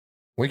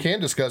We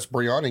can discuss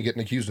Brianni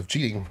getting accused of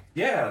cheating.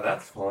 Yeah,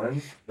 that's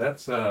fun.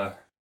 That's a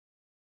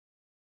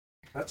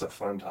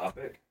fun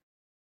topic.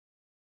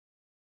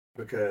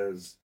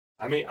 Because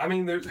I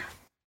mean there's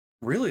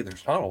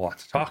not a lot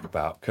to talk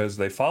about because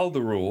they followed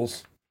the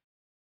rules,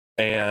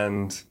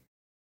 and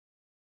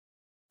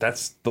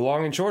that's the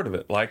long and short of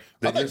it. Like,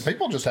 I think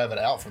people just have it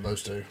out for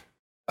those two.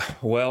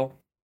 Well,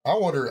 I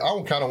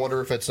kind of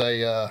wonder if it's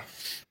a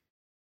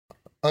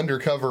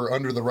undercover,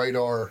 under the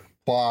radar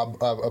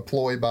a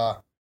ploy by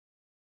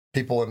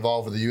people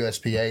involved with the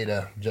USPA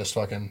to just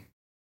fucking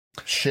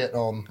shit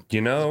on a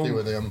few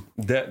of them.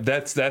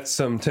 That's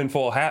some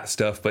tinfoil hat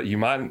stuff, but you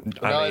might.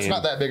 It's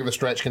not that big of a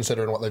stretch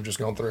considering what they've just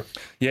gone through.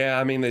 Yeah,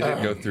 I mean, they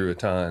did go through a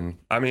ton.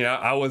 I mean,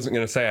 I wasn't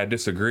going to say I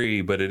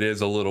disagree, but it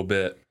is a little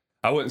bit.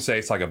 I wouldn't say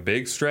it's like a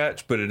big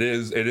stretch, but it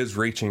is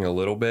reaching a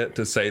little bit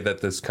to say that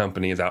this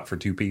company is out for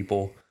two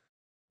people.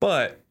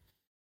 But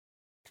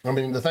I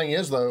mean, the thing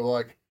is though,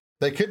 like,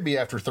 they could be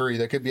after three,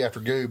 they could be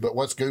after Goob, but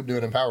what's Goob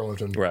doing in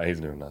powerlifting? Right,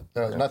 he's doing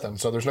nothing. Nothing.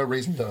 So there's no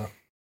reason to.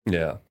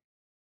 Yeah.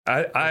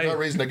 There's no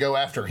reason to go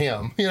after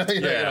him. You know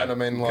what I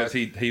mean? Because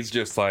he's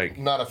just like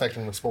not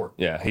affecting the sport.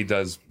 Yeah, he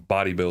does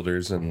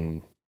bodybuilders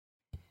and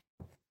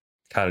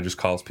kind of just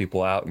calls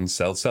people out and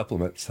sells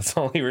supplements. That's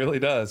all he really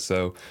does.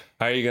 So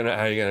how are you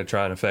gonna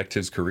try and affect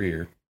his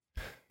career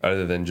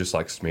other than just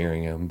like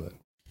smearing him? But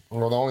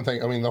well, the only thing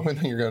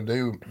you're gonna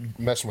do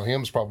messing with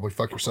him is probably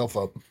fuck yourself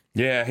up.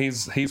 Yeah,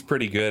 he's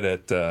pretty good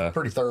at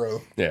pretty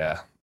thorough.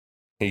 Yeah,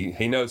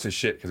 he knows his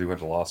shit because he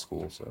went to law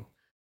school. So,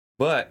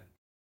 but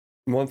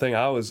one thing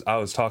I was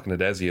talking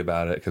to Desi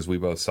about it because we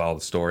both saw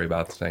the story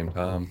about the same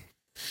time.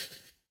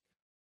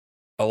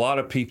 A lot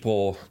of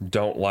people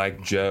don't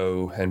like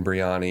Joe and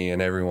Brianni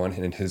and everyone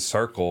in his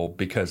circle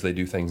because they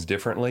do things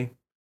differently.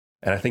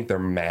 And I think they're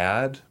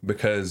mad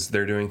because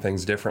they're doing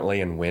things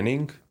differently and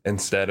winning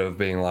instead of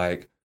being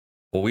like,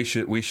 well, we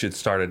should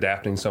start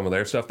adapting some of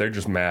their stuff. They're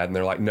just mad and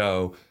they're like,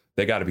 no,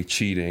 they got to be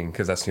cheating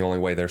because that's the only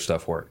way their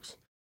stuff works.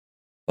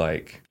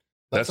 Like,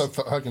 that's a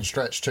fucking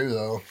stretch too,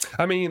 though.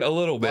 I mean, a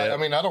little bit. Like, I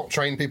mean, I don't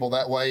train people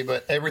that way,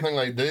 but everything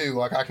they do,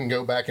 like, I can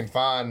go back and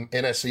find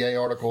NSCA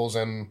articles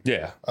and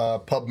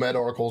PubMed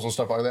articles and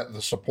stuff like that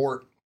to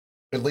support,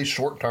 at least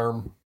short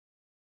term,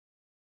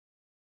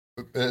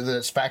 that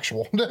it's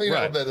factual.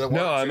 Right.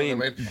 I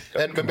mean,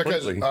 and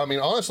because I mean,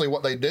 honestly,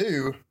 what they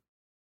do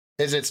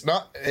is it's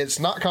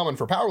not common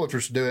for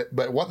powerlifters to do it,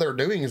 but what they're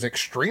doing is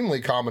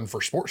extremely common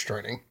for sports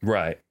training.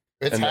 Right.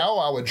 It's how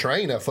I would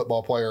train a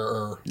football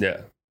player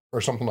or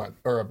something like,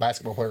 or a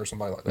basketball player or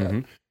somebody like that.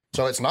 Mm-hmm.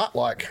 So it's not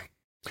like,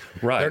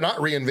 they're not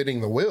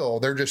reinventing the wheel.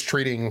 They're just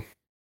treating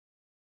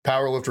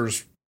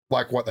powerlifters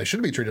like what they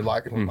should be treated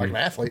like an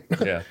athlete.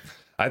 Yeah.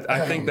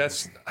 I think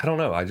I don't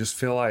know. I just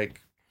feel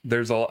like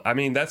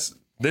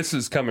this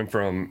is coming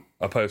from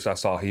a post I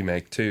saw he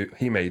made too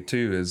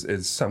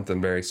is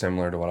something very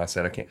similar to what I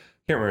said. I can't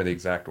remember the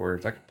exact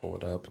words. I can pull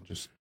it up and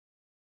just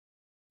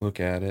look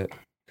at it.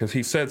 Because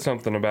he said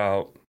something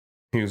about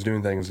he was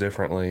doing things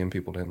differently and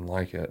people didn't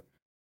like it.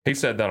 He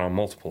said that on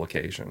multiple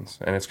occasions.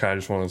 And it's kind of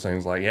just one of those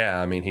things like,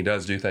 yeah, I mean, he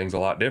does do things a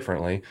lot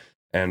differently.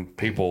 And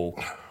a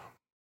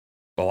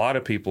lot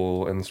of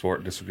people in the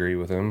sport disagree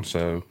with him.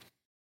 So,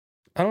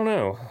 I don't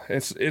know.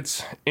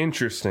 It's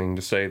interesting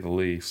to say the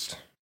least.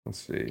 Let's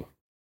see.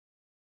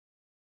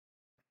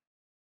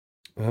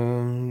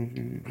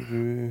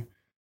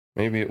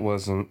 Maybe it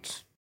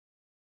wasn't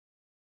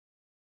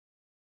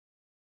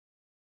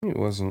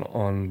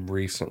on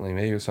recently.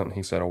 Maybe it was something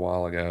he said a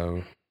while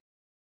ago.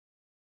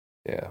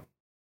 Yeah.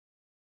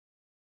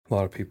 A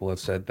lot of people have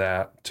said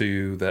that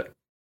too, that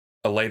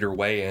a later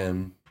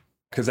weigh-in,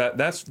 because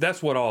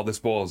that's what all this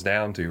boils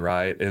down to,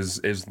 right?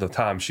 Is the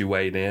time she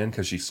weighed in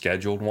because she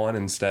scheduled one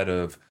instead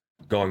of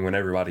going when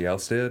everybody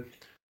else did.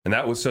 And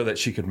that was so that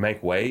she could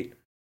make weight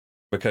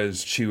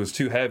because she was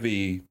too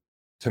heavy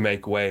to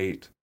make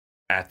weight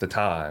at the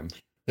time.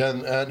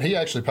 And he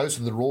actually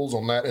posted the rules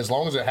on that. As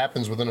long as it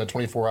happens within a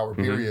 24-hour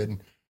period,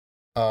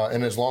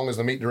 and as long as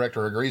the meet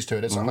director agrees to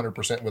it, it's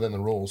 100% within the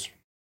rules.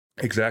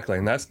 Exactly.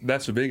 And that's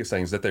the biggest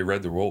thing is that they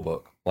read the rule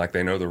book. Like,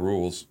 they know the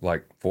rules,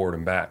 like, forward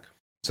and back.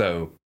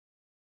 So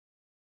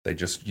they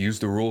just use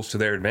the rules to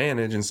their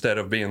advantage instead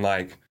of being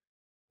like,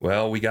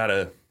 well, we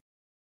gotta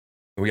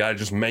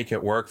just make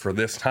it work for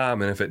this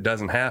time. And if it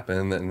doesn't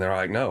happen, then they're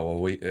like, no,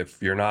 well,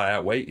 if you're not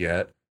at weight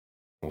yet,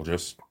 we'll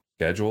just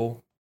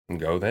schedule and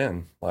go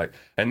then. Like,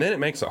 and then it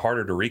makes it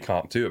harder to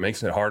recomp too. It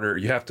makes it harder.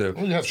 You have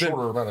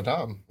shorter amount of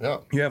time. Yeah.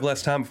 You have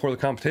less time before the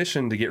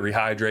competition to get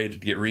rehydrated, to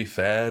get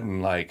refed,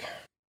 and like,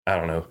 I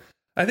don't know.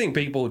 I think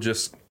people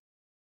just.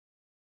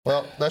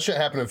 Well, that shit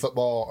happened in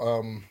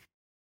football.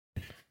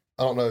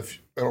 I don't know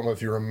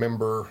if you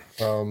remember.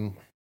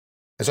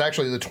 It's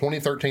actually the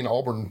 2013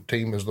 Auburn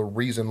team is the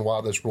reason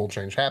why this rule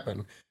change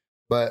happened.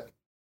 But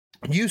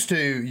used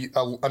to,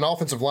 an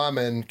offensive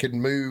lineman could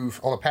move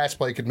on a pass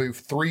play, could move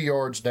 3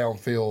 yards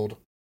downfield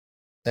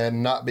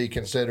and not be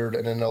considered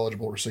an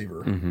ineligible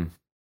receiver. Mm-hmm.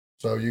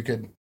 So you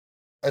could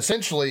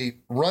essentially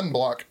run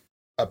block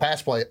a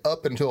pass play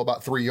up until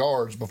about 3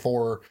 yards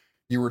before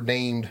you were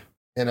deemed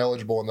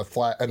ineligible and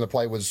the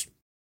play was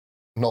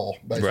null,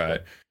 basically.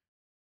 Right.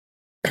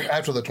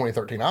 After the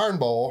 2013 Iron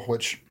Bowl,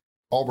 which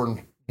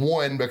Auburn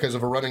won because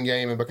of a running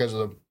game and because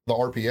of the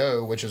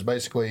RPO, which is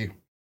basically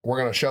we're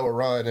going to show a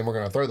run and we're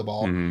going to throw the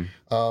ball.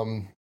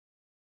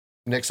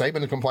 Nick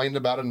Saban complained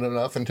about it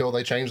enough until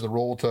they changed the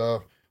rule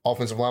to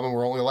offensive linemen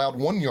were only allowed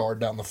 1 yard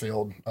down the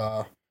field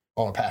on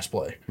a pass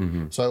play.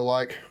 So,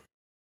 like,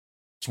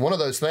 it's one of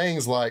those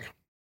things, like,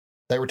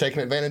 they were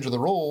taking advantage of the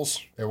rules.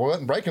 They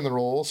wasn't breaking the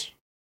rules.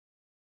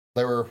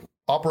 They were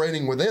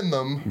operating within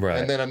them. Right.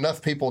 And then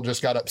enough people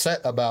just got upset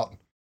about,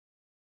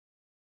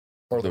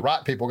 or the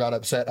right people got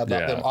upset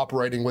about them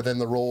operating within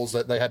the rules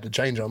that they had to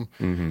change them.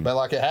 But,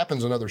 like, it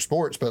happens in other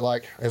sports. But,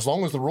 like, as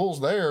long as the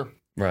rule's there,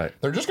 right,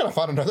 they're just going to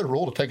find another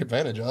rule to take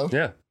advantage of.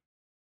 Yeah.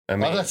 I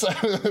mean, that's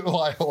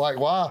like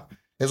why?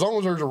 As long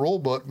as there's a rule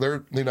book,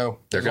 they're as long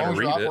as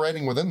you're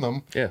operating within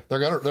them,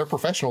 they're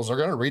professionals. They're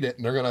gonna read it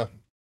and they're gonna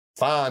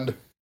find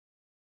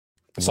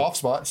soft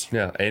spots.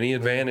 Yeah, any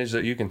advantage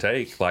that you can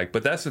take. Like,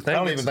 but that's the thing. I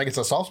don't even think it's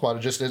a soft spot.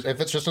 It just is,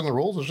 if it's just in the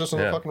rules, it's just in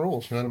the fucking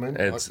rules. You know what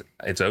I mean?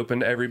 It's open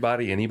to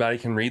everybody. Anybody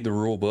can read the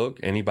rule book.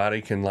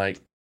 Anybody can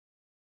like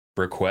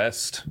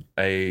request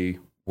a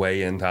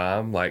weigh-in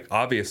time. Like,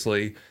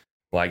 obviously,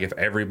 like if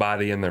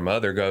everybody and their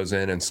mother goes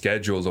in and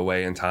schedules a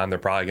weigh-in time, they're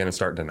probably going to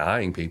start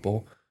denying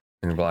people.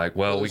 And you're like,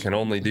 well, we can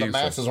only do... The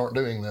masses aren't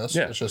doing this.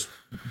 Yeah. It's just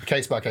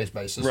case-by-case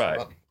basis.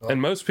 Right.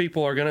 And most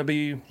people are going to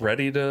be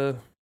ready to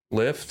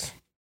lift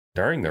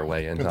during their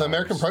weigh-in If the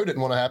American Pro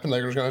didn't want to happen,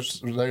 they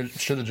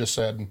should have just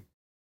said,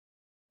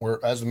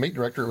 as the meet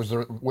director, it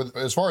was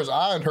as far as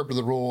I interpret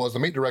the rule, as the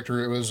meet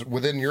director, it was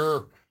within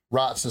your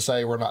rights to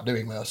say, we're not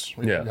doing this.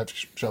 You have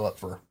to show up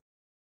for...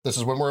 This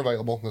is when we're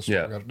available. This is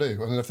what we got to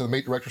do. And if the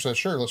meet director says,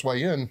 sure, let's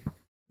weigh in.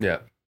 Yeah.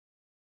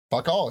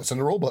 Fuck all. It's in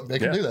the rule book. They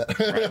can do that.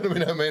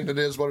 Right. I mean, it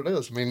is what it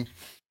is. I mean,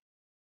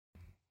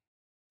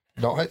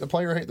 don't hate the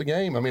player, hate the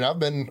game. I mean, I've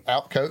been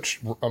out coached.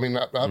 I mean,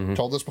 I've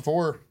told this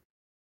before.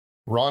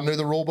 Ron knew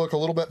the rule book a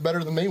little bit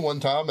better than me one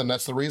time. And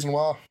that's the reason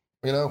why,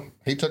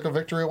 he took a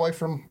victory away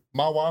from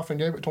my wife and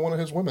gave it to one of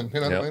his women.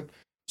 You know what I mean?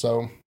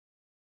 So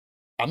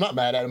I'm not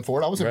mad at him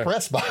for it. I was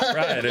impressed by it.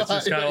 Right. It's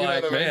just kind of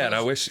like, man,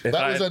 I wish...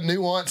 That was a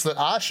nuance that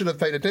I should have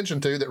paid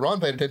attention to, that Ron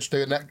paid attention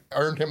to, and that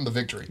earned him the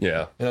victory.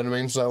 Yeah. You know what I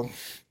mean? So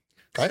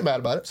I ain't mad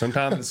about it.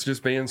 Sometimes it's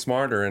just being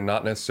smarter and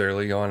not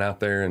necessarily going out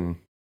there and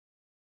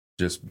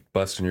just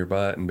busting your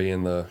butt and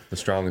being the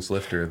strongest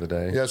lifter of the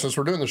day. Yeah, since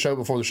we're doing the show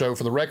before the show,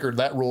 for the record,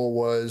 that rule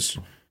was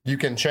you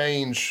can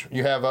change,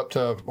 you have up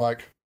to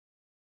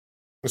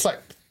it's like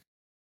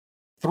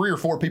 3 or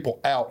 4 people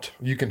out,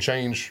 you can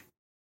change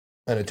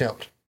an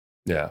attempt.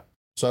 Yeah.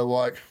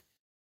 So,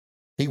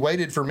 he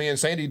waited for me and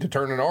Sandy to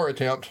turn in our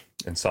attempt.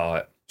 And saw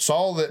it.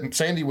 Saw that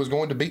Sandy was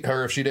going to beat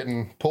her if she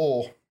didn't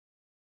pull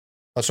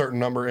a certain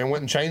number and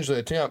went and changed the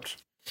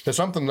attempt to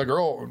something the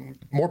girl,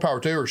 more power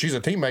to her. She's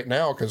a teammate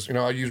now because,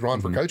 I use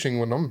Ron for coaching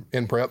when I'm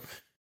in prep.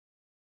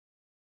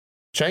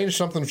 Changed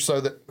something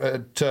so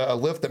that to a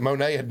lift that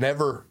Monet had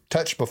never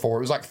touched before.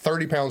 It was like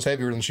 30 pounds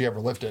heavier than she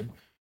ever lifted.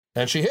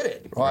 And she hit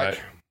it. Right.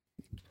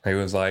 He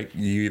was like,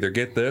 you either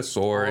get this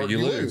or you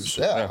lose.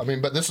 Yeah. I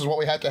mean, but this is what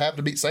we have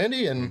to beat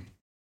Sandy, and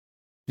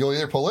you'll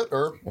either pull it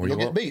or you'll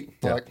get beat.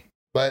 Yeah.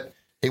 But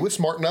he was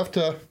smart enough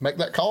to make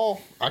that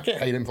call. I can't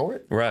hate him for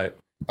it. Right.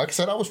 Like I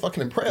said, I was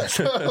fucking impressed.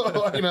 You know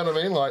what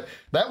I mean? Like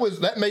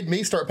that made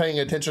me start paying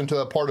attention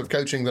to a part of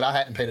coaching that I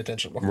hadn't paid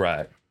attention to.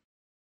 Right.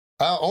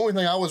 Only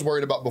thing I was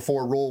worried about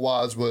before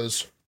rule-wise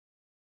was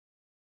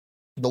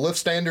the lift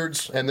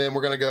standards, and then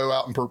we're going to go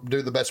out and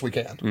do the best we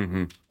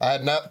can.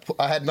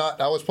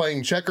 I was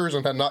playing checkers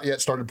and had not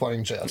yet started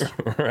playing chess.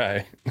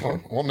 Right.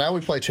 Well, now we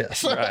play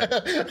chess. Right.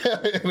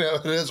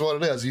 It is what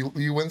it is.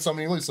 You win some,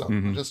 you lose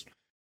some. It just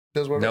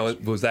is what it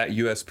is. Was that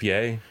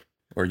USPA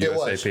or USAPL? It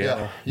was,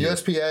 yeah.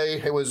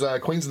 USPA, it was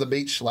Queens of the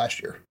Beach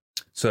last year.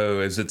 So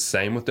is it the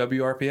same with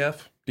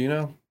WRPF? Do you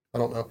know? I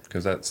don't know.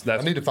 Because that's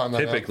I need to find that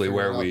typically out,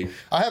 where we...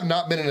 I have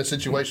not been in a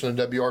situation in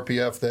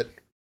WRPF that...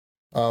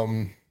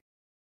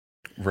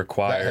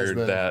 required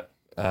that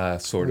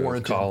sort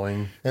of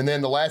calling. And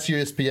then the last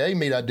USPA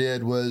meet I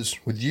did was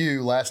with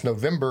you last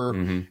November,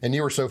 and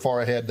you were so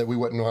far ahead that we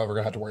wouldn't ever going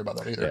to have to worry about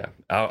that either.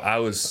 Yeah, I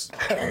was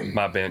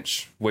my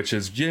bench, which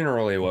is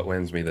generally what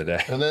wins me the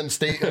day. And then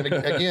Steve, and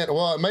again,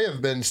 well, it may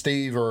have been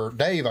Steve or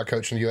Dave I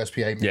coached in the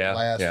USPA meet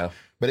last. Yeah.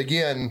 But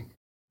again,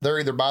 they're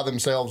either by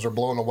themselves or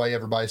blowing away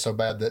everybody so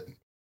bad that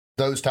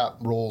those type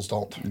rules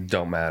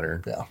don't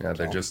matter. Yeah,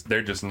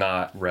 they're just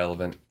not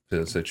relevant to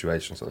the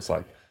situation. So it's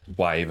like,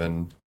 why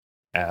even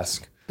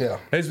ask? Yeah.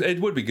 It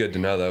would be good to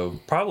know, though.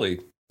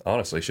 Probably,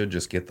 honestly, should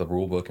just get the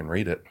rule book and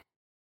read it.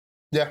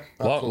 Yeah.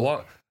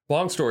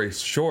 Long story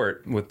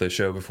short, with the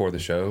show before the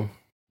show,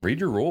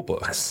 read your rule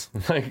books.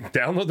 Like,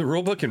 download the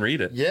rule book and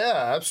read it.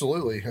 Yeah,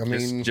 absolutely. I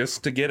mean,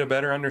 just to get a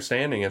better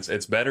understanding.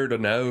 It's better to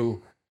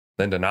know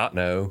than to not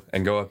know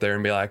and go up there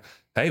and be like,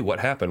 hey, what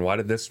happened? Why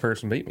did this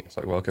person beat me? It's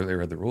like, well, because they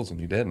read the rules and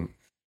you didn't.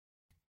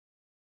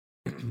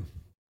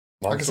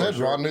 Like I said,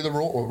 Ron knew the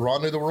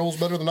rules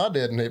better than I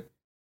did, and it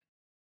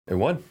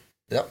won.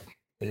 Yep,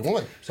 he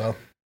won. So,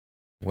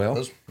 well, I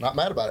was not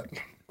mad about it.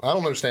 I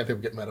don't understand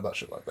people getting mad about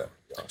shit like that.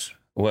 To be honest.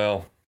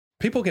 Well,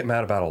 people get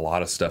mad about a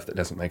lot of stuff that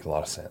doesn't make a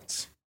lot of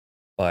sense.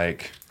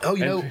 Like, I'm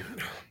going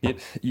to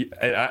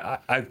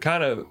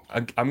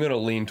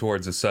lean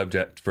towards the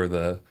subject for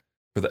the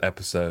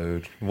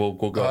episode. We'll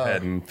go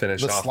ahead and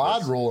finish the off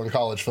slide this. rule in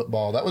college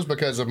football. That was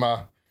because of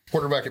my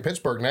quarterback at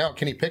Pittsburgh. Now,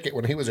 Kenny Pickett,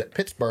 when he was at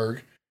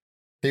Pittsburgh,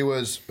 he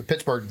was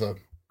Pittsburgh, the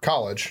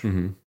college.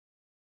 Mm-hmm.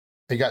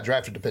 He got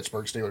drafted to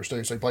Pittsburgh Steelers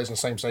too, so he plays in the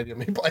same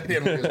stadium he played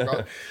in when he was in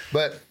college.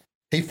 But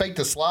he faked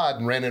a slide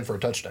and ran in for a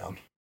touchdown.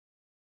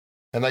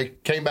 And they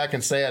came back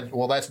and said,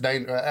 well, that's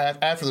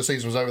after the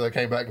season was over, they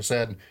came back and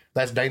said,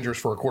 that's dangerous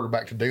for a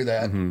quarterback to do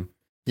that. Mm-hmm.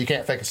 You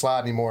can't fake a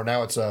slide anymore.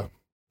 Now it's I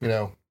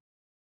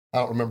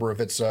don't remember if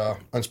it's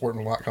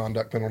unsportsmanlike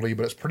conduct penalty,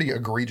 but it's pretty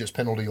egregious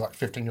penalty, like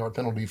 15-yard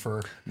penalty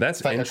for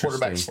a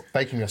quarterback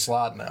faking a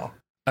slide now.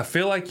 I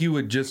feel like you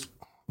would just...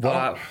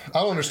 I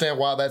don't understand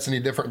why that's any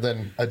different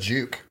than a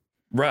juke.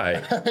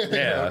 Right.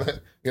 Yeah.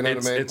 You know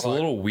what I mean? It's a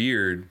little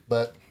weird.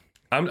 But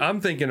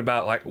I'm thinking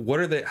about, like,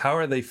 how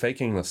are they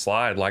faking the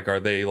slide? Like, are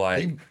they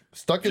like... He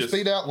stuck his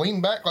feet out,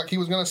 leaned back like he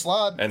was going to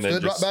slide, and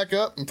stood right back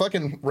up and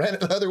fucking ran it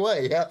the other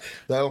way. Yeah.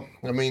 So,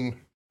 I mean...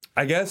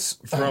 I guess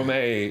from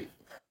a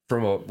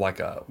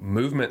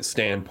movement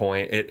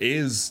standpoint, it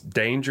is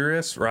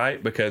dangerous,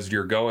 right? Because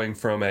you're going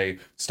from a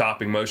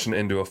stopping motion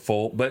into a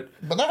full... But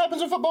that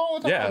happens in football all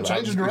the time. Yeah.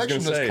 Change of direction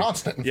is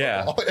constant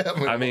in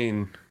football. I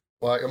mean...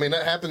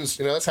 that happens,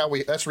 that's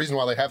the reason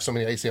why they have so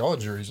many ACL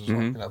injuries is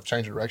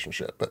change of direction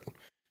shit,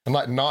 and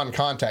like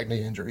non-contact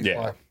knee injuries.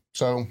 Yeah.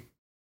 So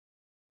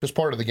just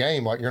part of the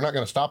game, like you're not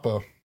going to stop a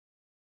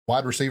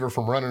wide receiver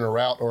from running a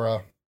route or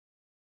a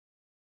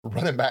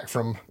running back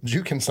from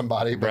juking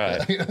somebody.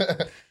 But,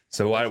 right.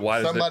 So why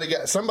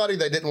somebody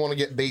they didn't want to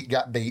get beat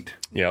got beat.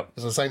 Yep.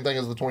 It's the same thing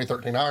as the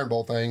 2013 Iron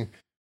Bowl thing.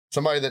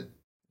 Somebody that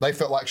they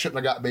felt like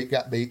shouldn't have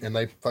got beat, and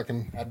they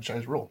fucking had to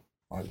change the rule.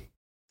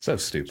 So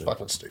stupid.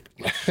 Fucking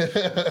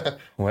stupid.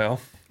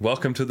 Well,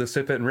 welcome to the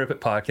Sip It and Rip It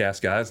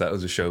podcast, guys. That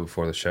was a show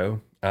before the show.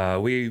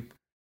 We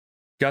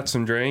got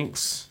some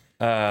drinks.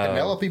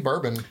 Penelope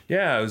bourbon.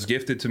 Yeah, it was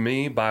gifted to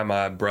me by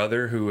my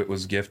brother, who it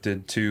was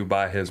gifted to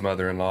by his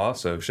mother-in-law.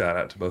 So shout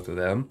out to both of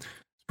them.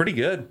 It's pretty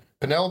good.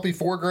 Penelope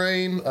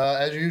 4-grain.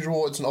 As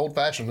usual, it's an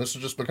old-fashioned. This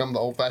has just become the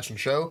old-fashioned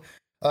show.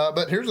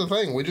 But here's the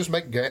thing. We just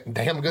make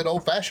damn good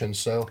old-fashions.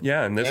 So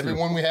yeah, and every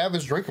one we have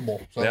is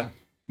drinkable. So. Yeah.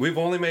 We've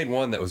only made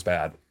one that was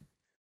bad.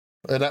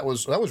 And that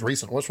was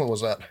recent. Which one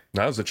was that?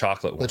 That was the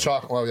chocolate one. The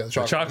chocolate one was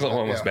bad. Chocolate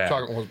one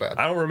was bad.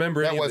 I don't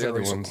remember any of the other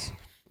recent. ones.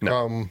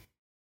 No.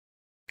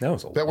 That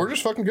was old. That we're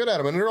just fucking good at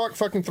them, and they're like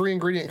fucking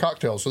 3-ingredient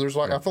cocktails. So there's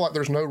I feel like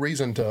there's no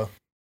reason to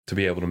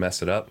be able to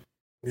mess it up.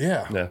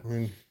 Yeah. Yeah. I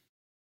mean,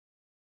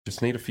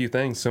 just need a few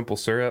things: simple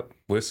syrup,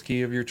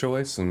 whiskey of your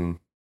choice, and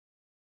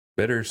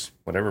bitters.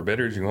 Whatever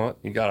bitters you want,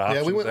 you got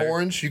options. Yeah, we went there.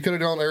 orange. You could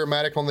have gone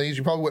aromatic on these.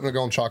 You probably wouldn't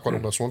have gone chocolate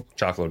on this one.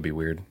 Chocolate would be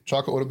weird.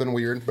 Chocolate would have been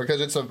weird because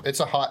it's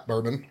a hot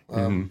bourbon.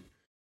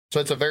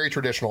 So it's a very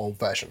traditional old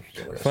fashioned.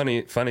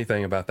 Funny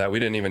thing about that, we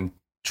didn't even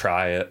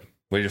try it.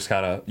 We just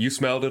you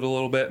smelled it a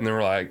little bit, and then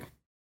we're like,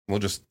 we'll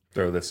just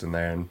throw this in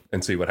there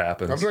and see what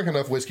happens. I've drank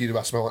enough whiskey to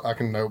by smelling.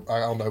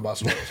 I'll know by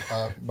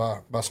smelling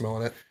by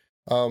smelling it.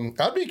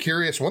 I'd be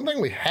curious. One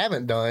thing we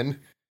haven't done,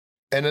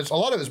 and a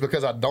lot of it's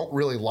because I don't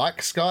really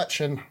like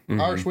Scotch and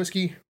Irish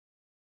whiskey.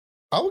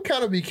 I would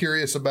kind of be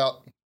curious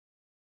about.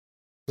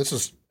 This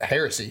is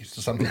heresy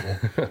to some people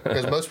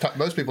because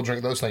most people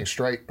drink those things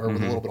straight or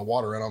with a little bit of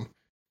water in them.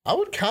 I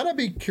would kind of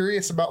be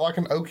curious about like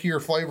an oakier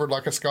flavored,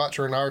 like a Scotch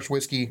or an Irish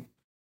whiskey,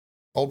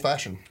 old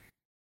fashioned.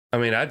 I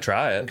mean, I'd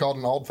try it. Called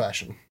an old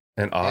fashioned.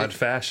 An odd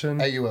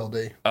fashion?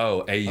 AULD.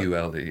 Oh,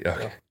 AULD. Okay.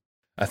 Yeah.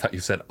 I thought you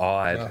said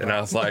odd, and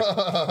I was like,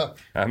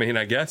 I mean,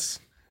 I guess.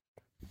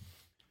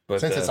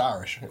 But, since it's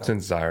Irish.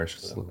 Since it's Irish.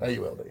 So,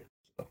 AULD.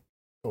 So,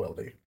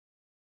 OLD.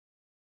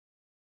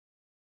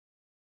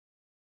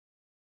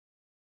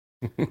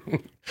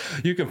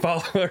 You can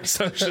follow our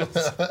socials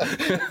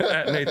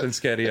at Nathan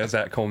Skedias,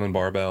 at Coleman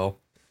Barbell.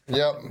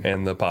 Yep.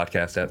 And the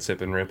podcast at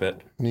Sip and Rip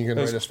It. And you can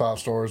rate us 5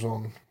 stars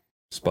on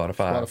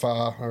Spotify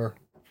or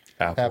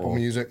Apple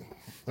Music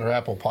or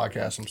Apple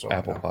Podcasts. I'm sorry.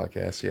 Apple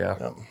Podcasts, yeah.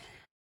 Yep.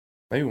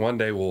 Maybe one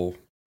day we'll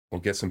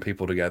get some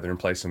people together and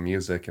play some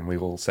music, and we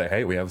will say,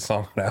 "Hey, we have a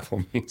song on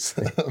Apple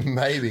Music."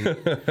 Maybe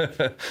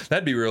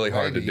that'd be really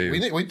hard to do. We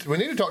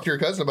need to talk to your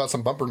cousin about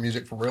some bumper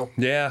music for real.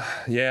 Yeah.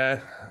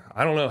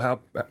 I don't know how.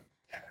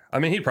 I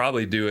mean, he'd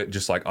probably do it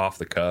just like off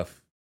the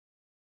cuff.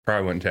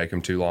 Probably wouldn't take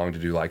him too long to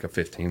do like a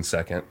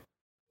 15-second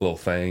little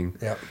thing.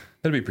 Yeah,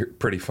 that'd be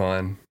pretty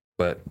fun,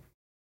 but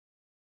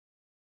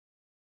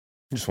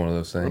just one of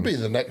those things.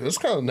 It'd be this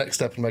kind of the next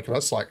step in making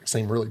us like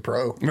seem really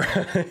pro.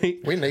 Right.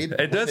 We need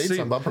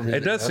some bumper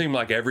music. It does seem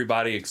like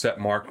everybody except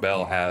Mark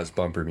Bell has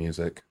bumper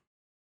music.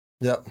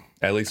 Yep.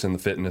 At least in the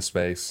fitness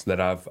space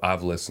that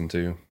I've listened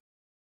to.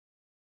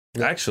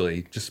 Yep.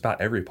 Actually, just about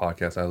every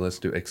podcast I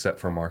listen to except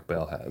for Mark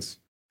Bell has.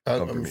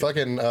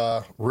 Fucking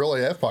Real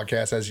AF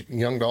podcast has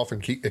Young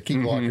Dolphin Keep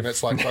Lock, and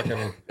it's like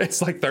fucking.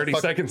 It's like 30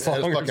 seconds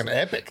long. It's fucking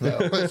epic though.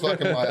 It's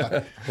fucking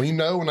like when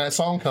when that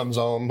song comes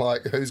on,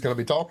 like who's going to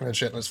be talking and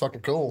shit, and it's fucking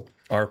cool.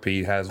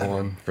 RP has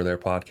one for their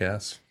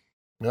podcast.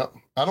 Yep.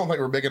 I don't think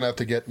we're big enough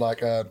to get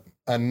like a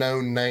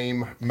known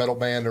name metal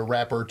band or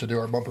rapper to do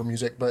our bumper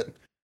music, but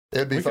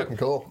it'd be fucking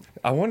cool.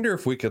 I wonder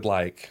if we could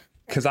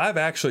because I've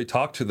actually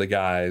talked to the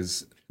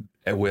guys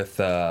with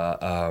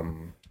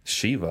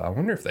Shiva. I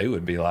wonder if they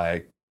would be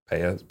like,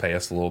 pay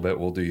us a little bit.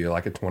 We'll do you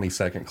like a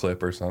 20-second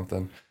clip or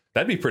something.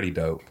 That'd be pretty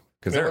dope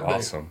because they're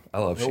awesome. I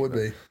love Shiva. It would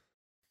be.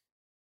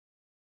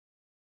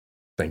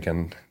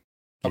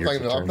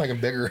 I'm thinking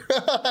bigger.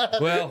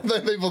 Well,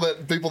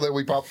 the people that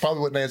we probably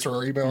wouldn't answer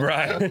our email.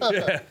 Right.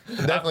 Yeah.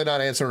 Definitely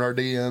not answering our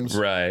DMs.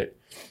 Right.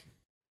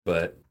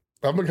 But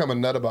I'm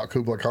becoming nut about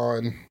Kubla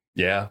Khan.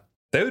 Yeah.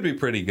 They would be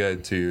pretty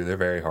good too. They're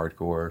very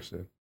hardcore.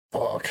 So.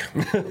 Fuck.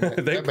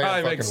 They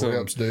probably make some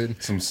rips,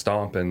 dude. Some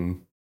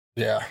stomping.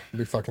 Yeah. It'd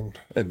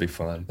be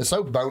fun. It's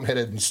so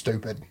boneheaded and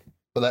stupid.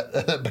 But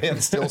that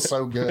band's still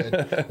so good.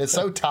 It's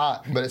so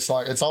tight, but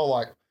it's all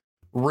like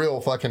real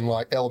fucking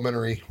like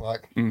elementary,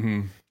 like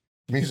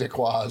music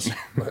wise.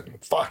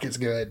 But fuck, it's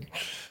good.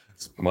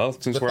 Well,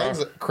 since the things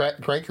that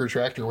crank your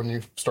tractor when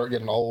you start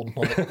getting old,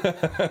 like,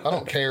 I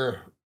don't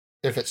care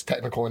if it's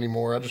technical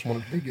anymore. I just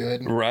want it to be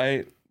good.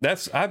 Right.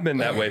 I've been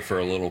that way for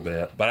a little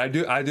bit, but I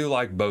do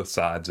like both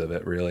sides of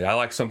it. Really, I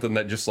like something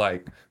that just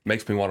like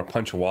makes me want to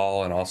punch a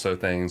wall, and also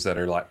things that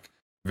are like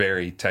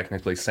very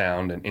technically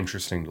sound and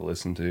interesting to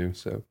listen to.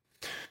 So,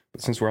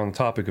 but since we're on the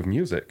topic of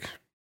music,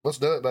 let's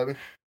do it, baby.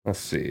 Let's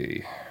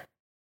see.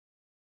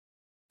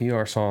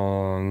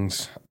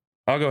 songs.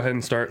 I'll go ahead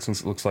and start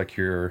since it looks like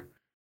you're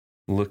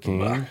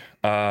looking.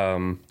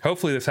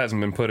 Hopefully this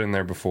hasn't been put in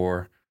there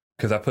before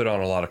because I put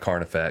on a lot of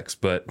Carnifex,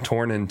 but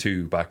Torn in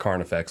Two by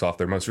Carnifex off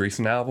their most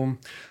recent album.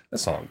 That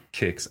song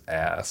kicks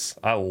ass.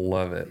 I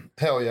love it.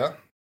 Hell yeah.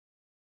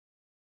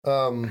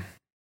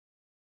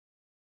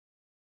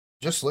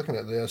 Just looking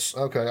at this.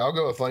 Okay, I'll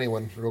go a funny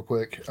one real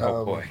quick.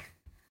 Oh boy.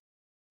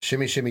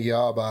 Shimmy Shimmy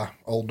Ya by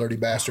Old Dirty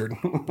Bastard.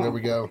 There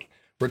we go.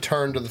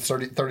 Return to the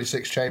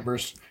 36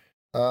 Chambers.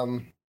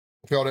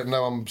 If y'all didn't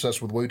know, I'm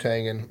obsessed with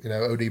Wu-Tang, and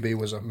ODB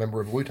was a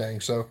member of Wu-Tang.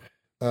 So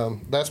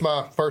that's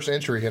my first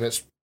entry, and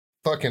it's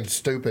fucking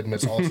stupid, and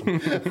it's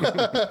awesome.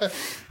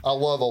 I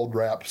love old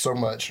rap so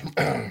much.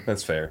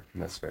 That's fair.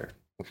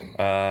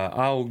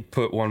 I'll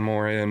put one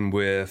more in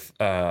with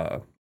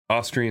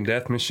Austrian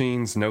Death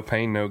Machines, No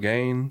Pain, No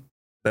Gain.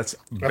 That's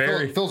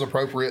it feels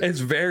appropriate. It's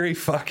very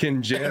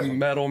fucking gym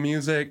metal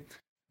music.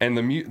 And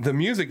the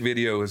music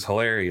video is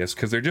hilarious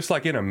because they're just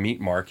like in a meat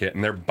market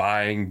and they're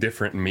buying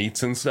different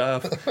meats and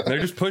stuff. And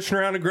they're just pushing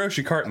around a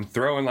grocery cart and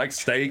throwing like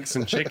steaks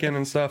and chicken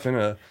and stuff in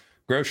a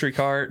grocery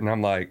cart. And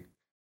I'm like,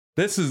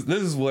 this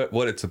is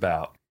what it's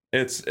about.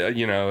 It's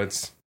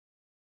it's,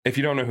 if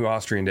you don't know who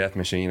Austrian Death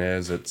Machine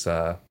is, it's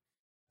Tim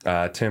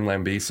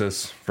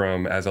Lambesis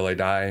from As I Lay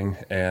Dying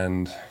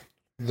and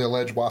the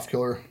alleged wife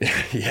killer.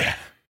 Yeah.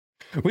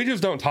 We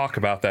just don't talk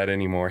about that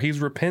anymore.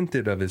 He's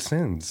repented of his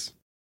sins.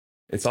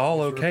 It's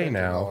all okay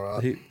now. All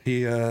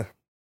right.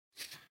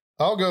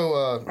 I'll go.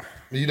 Are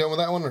you done with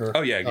that one? Or?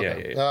 Oh yeah,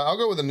 okay. Yeah. I'll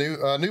go with a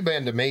new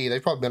band to me.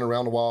 They've probably been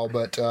around a while,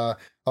 but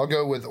I'll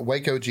go with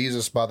Waco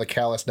Jesus by the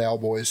Callous Dow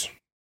Boys.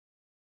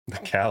 The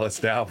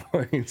Callous Dow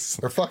Boys.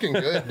 They're fucking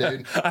good,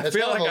 dude. I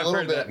feel like I've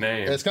heard that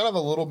name. It's kind of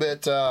a little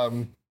bit.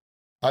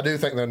 I do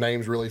think their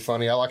name's really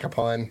funny. I like a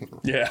pun.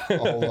 Yeah, a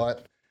whole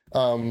lot.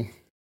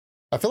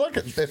 I feel like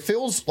it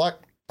feels like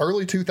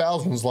early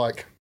 2000s,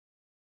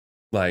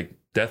 like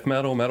death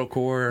metal,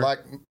 metalcore, like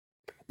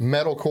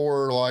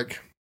metalcore,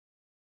 like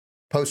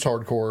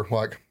post-hardcore,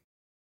 like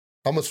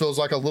almost feels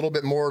like a little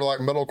bit more like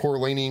metalcore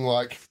leaning,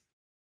 like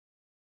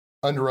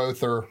Under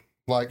Oath or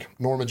like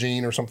Norma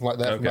Jean or something like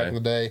that from back in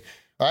the day.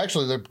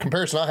 Actually, the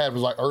comparison I had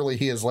was like early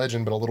He Is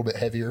Legend, but a little bit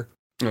heavier.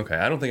 Okay,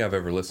 I don't think I've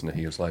ever listened to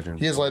He Is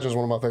Legend. He Is Legend is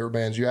one of my favorite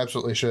bands. You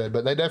absolutely should,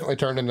 but they definitely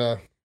turned into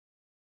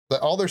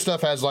all their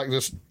stuff has like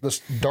this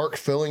dark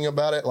feeling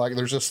about it. Like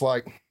there's just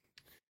like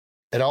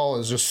it all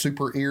is just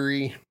super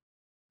eerie,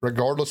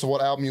 regardless of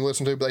what album you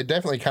listen to. But they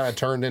definitely kind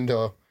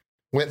of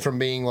went from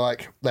being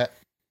like that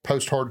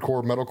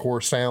post-hardcore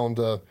metalcore sound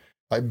to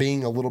like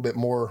being a little bit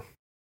more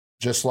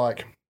just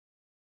like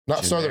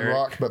not generic. Southern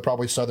rock, but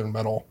probably Southern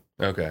metal.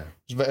 Okay,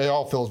 it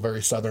all feels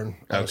very Southern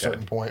at a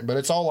certain point, but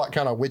it's all like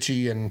kind of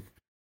witchy and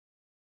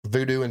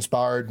voodoo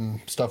inspired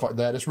and stuff like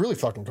that. It's really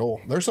fucking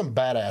cool. There's some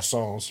badass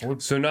songs.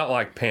 So not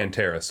like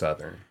Pantera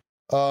Southern.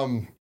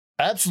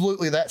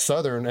 Absolutely that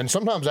Southern, and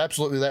sometimes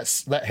absolutely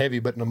that heavy,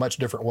 but in a much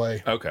different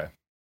way. Okay.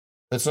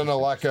 It's in a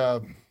like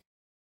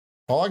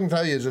all I can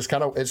tell you is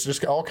it's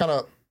just all kind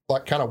of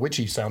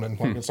witchy sounding.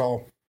 Like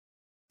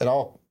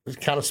it's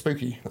kind of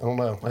spooky. I don't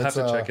know. I'll have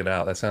to check it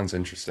out. That sounds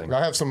interesting.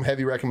 I have some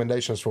heavy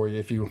recommendations for you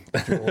if you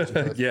want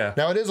to. Yeah.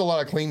 Now it is a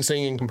lot of clean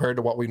singing compared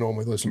to what we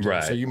normally listen to.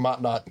 Right. So you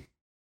might not.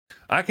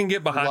 I can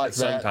get behind it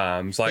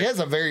sometimes. Like he has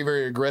a very,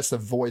 very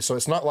aggressive voice, so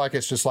it's not like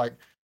it's just like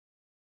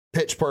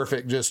pitch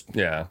perfect, just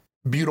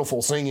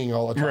beautiful singing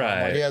all the time.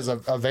 Right. Like he has a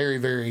very,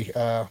 very,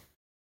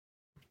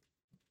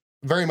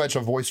 very much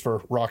a voice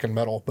for rock and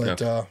metal.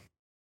 But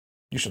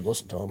You should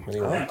listen to them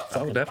anyway.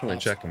 I'll definitely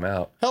check them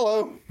out.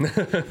 Hello.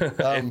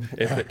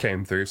 If it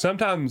came through.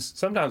 Sometimes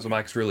the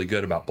mic's really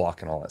good about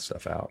blocking all that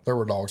stuff out. There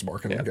were dogs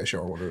barking, in case you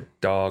were wondering.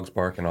 Dogs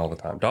barking all the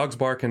time. Dogs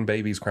barking,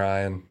 babies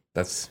crying.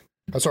 That's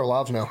our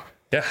lives now.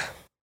 Yeah.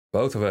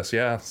 Both of us,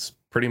 yeah. It's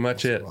pretty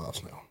much it. Our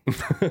lives now.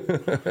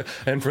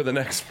 And for the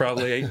next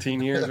probably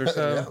 18 years or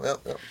so.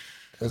 Yeah.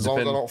 As long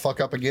as I don't fuck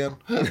up again.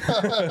 We're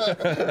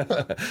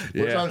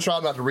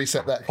trying not to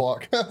reset that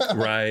clock.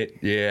 Right.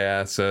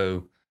 Yeah.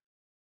 So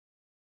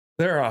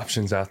there are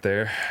options out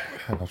there.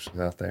 I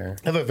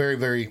have a very,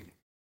 very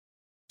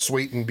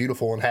sweet and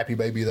beautiful and happy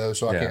baby, though,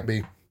 so I can't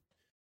be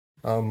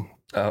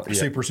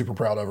super, super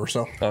proud of her.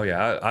 So. Oh,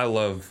 yeah. I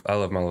love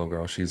my little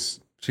girl.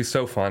 She's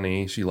so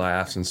funny. She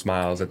laughs and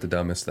smiles at the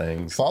dumbest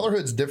things.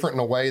 Fatherhood's different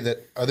in a way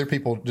that other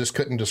people just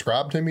couldn't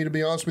describe to me, to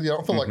be honest with you. I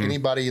don't feel like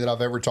anybody that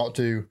I've ever talked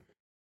to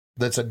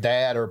that's a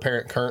dad or a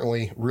parent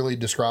currently really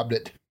described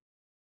it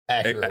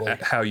accurately.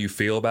 How you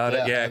feel about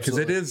it. Yeah, because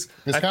it's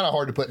kind of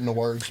hard to put into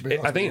words.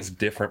 I think it's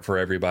different for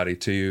everybody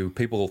too.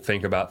 People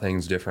think about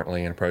things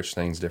differently and approach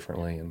things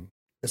differently, and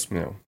I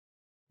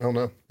don't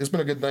know. It's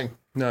been a good thing.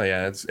 No,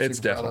 yeah, it's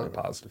definitely a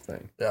positive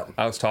thing. Yeah,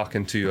 I was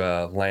talking to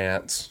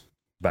Lance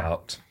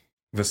about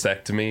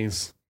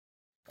vasectomies.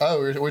 Oh,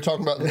 we're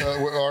talking about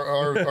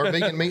our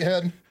vegan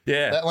meathead.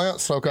 Yeah, that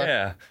Lance. Okay.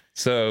 Yeah.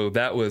 So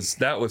that was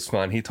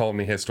fun. He told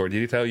me his story. Did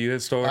he tell you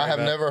his story? I have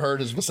never heard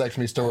his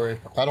vasectomy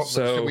story. I don't.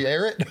 Should we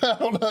air it? I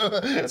don't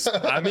know.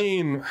 I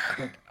mean,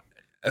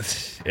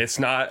 it's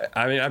not.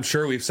 I mean, I'm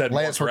sure we've said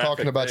Lance. We're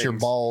talking about your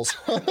balls.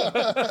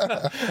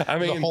 I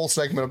mean, the whole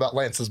segment about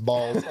Lance's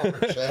balls.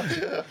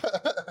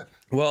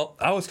 Well,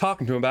 I was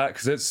talking to him about it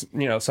because it's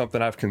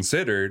something I've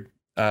considered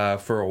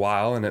for a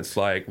while, and it's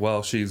like,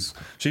 well, she's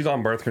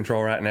on birth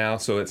control right now,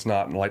 so it's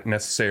not like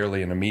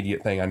necessarily an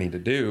immediate thing I need to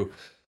do.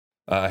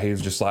 He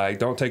was just like,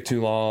 don't take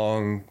too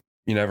long.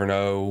 You never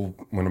know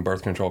when a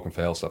birth control can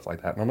fail, stuff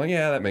like that. And I'm like,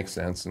 yeah, that makes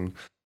sense. And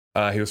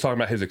he was talking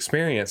about his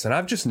experience, and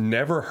I've just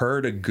never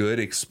heard a good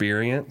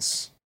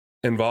experience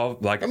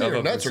involved, like, of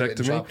a nuts are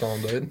getting chopped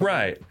on, dude.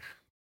 Right.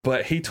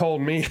 But he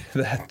told me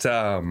that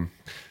I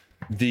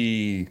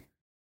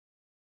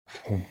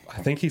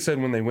think he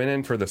said when they went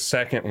in for the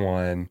second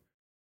one,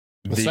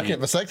 the second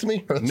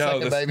vasectomy? Or the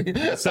second baby?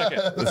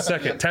 The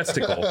second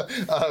testicle.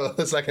 Oh,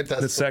 the second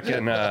testicle. The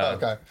second,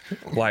 okay.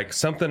 Like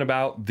something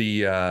about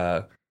the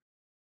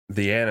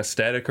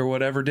anesthetic or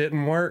whatever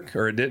didn't work,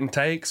 or it didn't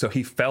take, so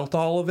he felt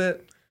all of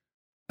it.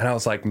 And I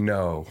was like,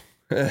 no.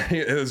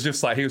 It was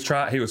just like he was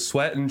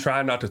sweating,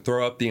 trying not to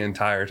throw up the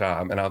entire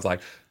time. And I was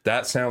like,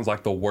 that sounds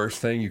like the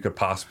worst thing you could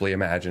possibly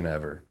imagine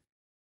ever.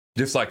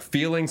 Just like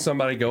feeling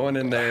somebody going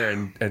in there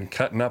and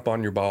cutting up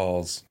on your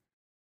balls.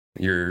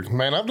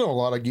 Man, I've done a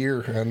lot of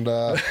gear, and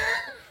I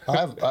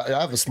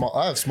have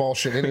small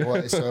shit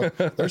anyway, so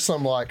there's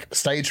some like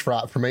stage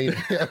fright for me.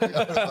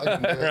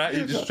 Right?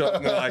 You just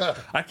like,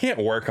 I can't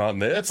work on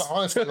this. It's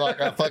honestly like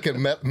a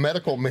fucking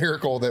medical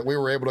miracle that we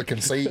were able to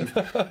conceive.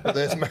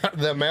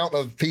 The amount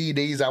of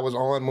PEDs I was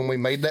on when we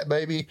made that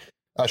baby,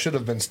 I should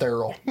have been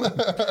sterile.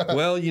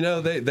 Well,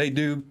 they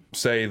do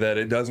say that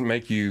it doesn't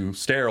make you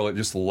sterile; it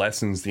just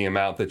lessens the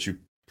amount that you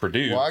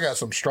produce. Well, I got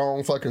some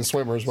strong fucking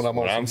swimmers when I'm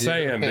on. I'm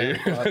saying, dude.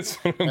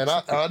 And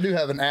I do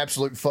have an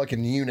absolute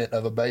fucking unit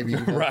of a baby.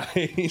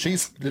 Right.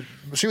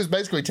 She was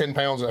basically 10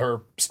 pounds at her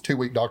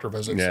 2-week doctor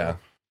visit. Yeah.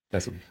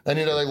 So. And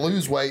they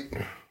lose weight.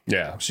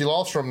 Yeah. She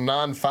lost from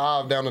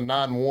 9.5 down to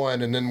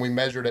 9.1, and then we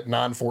measured at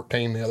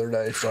 9.14 the other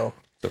day. So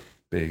it's a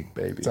big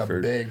baby. It's a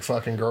big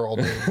fucking girl,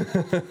 dude.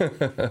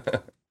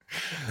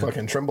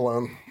 Fucking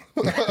Trembolone.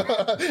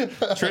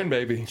 Trim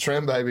baby.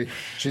 Trim baby.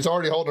 She's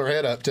already holding her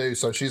head up too,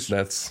 so she's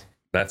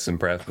That's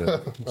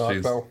impressive.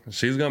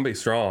 She's going to be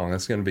strong.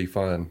 That's going to be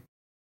fun.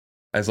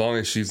 As long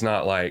as she's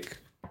not like,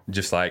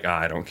 just like,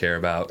 I don't care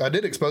about. I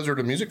did expose her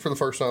to music for the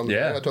first time.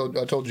 Yeah. I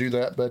told you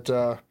that, but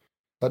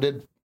I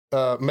did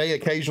may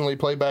occasionally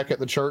play back at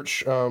the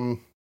church that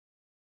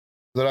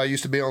I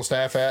used to be on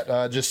staff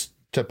at, just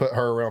to put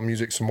her around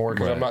music some more,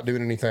 because I'm not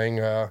doing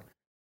anything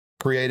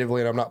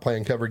creatively, and I'm not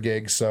playing cover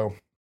gigs. So,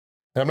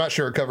 and I'm not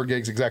sure a cover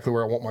gig's exactly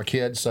where I want my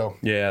kids. So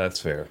yeah, that's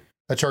fair.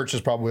 A church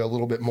is probably a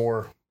little bit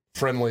more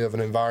friendly of an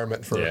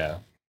environment for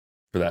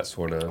that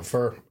sort of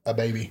for a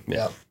baby.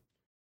 Yeah.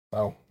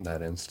 Oh,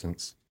 that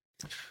instance.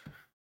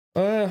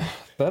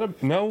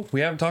 No,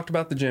 we haven't talked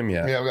about the gym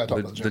yet. Yeah, we got to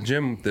talk about the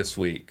gym this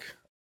week.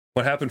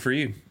 What happened for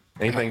you?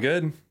 Anything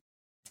good?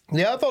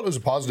 Yeah, I thought it was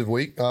a positive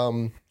week.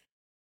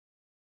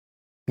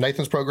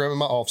 Nathan's program in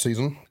my off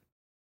season.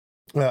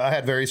 I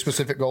had very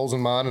specific goals in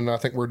mind, and I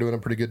think we're doing a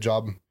pretty good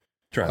job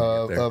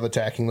of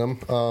attacking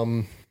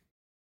them.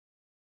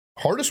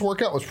 Hardest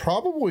workout was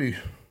probably.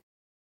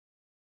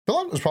 I feel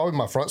like it was probably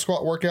my front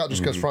squat workout,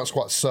 just because front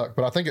squats suck.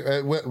 But I think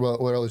it went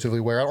relatively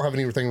well. I don't have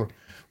anything to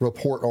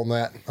report on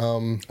that.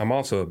 I'm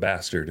also a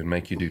bastard and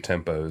make you do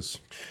tempos.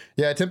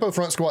 Yeah, tempo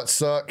front squats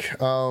suck.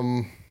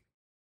 I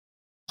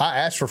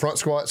asked for front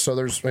squats, so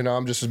there's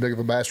I'm just as big of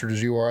a bastard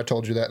as you are. I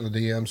told you that in the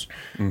DMs.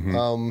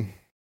 Mm-hmm.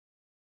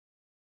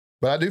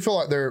 But I do feel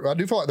like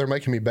they're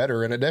making me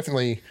better, and it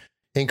definitely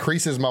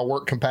increases my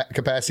work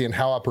capacity and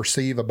how I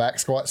perceive a back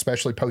squat,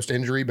 especially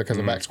post-injury, because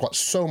a back squat's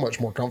so much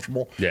more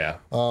comfortable. Yeah.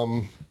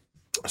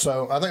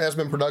 So I think that's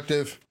been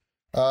productive.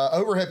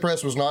 Overhead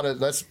press was not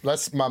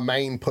that's my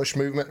main push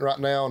movement right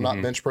now,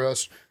 not bench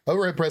press.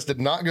 Overhead press did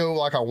not go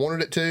like I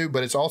wanted it to,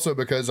 but it's also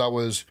because I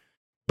was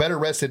better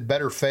rested,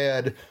 better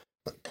fed.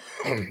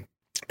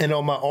 And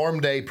on my arm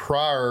day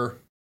prior,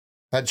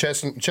 I had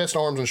chest,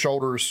 arms, and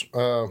shoulders.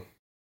 2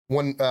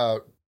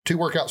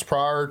 workouts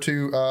prior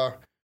to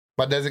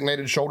my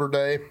designated shoulder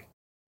day.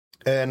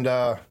 And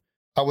I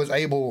was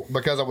able,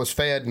 because I was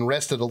fed and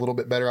rested a little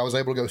bit better, I was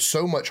able to go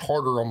so much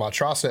harder on my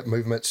tricep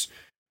movements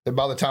that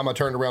by the time I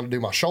turned around to do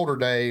my shoulder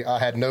day, I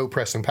had no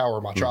press and power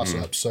in my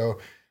triceps. So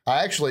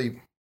I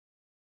actually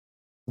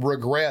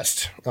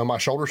regressed my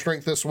shoulder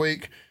strength this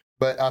week,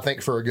 but I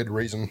think for a good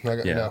reason.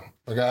 It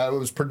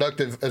was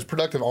productive, as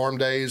productive arm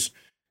days.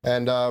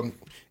 And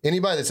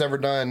anybody that's ever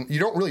done, you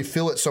don't really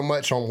feel it so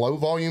much on low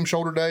volume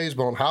shoulder days,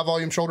 but on high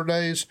volume shoulder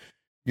days,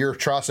 your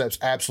triceps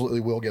absolutely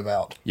will give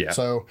out. Yeah.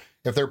 So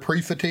if they're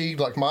pre-fatigued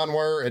like mine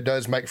were, it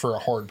does make for a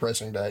hard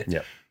pressing day.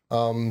 Yeah.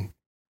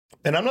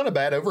 And I'm not a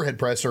bad overhead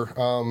presser.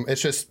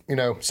 It's just,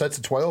 sets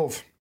of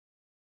 12,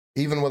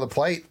 even with a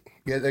plate,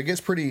 it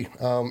gets pretty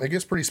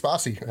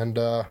spicy, and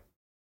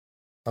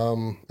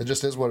it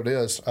just is what it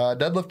is.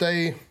 Deadlift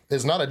day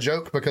is not a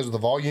joke because of the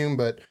volume,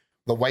 but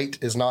the weight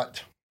is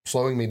not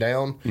slowing me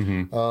down.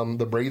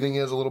 The breathing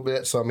is a little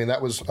bit. So,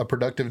 that was a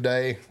productive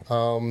day.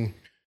 And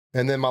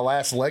then my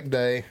last leg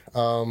day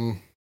was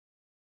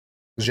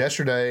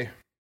yesterday.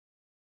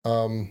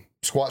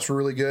 Squats were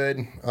really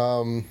good.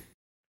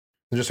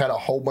 I just had a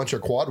whole bunch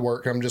of quad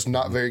work. I'm just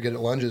not very good at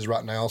lunges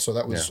right now, so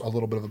that was a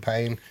little bit of a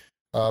pain.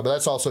 But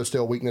that's also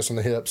still weakness in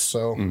the hips,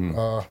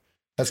 so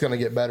that's going to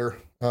get better.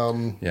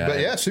 But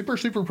yeah, super,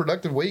 super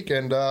productive week,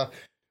 and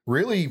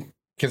really,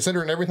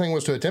 considering everything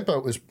was to a tempo,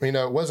 it was,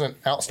 it wasn't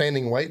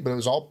outstanding weight, but it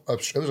was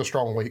a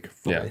strong week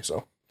for me.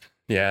 So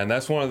yeah, and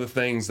that's one of the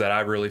things that I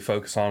really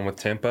focus on with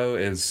tempo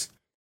is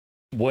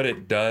what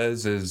it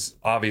does is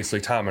obviously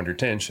time under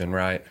tension,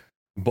 right?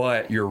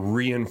 But you're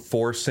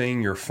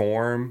reinforcing your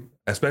form,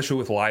 especially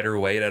with lighter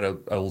weight at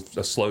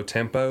a slow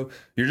tempo.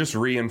 You're just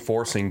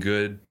reinforcing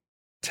good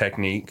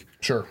technique.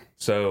 Sure.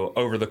 So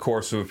over the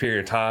course of a period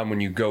of time, when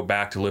you go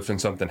back to lifting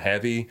something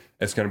heavy,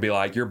 it's going to be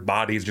like your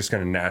body's just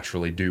going to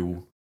naturally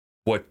do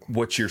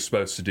what you're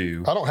supposed to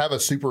do. I don't have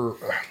it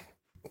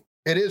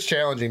is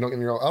challenging, don't get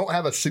me wrong. I don't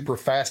have a super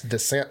fast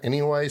descent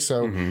anyway,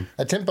 so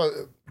a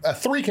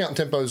 3-count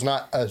tempo is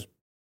not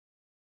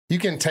you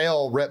can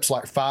tell reps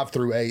like 5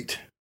 through 8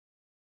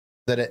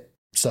 that it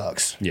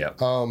sucks. Yeah.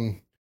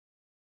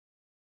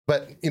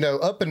 But,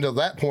 up until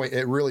that point,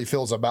 it really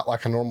feels about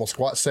like a normal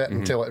squat set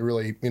until it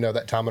really,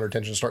 that time under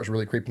tension starts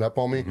really creeping up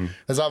on me.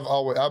 As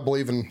I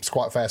believe in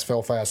squat fast,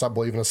 fail fast. I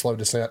believe in a slow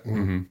descent.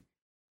 And,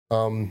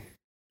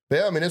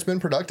 yeah, it's been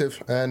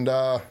productive. And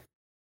to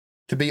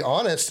be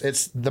honest,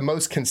 it's the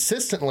most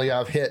consistently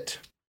I've hit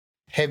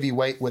heavy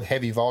weight with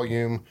heavy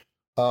volume,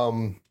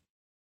 even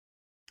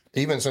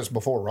since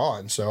before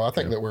Ron. So I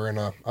think that we're in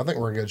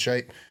good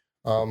shape.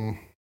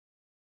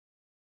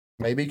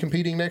 Maybe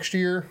competing next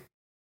year.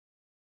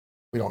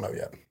 We don't know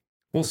yet.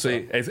 We'll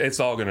see.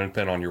 It's all going to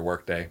depend on your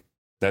work day.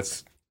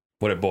 That's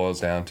what it boils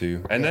down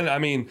to. And then,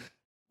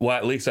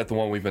 at least at the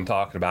one we've been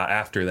talking about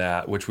after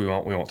that, which we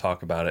won't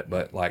talk about it,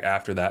 but like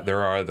after that,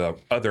 there are the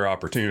other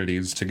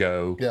opportunities to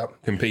go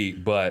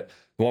compete. But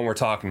the one we're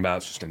talking about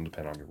is just going to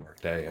depend on your work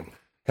day and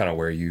kind of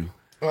where you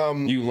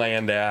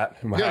land at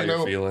and how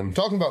you're feeling.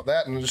 Talking about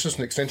that, and it's just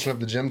an extension of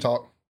the gym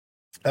talk.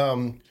 I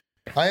am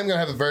going to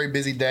have a very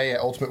busy day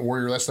at Ultimate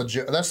Warrior. That's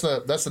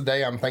the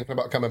day I'm thinking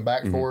about coming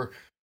back for.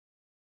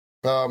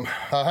 I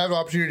have an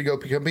opportunity to go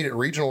compete at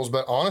regionals,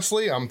 but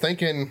honestly, I'm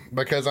thinking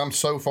because I'm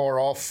so far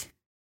off,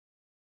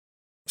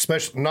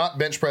 especially not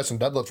bench press and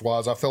deadlift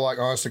wise, I feel like,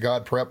 honest to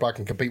God, prep, I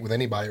can compete with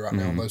anybody right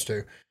now on those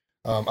two.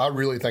 I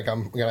really think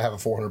I'm going to have a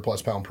 400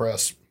 plus pound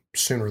press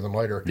sooner than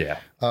later. Yeah.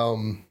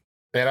 And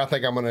I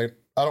think I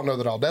don't know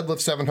that I'll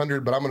deadlift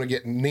 700, but I'm going to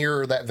get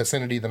nearer that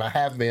vicinity than I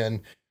have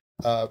been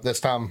this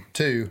time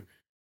too.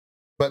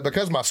 But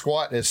because my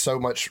squat is so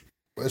much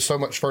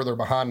further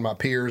behind my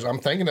peers, I'm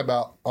thinking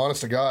about,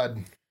 honest to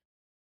God,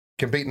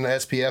 competing the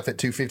SPF at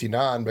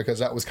 259 because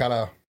that was kind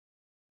of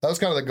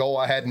the goal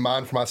I had in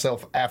mind for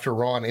myself after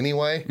Ron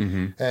anyway.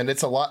 And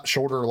it's a lot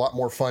shorter, a lot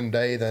more fun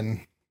day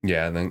than.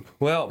 Yeah.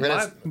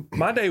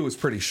 My day was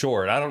pretty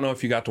short. I don't know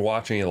if you got to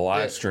watch any of the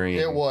live stream.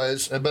 It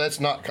was, but that's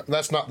not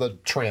the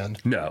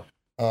trend. No.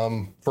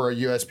 For a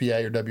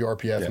USPA or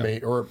WRPF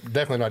meet, or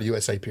definitely not a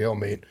USAPL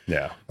meet.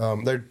 Yeah.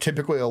 They're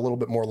typically a little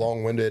bit more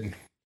long-winded.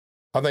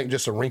 I think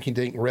just a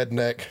rinky-dink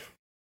redneck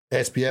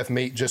SPF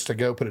meet just to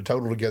go put a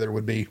total together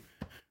would be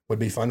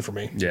fun for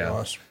me.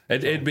 Yeah,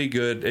 it'd be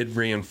good. It'd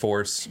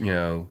reinforce,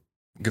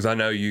 because I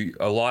know you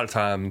a lot of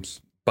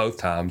times, both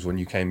times when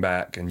you came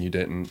back and you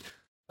didn't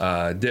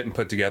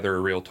put together a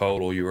real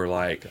total, you were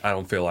like, I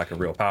don't feel like a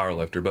real power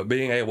lifter. But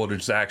being able to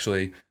just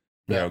actually,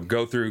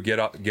 go through,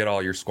 get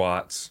all your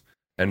squats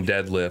and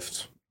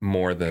deadlift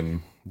more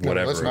than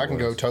whatever. Listen, I can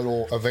go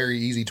total a very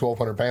easy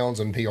 1,200 pounds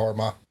and PR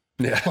my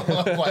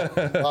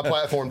my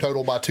platform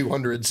total by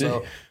 200.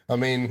 So I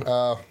mean,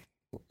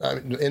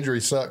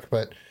 injuries suck,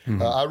 but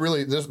I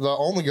really the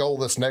only goal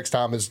this next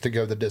time is to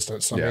go the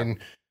distance. I mean,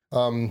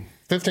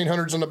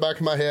 1,500's in the back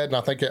of my head, and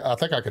I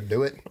think I could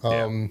do it.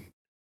 And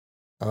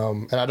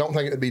I don't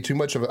think it'd be too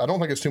much of I don't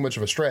think it's too much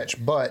of a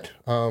stretch, but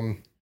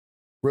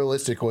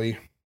realistically,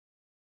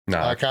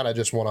 I kind of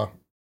just want to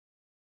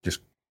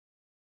just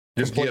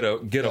get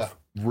a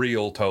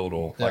real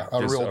total, like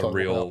a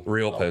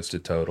real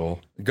posted total.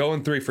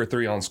 Going 3 for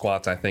 3 on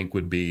squats, I think,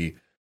 would be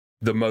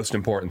the most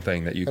important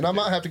thing that you. And I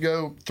might have to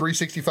go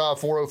 365,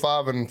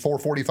 405, and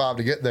 445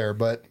 to get there,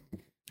 but.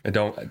 Just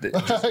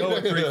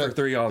going 3 for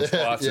 3 on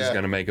squats is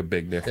going to make a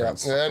big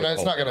difference. Yeah, and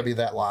it's not going to be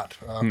that lot.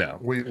 No,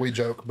 we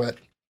joke, but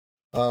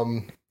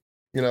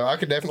I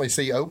could definitely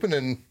see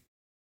opening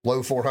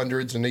low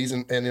 400s and these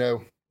and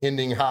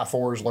ending high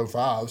 4s, low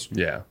 5s.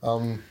 Yeah.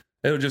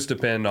 It'll just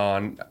depend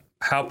on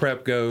how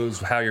prep goes,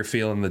 how you're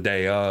feeling the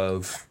day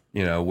of.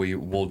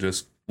 We'll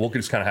just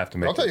kind of have to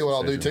make. I'll tell you what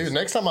I'll do too.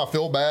 Next time I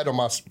feel bad on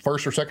my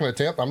first or second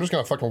attempt, I'm just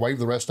going to fucking waive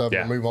the rest of it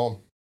and move on.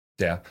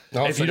 Yeah.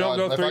 If you don't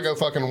go, if I go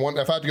fucking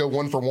if I have to go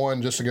 1 for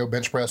 1 just to go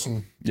bench press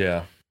and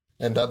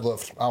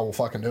deadlift, I will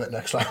fucking do it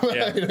next time.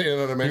 Yeah. You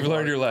know what I mean? You've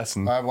learned your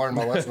lesson. I've learned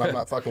my lesson. I'm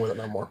not fucking with it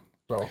no more.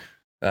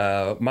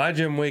 So my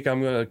gym week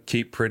I'm gonna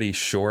keep pretty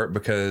short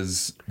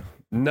because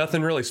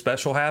nothing really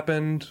special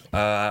happened.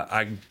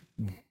 I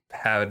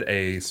had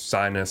a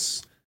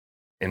sinus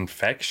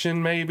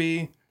infection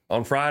maybe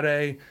on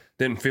Friday.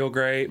 Didn't feel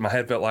great. My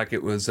head felt like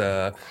it was,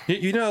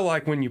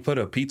 like when you put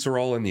a pizza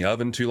roll in the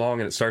oven too long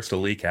and it starts to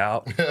leak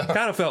out.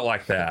 Kind of felt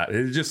like that.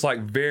 It was just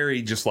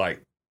like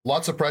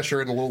lots of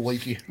pressure and a little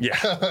leaky.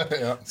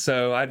 Yeah.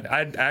 So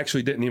I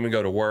actually didn't even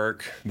go to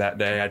work that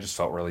day. I just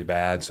felt really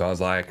bad. So I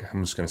was like,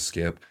 I'm just going to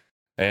skip.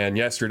 And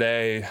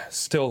yesterday,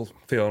 still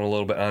feeling a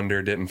little bit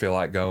under, didn't feel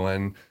like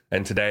going.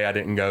 And today I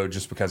didn't go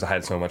just because I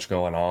had so much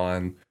going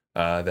on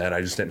that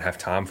I just didn't have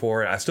time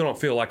for it. I still don't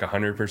feel like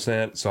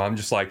 100%. So I'm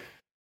just like,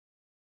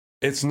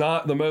 it's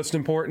not the most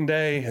important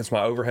day. It's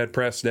my overhead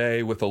press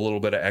day with a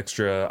little bit of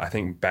extra, I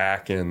think,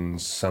 back and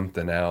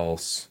something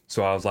else.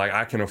 So I was like,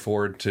 I can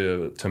afford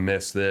to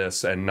miss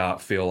this and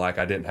not feel like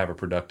I didn't have a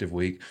productive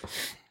week.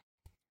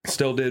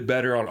 Still did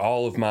better on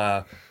all of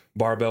my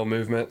barbell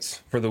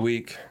movements for the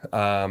week.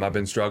 I've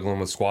been struggling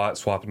with squats.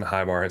 Swapping the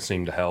high bar has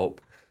seemed to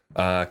help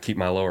keep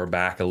my lower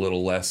back a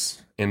little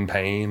less in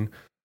pain,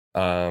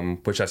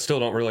 which I still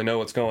don't really know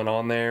what's going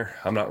on there.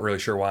 I'm not really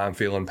sure why I'm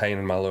feeling pain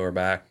in my lower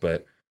back,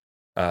 but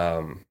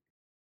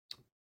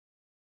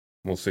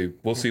we'll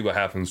see what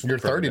happens. You're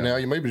 30 now.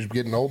 You may be just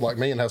getting old like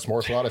me and have some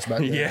arthritis back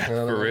there. Yeah,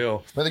 for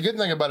real. But the good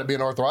thing about it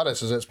being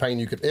arthritis is it's pain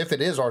if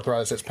it is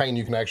arthritis, it's pain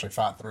you can actually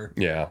fight through.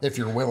 Yeah. If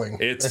you're willing.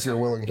 If you're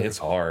willing to. It's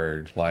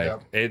hard.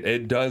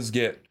 It does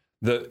get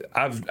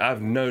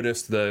I've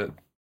noticed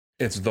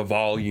it's the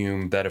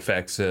volume that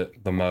affects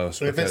it the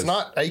most. If it's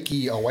not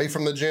achy away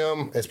from the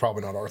gym, it's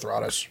probably not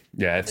arthritis.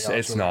 Yeah, it's not.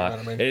 You know what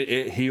I mean?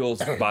 It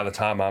heals by the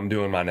time I'm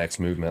doing my next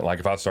movement. Like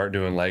if I start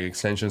doing leg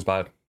extensions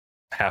by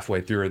halfway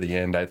through or the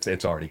end,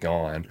 it's already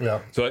gone. Yeah.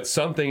 So it's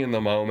something in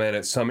the moment.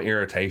 It's some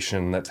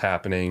irritation that's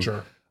happening.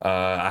 Sure.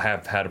 I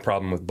have had a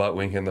problem with butt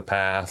wink in the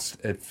past.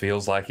 It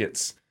feels like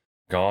it's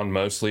gone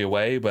mostly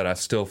away, but I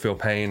still feel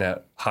pain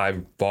at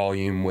high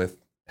volume with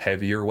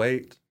heavier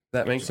weight.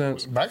 That makes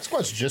sense? Back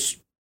squats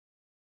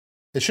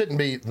it shouldn't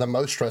be the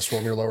most stressful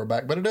in your lower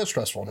back, but it is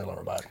stressful in your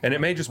lower back. And it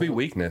may just be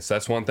weakness.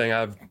 That's one thing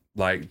I've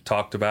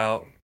talked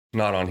about,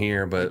 not on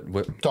here, but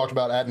talked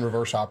about adding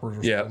reverse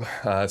hoppers.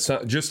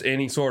 So just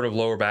any sort of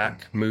lower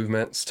back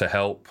movements to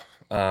help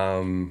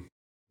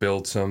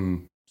build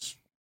some,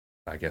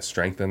 I guess,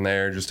 strength in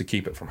there, just to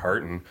keep it from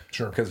hurting.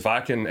 Sure. Because if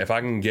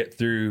I can get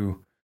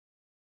through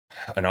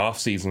an off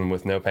season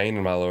with no pain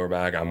in my lower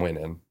back, I'm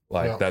winning.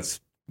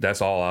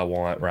 That's all I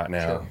want right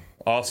now. Sure.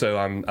 Also,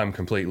 I'm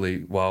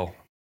completely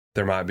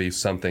there might be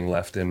something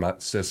left in my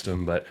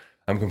system, but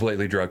I'm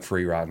completely drug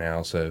free right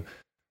now. So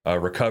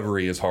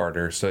recovery is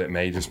harder. So it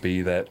may just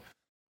be that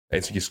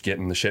it's just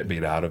getting the shit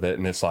beat out of it.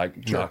 And it's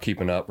not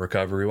keeping up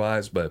recovery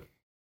wise. But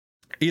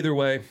either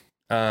way,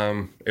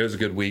 it was a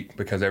good week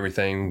because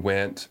everything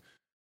went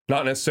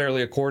not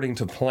necessarily according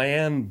to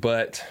plan,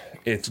 but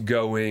it's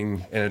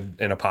going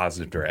in a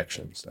positive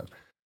direction. So,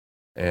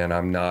 and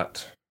I'm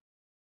not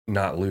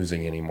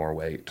losing any more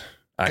weight.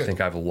 I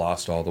think I've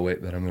lost all the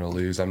weight that I'm going to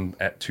lose. I'm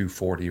at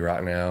 240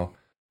 right now.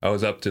 I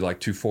was up to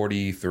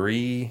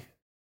 243,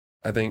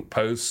 I think,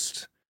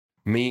 post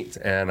meet,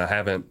 and I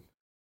haven't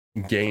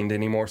gained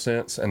any more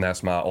since. And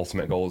that's my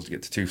ultimate goal, is to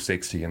get to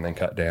 260 and then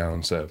cut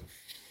down. So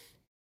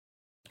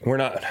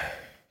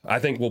I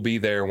think we'll be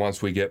there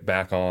once we get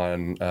back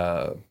on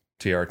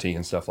TRT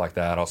and stuff like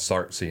that. I'll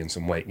start seeing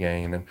some weight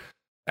gain and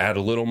add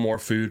a little more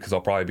food because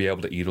I'll probably be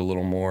able to eat a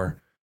little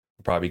more.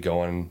 Probably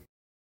going,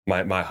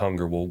 my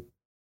hunger will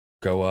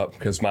go up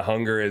because my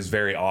hunger is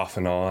very off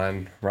and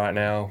on right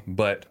now.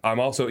 But I'm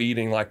also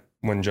eating like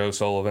when Joe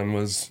Sullivan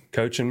was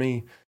coaching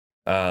me.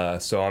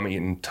 So I'm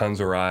eating tons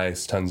of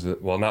rice,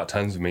 not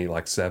tons of meat,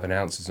 like 7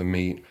 ounces of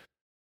meat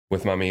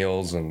with my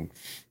meals and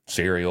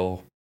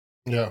cereal.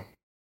 Yeah.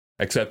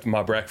 Except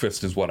my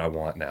breakfast is what I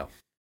want now.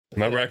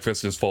 My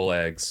breakfast is full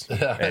eggs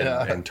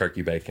and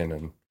turkey bacon,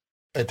 and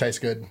it tastes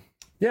good.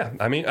 Yeah,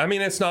 I mean,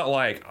 it's not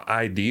like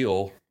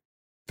ideal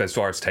as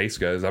far as taste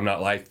goes. I'm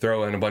not like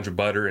throwing a bunch of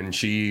butter and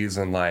cheese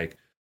and like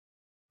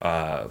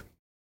a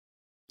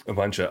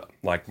bunch of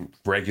like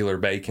regular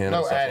bacon. No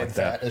and stuff added like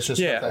fat. that. It's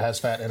just stuff that has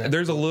fat in it.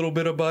 There's a little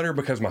bit of butter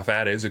because my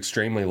fat is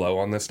extremely low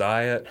on this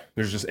diet.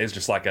 It's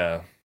just like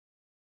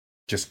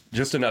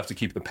just enough to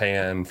keep the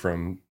pan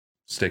from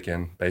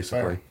sticking,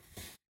 basically. Fair.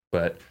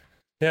 But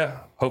yeah,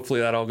 hopefully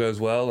that all goes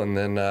well, and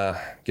then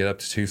get up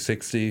to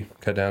 260,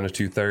 cut down to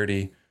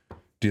 230.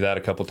 Do that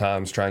a couple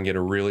times, try and get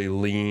a really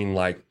lean,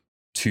 like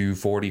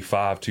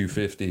 245,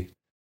 250.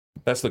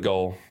 That's the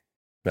goal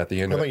at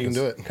the end of it. I think you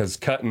can do it. Because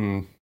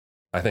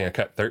I think I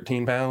cut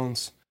 13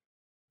 pounds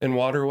in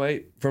water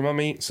weight for my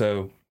meat.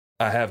 So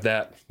I have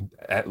that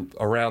at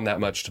around that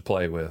much to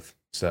play with.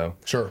 So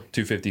sure,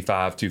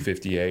 255,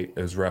 258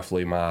 is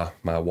roughly my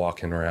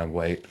walking around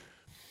weight.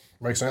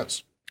 Makes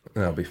sense.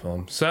 That'll be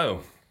fun.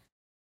 So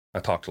I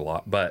talked a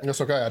lot, but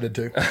that's okay. I did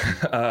too.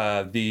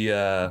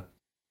 The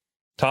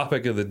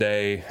topic of the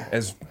day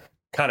is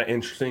kind of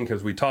interesting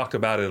because we talked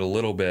about it a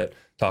little bit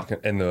talking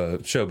in the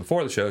show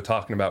before the show,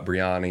 talking about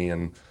Brianni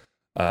and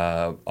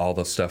all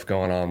the stuff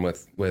going on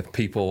with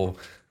people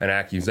and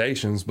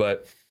accusations,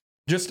 but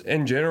just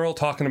in general,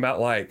 talking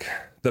about like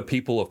the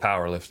people of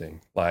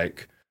powerlifting,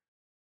 like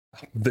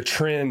the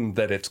trend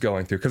that it's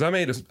going through. Because I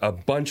made a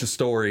bunch of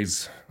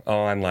stories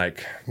on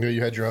like... Yeah,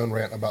 you had your own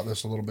rant about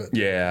this a little bit.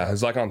 Yeah, it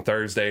was like on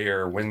Thursday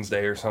or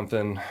Wednesday or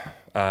something.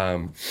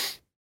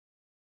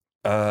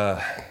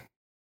 But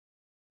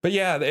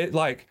yeah, it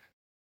like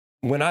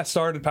when I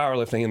started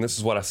powerlifting, and this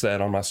is what I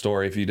said on my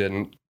story if you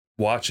didn't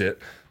watch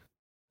it,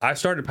 I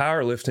started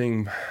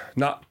powerlifting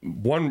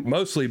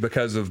mostly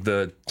because of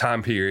the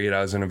time period.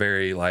 I was in a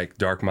very like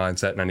dark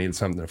mindset and I needed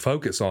something to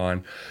focus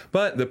on.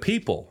 But the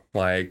people,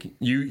 like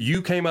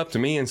you came up to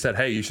me and said,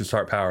 "Hey, you should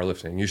start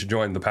powerlifting. You should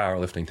join the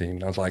powerlifting team."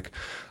 And I was like,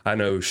 "I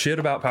know shit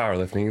about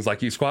powerlifting." He's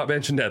like, "You squat,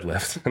 bench, and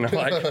deadlift." And I'm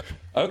like,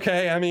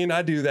 "Okay, I mean,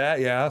 I do that,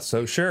 yeah.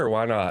 So sure,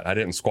 why not?" I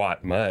didn't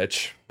squat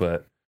much,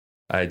 but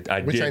I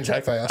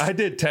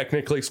did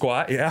technically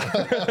squat, yeah,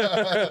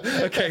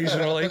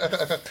 occasionally,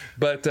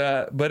 but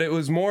it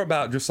was more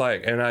about just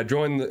like, and I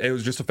joined. It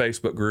was just a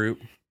Facebook group,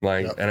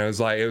 like, yep. And it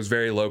was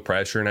very low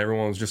pressure, and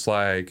everyone was just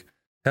like,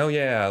 "Hell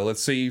yeah,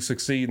 let's see you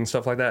succeed" and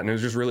stuff like that. And it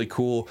was just really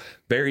cool,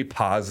 very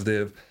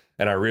positive,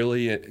 and I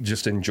really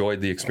just enjoyed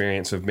the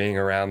experience of being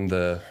around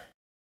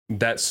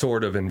that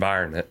sort of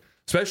environment,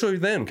 especially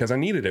then because I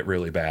needed it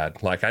really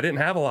bad. Like I didn't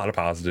have a lot of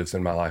positives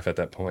in my life at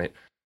that point.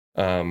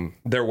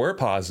 There were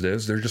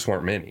positives, there just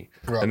weren't many.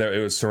 Right. And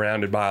it was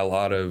surrounded by a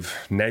lot of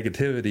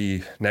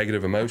negativity,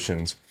 negative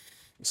emotions.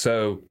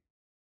 So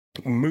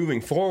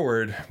moving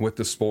forward with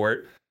the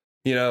sport,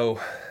 you know,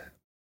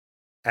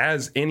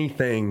 as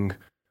anything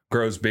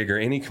grows bigger,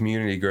 any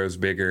community grows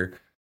bigger,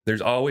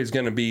 there's always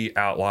going to be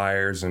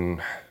outliers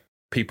and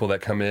people that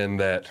come in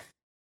that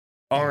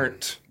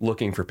aren't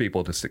looking for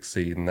people to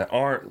succeed and that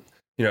aren't,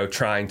 you know,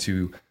 trying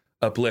to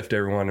uplift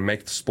everyone and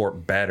make the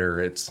sport better.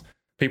 It's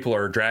people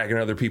are dragging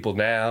other people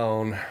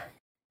down,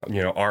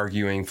 you know,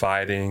 arguing,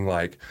 fighting,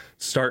 like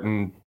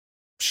starting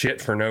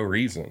shit for no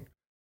reason.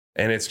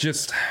 And it's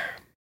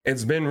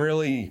been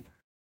really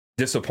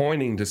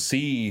disappointing to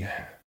see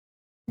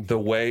the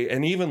way,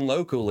 and even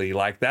locally,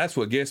 like that's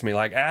what gets me.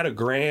 Like at a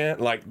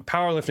grant, like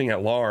powerlifting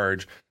at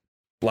large,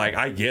 like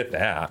I get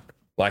that.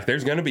 Like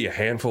there's going to be a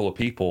handful of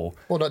people.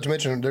 Well, not to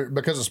mention,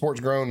 because the sport's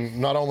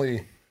grown, not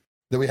only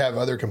do we have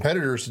other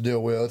competitors to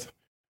deal with,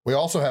 we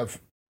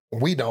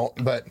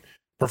don't, but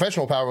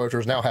professional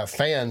powerlifters now have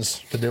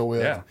fans to deal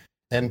with, yeah.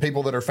 And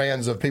people that are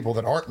fans of people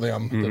that aren't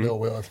them to deal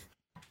with.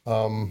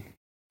 And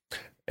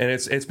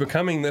it's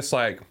becoming this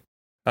like,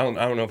 I don't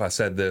know if I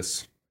said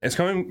this. It's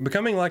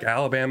becoming like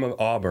Alabama,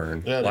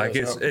 Auburn. Yeah, like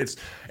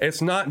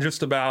it's not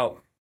just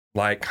about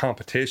like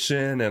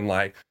competition and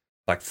like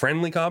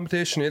friendly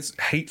competition. It's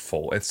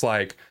hateful. It's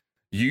like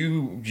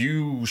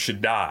you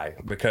should die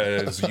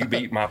because you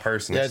beat my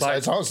person. Yeah,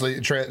 it's honestly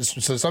to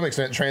some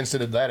extent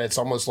transcended that. It's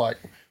almost like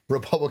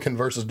Republican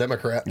versus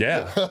Democrat.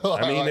 Yeah,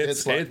 I mean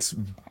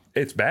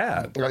it's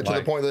bad, right, to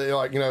the point that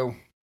like, you know,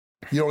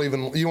 you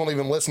won't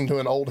even listen to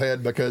an old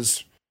head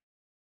because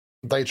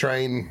they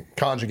train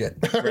conjugate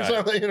or right.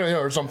 something, you know,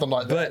 or something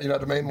like that. You know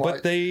what I mean?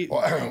 But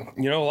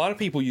you know, a lot of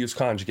people use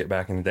conjugate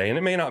back in the day, and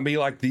it may not be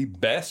like the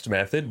best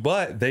method,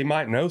 but they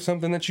might know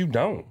something that you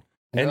don't.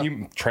 And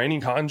you training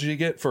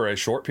conjugate for a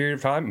short period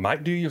of time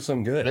might do you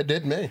some good. It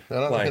did me.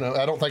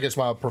 I don't think it's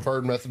my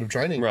preferred method of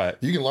training. Right.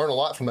 You can learn a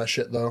lot from that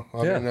shit, though.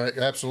 I mean,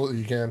 absolutely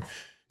you can.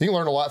 You can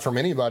learn a lot from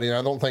anybody. And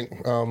I don't think,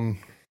 and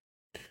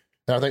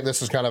I think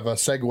this is kind of a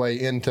segue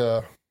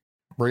into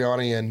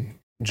Brianni and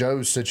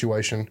Joe's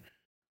situation.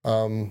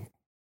 You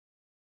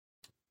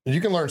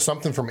can learn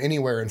something from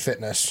anywhere in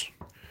fitness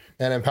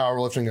and in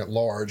powerlifting at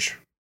large.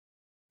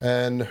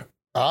 And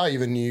I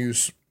even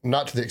use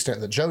not to the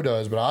extent that Joe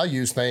does, but I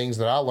use things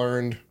that I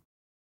learned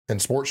in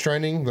sports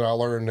training, that I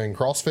learned in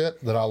CrossFit,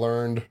 that I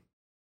learned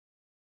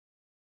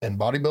in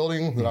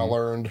bodybuilding, that I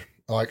learned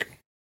like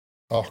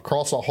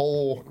across a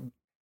whole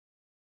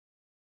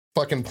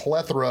fucking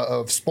plethora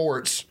of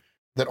sports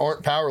that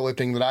aren't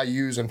powerlifting that I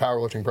use in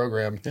powerlifting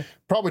program,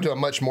 probably to a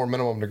much more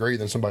minimum degree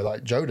than somebody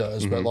like Joe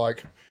does. But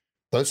like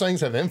those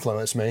things have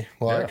influenced me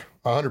like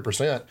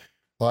 100%.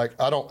 Like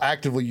I don't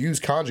actively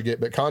use conjugate,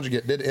 but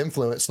conjugate did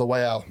influence the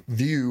way I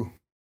view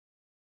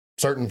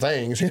certain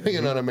things.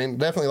 You know what I mean?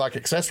 Definitely like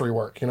accessory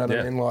work. You know what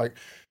I mean? Like,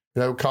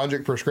 you know,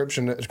 conjugate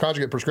prescription is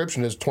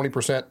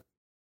 20%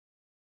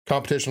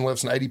 competition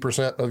lifts and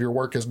 80% of your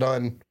work is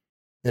done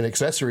in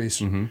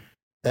accessories.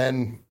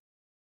 And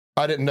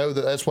I didn't know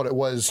that that's what it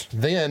was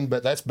then,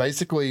 but that's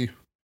basically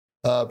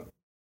a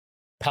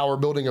power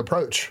building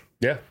approach.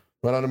 Yeah.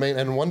 You know what I mean?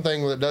 And one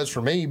thing that it does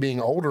for me being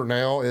older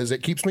now is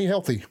it keeps me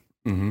healthy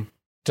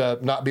to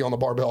not be on the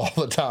barbell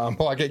all the time.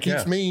 Like it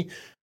keeps me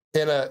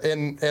in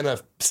a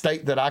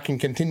state that I can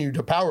continue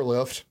to power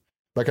lift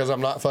because I'm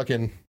not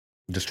fucking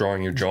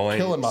destroying your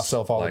joints, killing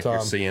myself all the time.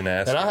 Your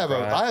CNS. And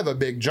I have a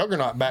big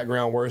juggernaut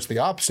background where it's the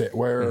opposite,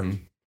 where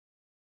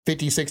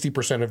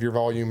 50-60% of your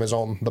volume is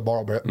on the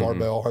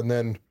barbell and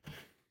then,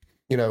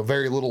 you know,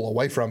 very little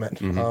away from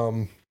it.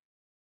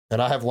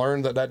 And I have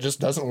learned that just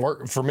doesn't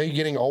work for me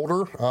getting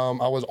older.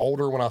 I was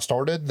older when I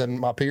started than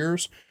my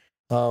peers.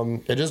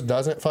 It just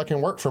doesn't fucking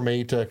work for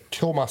me to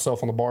kill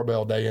myself on the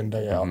barbell day in,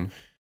 day out.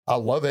 I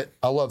love it.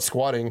 I love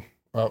squatting.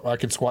 I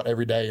could squat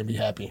every day and be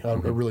happy. I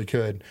really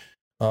could.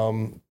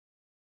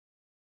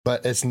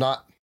 But it's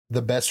not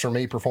the best for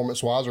me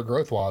performance wise or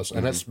growth wise.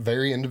 And that's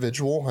very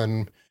individual.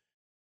 And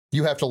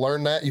you have to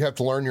learn that. You have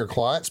to learn your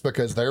clients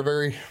because they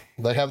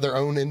have their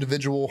own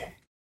individual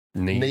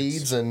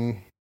needs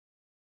and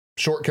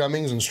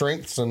shortcomings and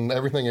strengths and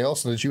everything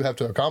else that you have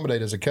to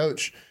accommodate as a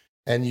coach.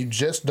 And you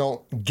just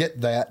don't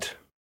get that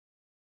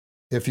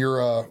if you're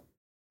a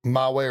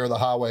my way or the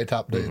highway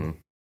type dude.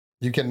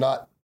 You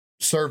cannot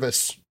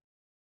service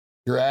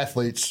your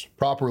athletes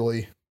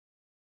properly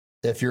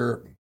if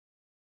you're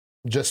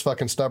just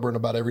fucking stubborn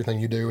about everything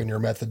you do and your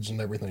methods and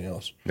everything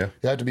else. Yeah.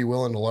 You have to be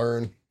willing to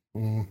learn.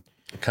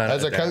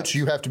 As a coach,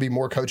 you have to be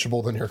more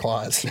coachable than your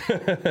clients.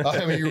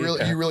 I mean,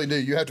 you really do.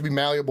 You have to be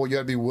malleable. You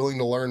have to be willing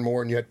to learn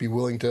more, and you have to be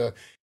willing to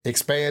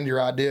expand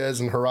your ideas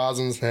and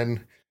horizons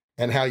and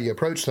how you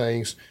approach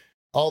things.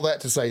 All that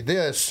to say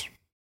this,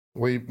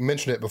 we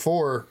mentioned it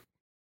before,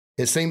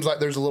 it seems like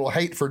there's a little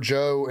hate for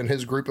Joe and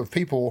his group of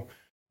people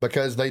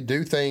because they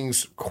do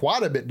things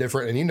quite a bit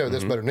different, and you know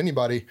this better than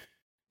anybody.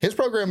 His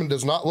programming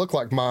does not look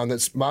like mine.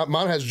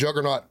 Mine has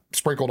Juggernaut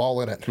sprinkled all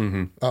in it.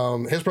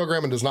 His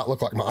programming does not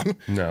look like mine.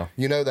 No,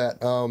 you know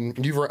that.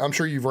 I'm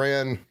sure you've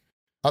ran.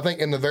 I think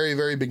in the very,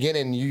 very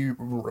beginning,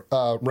 you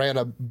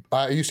ran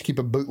I used to keep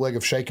a bootleg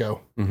of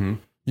Shaco.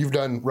 You've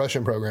done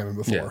Russian programming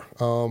before.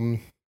 Yeah.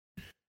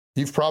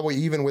 You've probably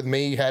even with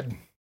me had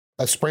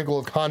a sprinkle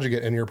of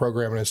conjugate in your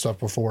programming and stuff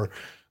before.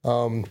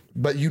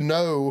 But you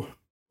know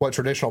what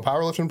traditional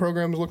powerlifting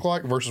programs look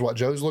like versus what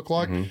Joe's look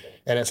like, and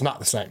it's not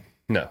the same.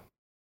 No.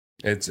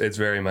 It's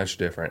very much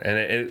different,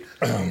 and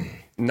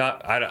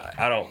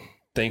I don't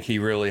think he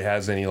really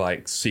has any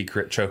like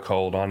secret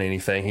chokehold on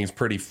anything. He's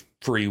pretty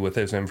free with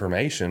his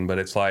information, but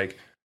it's like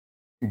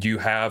you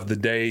have the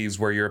days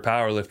where you're a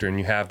power lifter and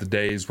you have the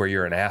days where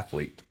you're an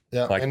athlete.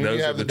 Yeah, like and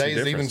you have the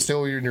days even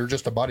still you're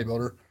just a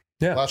bodybuilder.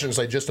 Yeah, well, I shouldn't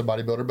say just a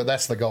bodybuilder, but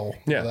that's the goal.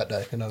 Yeah, for that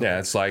day. You know? Yeah,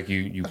 it's like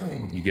you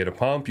get a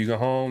pump, you go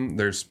home.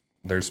 There's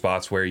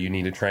spots where you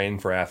need to train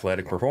for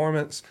athletic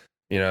performance.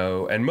 You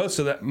know, and most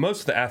of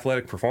the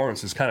athletic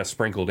performance is kind of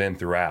sprinkled in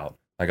throughout.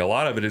 Like a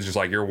lot of it is just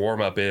like your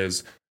warm up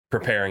is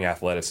preparing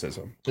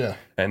athleticism. Yeah.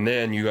 And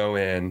then you go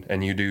in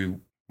and you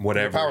do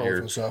whatever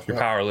your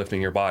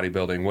powerlifting, your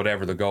bodybuilding,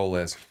 whatever the goal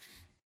is.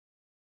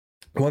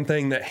 One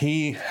thing that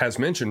he has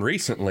mentioned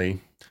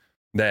recently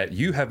that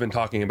you have been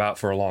talking about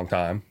for a long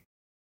time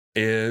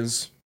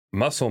is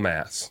muscle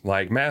mass.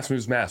 Like mass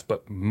moves mass,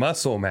 but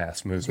muscle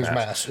mass moves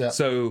mass. Yeah.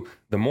 So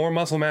the more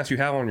muscle mass you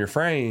have on your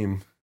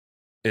frame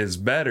is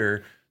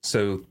better.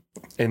 So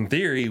in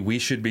theory, we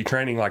should be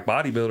training like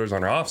bodybuilders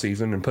on our off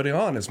season and putting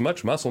on as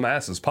much muscle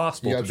mass as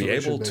possible to be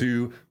able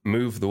to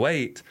move the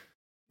weight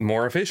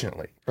more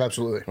efficiently.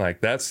 Absolutely. Like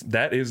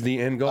that is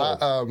the end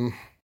goal.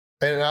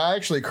 And I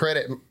actually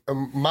credit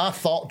my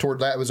thought toward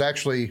that was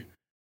actually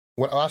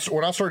when I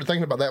started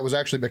thinking about that was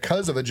actually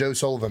because of a Joe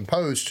Sullivan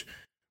post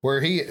where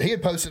he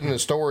had posted in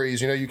his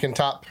stories, you know, you can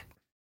type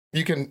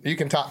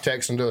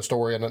text and do a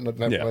story and not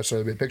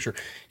necessarily be a picture.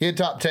 He had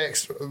top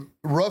text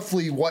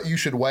roughly what you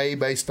should weigh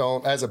based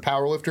on as a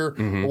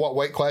powerlifter, what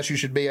weight class you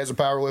should be as a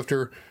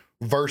powerlifter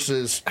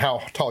versus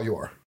how tall you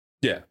are.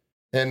 Yeah.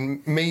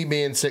 And me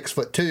being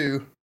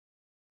 6'2",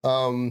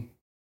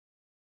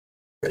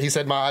 he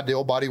said my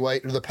ideal body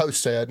weight, or the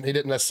post said, he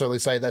didn't necessarily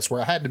say that's where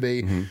I had to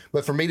be,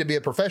 but for me to be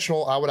a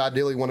professional, I would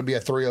ideally want to be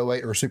a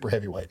 308 or a super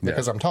heavyweight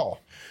because I'm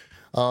tall.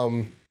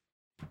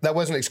 That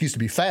wasn't an excuse to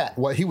be fat.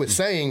 What he was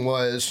saying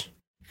was,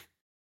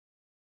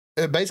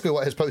 basically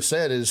what his post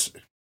said is,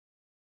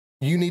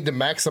 you need to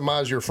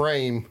maximize your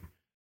frame,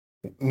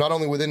 not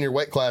only within your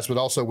weight class, but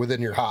also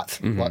within your height,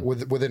 like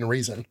within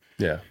reason.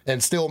 Yeah.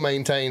 And still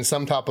maintain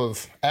some type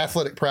of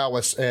athletic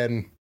prowess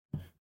and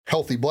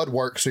healthy blood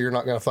work, so you're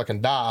not going to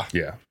fucking die.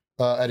 Yeah.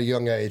 At a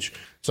young age.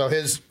 So I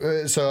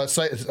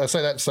say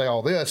that to say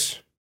all this.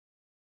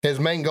 His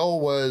main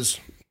goal was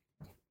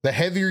the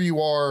heavier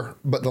you are,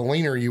 but the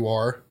leaner you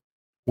are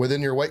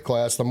within your weight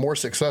class, the more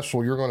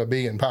successful you're going to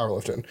be in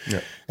powerlifting.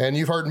 Yeah. And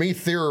you've heard me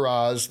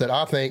theorize that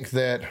I think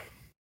that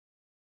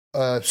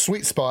a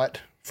sweet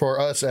spot for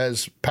us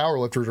as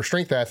powerlifters or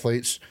strength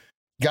athletes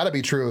got to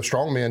be true of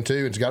strongmen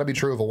too. It's got to be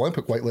true of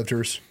Olympic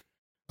weightlifters,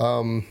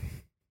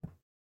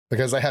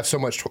 because they have so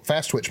much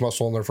fast twitch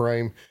muscle in their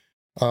frame.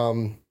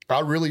 I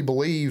really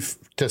believe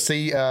to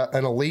see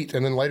an elite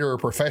and then later a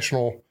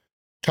professional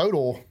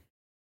total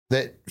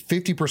that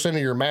 50%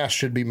 of your mass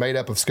should be made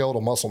up of skeletal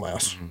muscle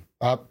mass.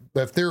 I've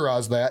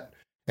theorized that,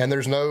 and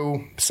there's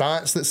no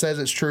science that says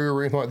it's true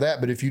or anything like that.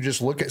 But if you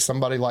just look at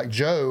somebody like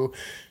Joe,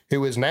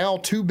 who is now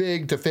too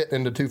big to fit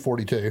into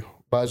 242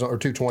 by his own, or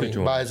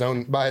 220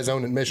 by his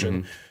own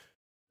admission,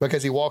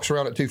 because he walks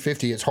around at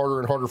 250, it's harder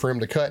and harder for him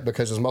to cut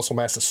because his muscle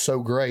mass is so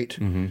great.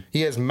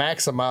 He has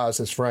maximized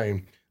his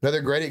frame.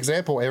 Another great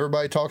example,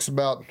 everybody talks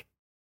about,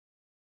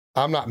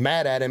 I'm not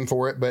mad at him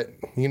for it, but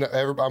you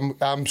know,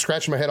 I'm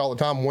scratching my head all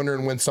the time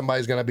wondering when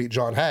somebody's going to beat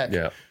John Hack.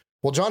 Yeah.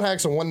 Well, John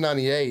Hack's a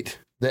 198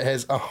 that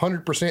has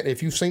 100%,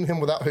 if you've seen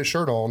him without his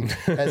shirt on,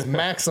 has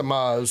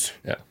maximized.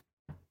 Yeah.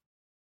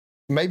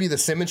 Maybe the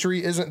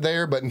symmetry isn't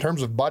there, but in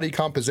terms of body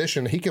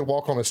composition, he could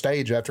walk on a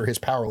stage after his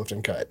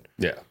powerlifting cut.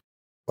 Yeah.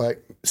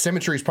 Like,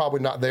 symmetry is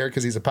probably not there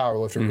because he's a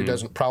powerlifter. He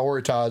doesn't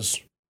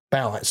prioritize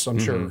balance, I'm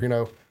sure, you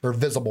know, or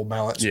visible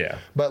balance. Yeah.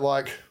 But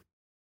like,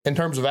 in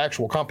terms of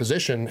actual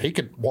composition, he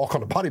could walk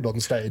on a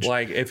bodybuilding stage.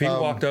 Like, if he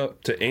walked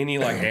up to any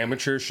like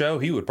amateur show,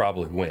 he would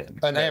probably win.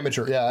 An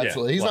amateur, yeah,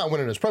 absolutely. He's not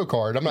winning his pro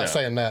card. I'm not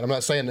saying that. I'm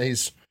not saying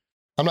he's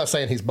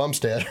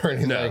Bumstead or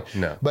anything.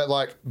 No. But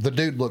like, the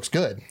dude looks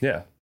good.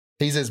 Yeah.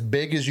 He's as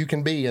big as you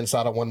can be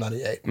inside of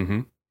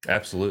 198.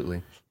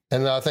 Absolutely.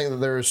 And I think that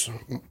there's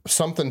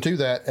something to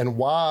that, and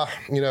why,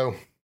 you know,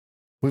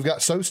 we've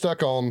got so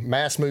stuck on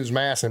mass moves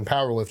mass in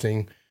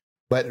powerlifting,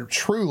 but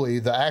truly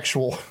the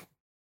actual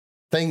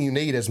thing you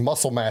need is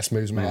muscle mass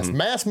moves mass.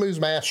 Mass moves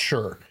mass,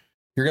 sure.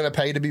 You're going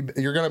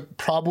to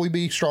probably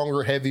be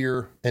stronger,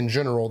 heavier in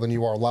general than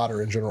you are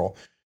lighter in general.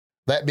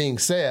 That being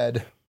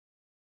said,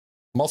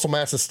 muscle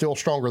mass is still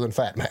stronger than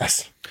fat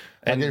mass.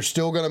 And you're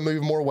still going to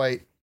move more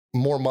weight,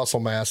 more muscle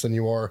mass than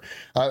you are.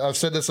 I've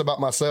said this about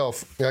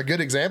myself. A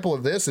good example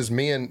of this is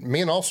me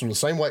and Austin, the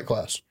same weight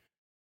class.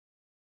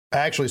 I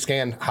actually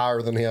scanned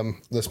higher than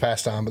him this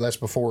past time, but that's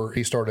before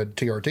he started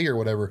TRT or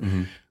whatever.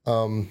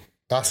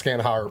 I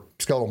scanned higher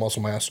skeletal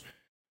muscle mass.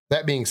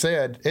 That being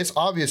said, it's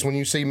obvious when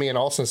you see me and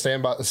Austin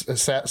stand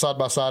side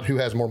by side who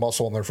has more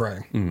muscle in their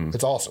frame.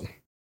 It's awesome.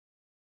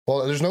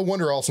 Well, there's no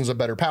wonder Austin's a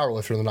better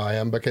powerlifter than I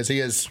am, because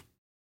he is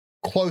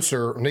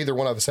closer. Neither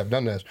one of us have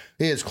done this.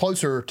 He is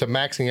closer to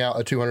maxing out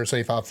a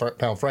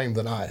 275-pound frame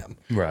than I am.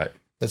 Right.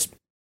 It's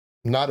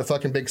not a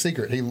fucking big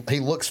secret. He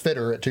looks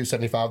fitter at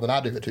 275 than I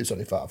do at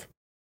 275.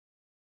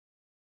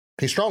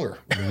 He's stronger.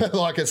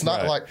 Like, it's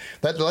not like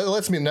that.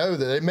 Lets me know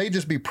that it may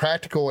just be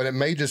practical and it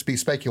may just be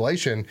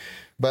speculation,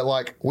 but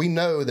like, we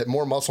know that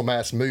more muscle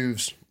mass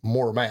moves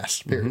more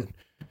mass, period.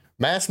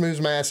 Mass moves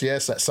mass.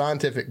 Yes, that's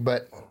scientific,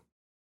 but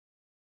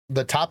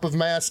the type of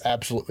mass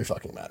absolutely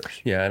fucking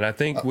matters. Yeah. And I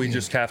think we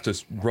just have to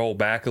roll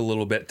back a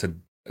little bit to,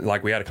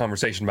 like, we had a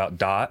conversation about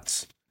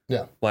dots.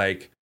 Yeah.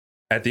 Like,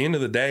 at the end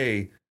of the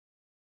day,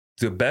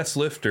 the best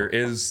lifter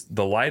is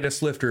the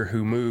lightest lifter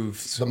who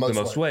moves the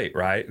most weight,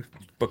 right?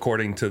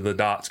 According to the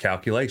DOTS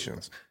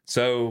calculations.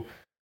 So,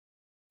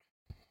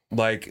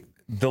 like,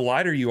 the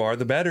lighter you are,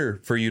 the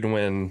better for you to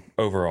win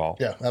overall.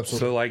 Yeah, absolutely.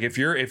 So, like, if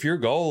your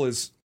goal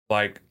is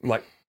like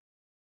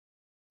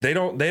they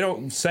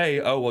don't say,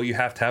 oh, well, you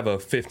have to have a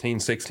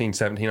 15, 16,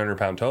 1700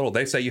 pound total.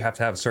 They say you have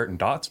to have a certain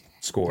DOTS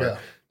score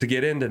to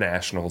get into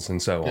nationals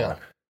and so on.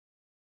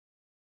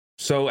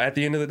 So at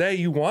the end of the day,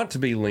 you want to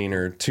be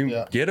leaner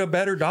to get a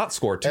better DOT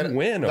score to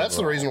win. That's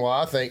overall. the reason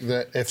why I think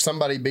that if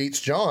somebody beats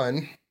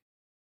John,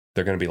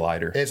 they're going to be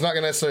lighter. It's not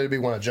going to necessarily be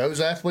one of Joe's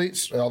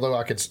athletes, although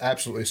I could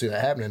absolutely see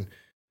that happening.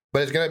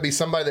 But it's going to be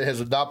somebody that has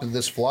adopted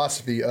this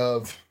philosophy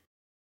of,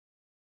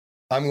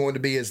 I'm going to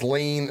be as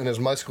lean and as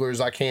muscular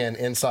as I can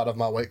inside of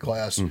my weight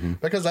class,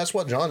 because that's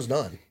what John's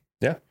done.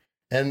 Yeah.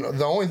 And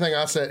the only thing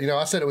I said,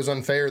 I said it was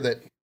unfair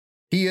that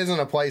he is in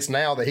a place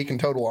now that he can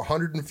total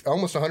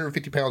almost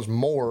 150 pounds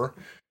more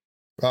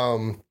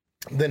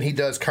than he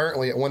does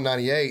currently at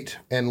 198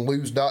 and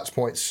lose DOTS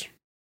points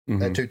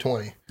at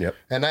 220. Yep.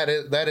 And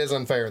that is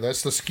unfair.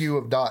 That's the skew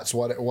of DOTS,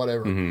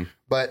 whatever.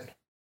 But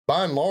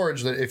by and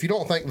large, that if you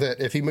don't think that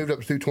if he moved up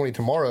to 220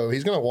 tomorrow,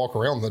 he's going to walk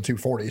around the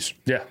 240s.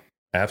 Yeah,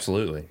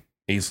 absolutely.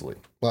 Easily.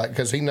 Like,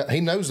 because he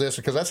knows this,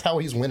 because that's how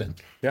he's winning.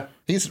 Yeah.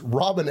 He's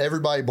robbing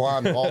everybody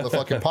blind of all the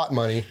fucking pot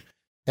money.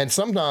 And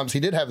sometimes he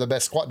did have the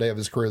best squat day of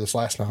his career this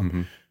last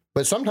time.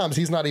 But sometimes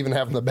he's not even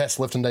having the best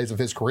lifting days of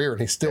his career,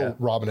 and he's still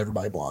robbing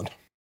everybody blind.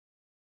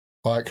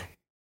 Like,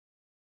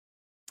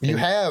 you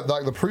have,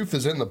 like, the proof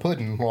is in the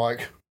pudding.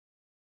 Like,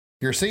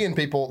 you're seeing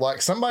people,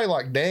 like, somebody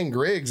like Dan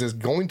Griggs is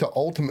going to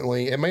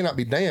ultimately, it may not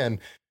be Dan,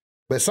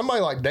 but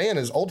somebody like Dan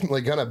is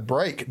ultimately going to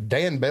break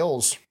Dan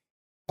Bell's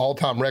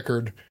all-time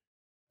record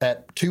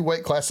at 2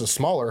 weight classes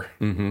smaller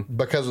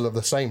because of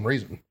the same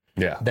reason.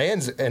 Yeah.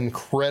 Dan's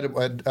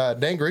incredible.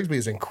 Dan Grigsby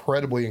is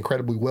incredibly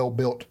well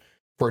built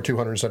for a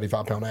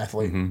 275-pound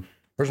athlete.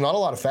 There's not a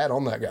lot of fat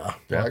on that guy.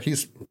 Yeah. Like,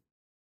 he's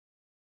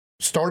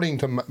starting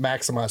to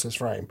maximize his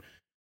frame.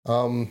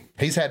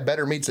 He's had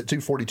better meets at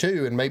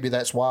 242, and maybe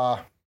that's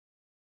why,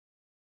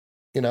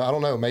 I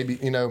don't know,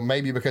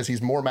 maybe because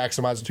he's more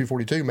maximized at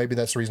 242, maybe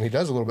that's the reason he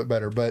does a little bit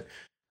better. But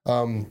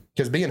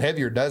because being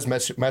heavier does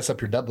mess up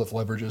your deadlift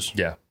leverages.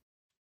 Yeah.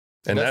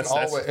 And that's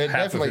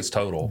half of his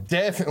total.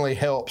 Definitely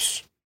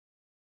helps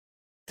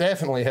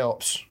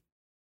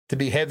to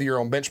be heavier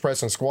on bench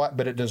press and squat,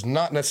 but it does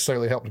not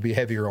necessarily help to be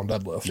heavier on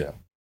deadlift. Yeah.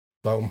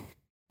 So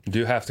you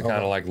do have to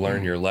kind of like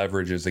learn your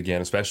leverages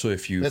again, especially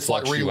if you it's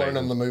fluctuate. like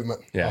relearning the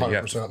movement. Yeah.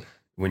 100%.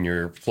 When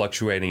you're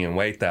fluctuating in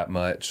weight that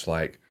much,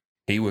 like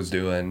he was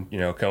doing,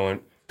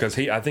 going, because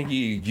I think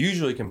he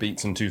usually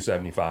competes in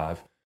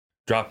 275.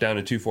 Dropped down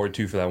to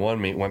 242 for that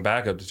one meet, went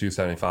back up to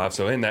 275.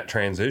 So in that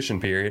transition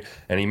period,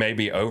 and he may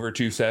be over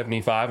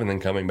 275 and then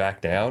coming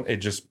back down, it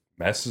just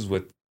messes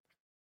with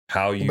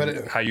how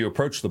you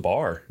approach the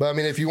bar. But I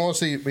mean, if you want to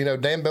see,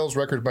 Dan Bell's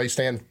record may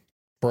stand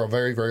for a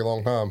very, very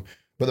long time,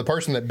 but the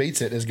person that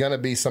beats it is going to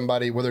be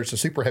somebody, whether it's a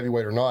super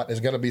heavyweight or not, is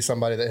going to be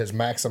somebody that has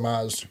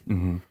maximized.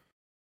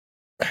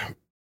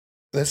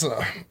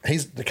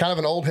 He's kind of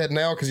an old head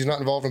now because he's not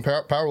involved in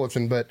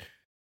powerlifting, but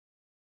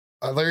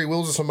Larry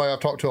Wills is somebody I've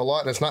talked to a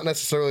lot, and it's not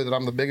necessarily that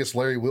I'm the biggest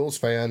Larry Wills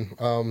fan.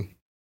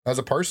 As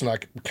a person,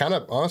 he kind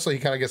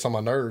of gets on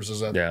my nerves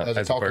as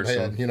a talking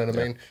head. You know what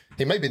I mean?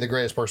 He may be the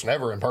greatest person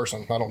ever in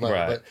person. I don't know.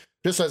 Right. But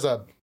just as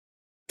a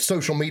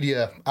social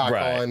media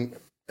icon,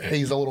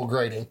 he's a little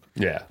grating.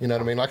 Yeah. You know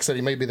what I mean? Like I said,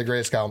 he may be the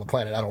greatest guy on the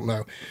planet. I don't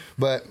know.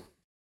 But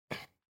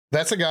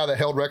that's a guy that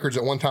held records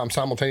at one time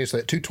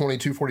simultaneously at 220,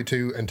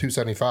 242, and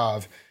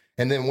 275,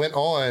 and then went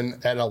on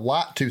at a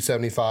light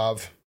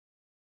 275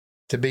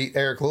 to beat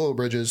Eric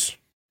Lillibridge's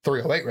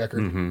 308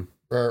 record.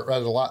 Or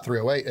at a lot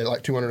 308 at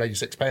like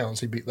 286 pounds.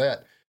 He beat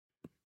that.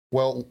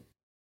 Well,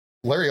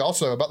 Larry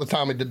also, about the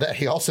time he did that,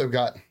 he also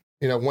got,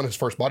 won his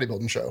first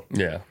bodybuilding show.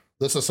 Yeah.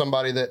 This is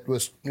somebody that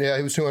was, he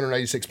was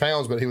 286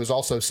 pounds, but he was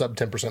also sub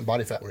 10%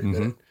 body fat when he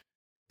did it.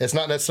 It's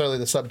not necessarily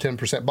the sub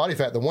 10% body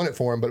fat that won it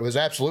for him, but it was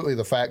absolutely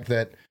the fact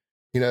that,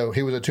 he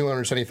was a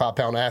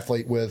 275-pound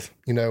athlete with,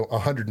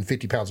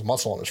 150 pounds of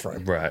muscle on his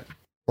frame. Right.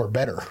 Or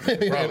better.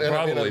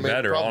 Probably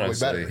better,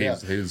 honestly. Yeah.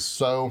 He's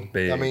so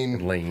big,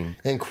 lean.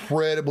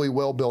 Incredibly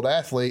well-built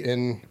athlete.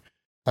 And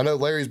I know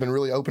Larry's been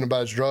really open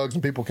about his drugs,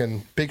 and people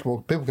can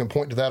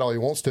point to that all he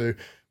wants to.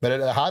 But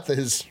at the height of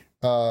his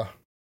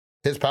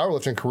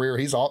powerlifting career,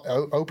 he's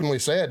openly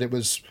said it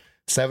was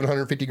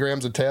 750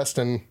 grams of test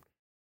and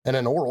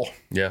an oral.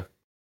 Yeah.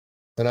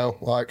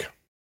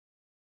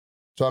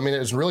 So, I mean,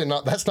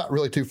 that's not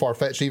really too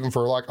far-fetched even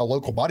for, like, a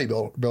local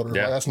bodybuilder.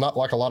 Yeah. Like, that's not,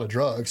 like, a lot of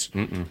drugs,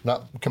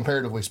 not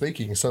comparatively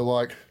speaking. So,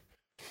 like,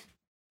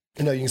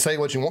 you can say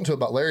what you want to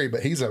about Larry,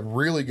 but he's a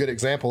really good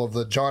example of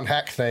the John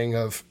Hack thing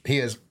of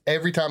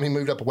every time he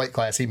moved up a weight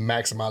class, he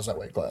maximized that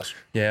weight class.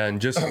 Yeah, and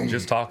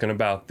just talking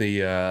about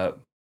the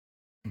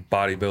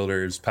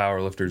bodybuilders,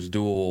 powerlifters,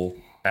 dual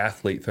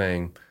athlete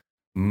thing,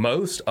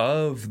 most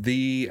of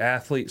the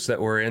athletes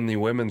that were in the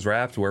women's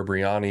raft where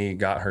Brianni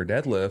got her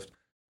deadlift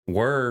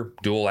were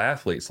dual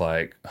athletes,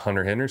 like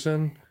Hunter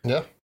Henderson.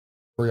 Yeah.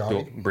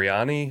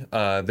 Brianni.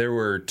 There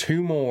were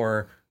 2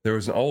 more. There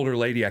was an older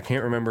lady. I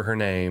can't remember her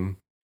name.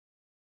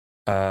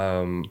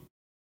 I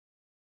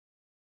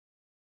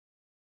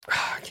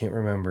can't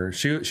remember.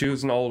 She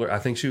was an older, I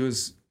think she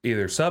was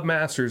either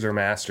sub-masters or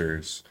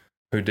masters,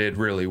 who did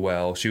really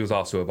well. She was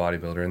also a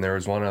bodybuilder. And there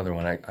was one other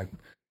one I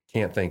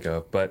can't think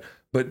of. But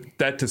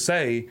that to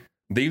say,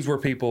 these were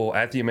people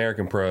at the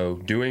American Pro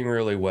doing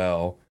really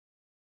well,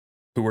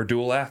 who were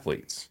dual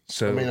athletes.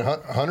 So I mean,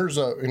 Hunter's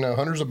a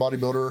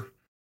bodybuilder.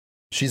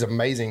 She's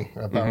amazing.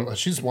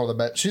 She's one of the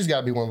best. She's got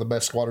to be one of the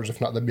best squatters,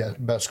 if not the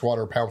best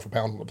squatter pound for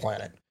pound on the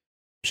planet.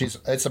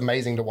 It's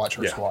amazing to watch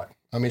her squat.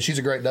 I mean, she's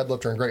a great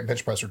deadlifter and great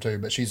bench presser too,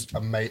 but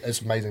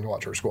it's amazing to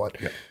watch her squat.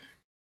 Yeah.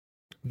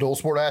 Dual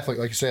sport athlete,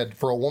 like you said,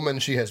 for a woman,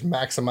 she has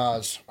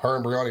maximized. Her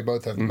and Brianni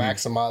both have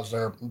maximized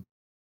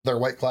their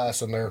weight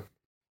class and their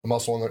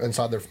muscle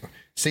inside their.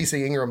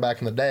 Cece Ingram back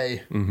in the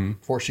day,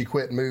 before she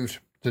quit and moved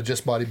to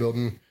just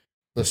bodybuilding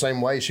the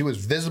same way, she was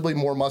visibly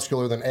more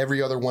muscular than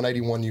every other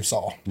 181 you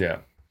saw. Yeah.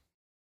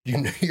 You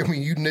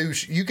knew,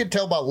 you could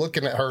tell by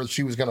looking at her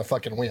she was going to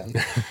fucking win.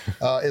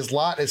 As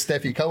light as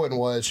Steffi Cohen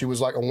was, she was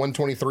like a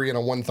 123 and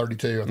a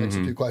 132. I think it's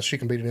the 2 classes she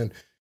competed in.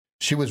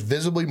 She was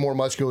visibly more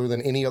muscular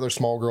than any other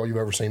small girl you've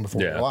ever seen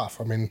before in your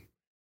life. I mean,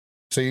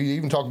 so you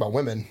even talk about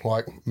women,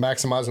 like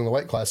maximizing the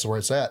weight class is where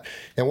it's at.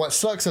 And what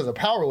sucks as a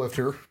power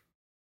lifter,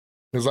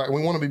 it's like,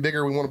 we want to be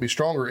bigger, we want to be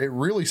stronger. It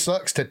really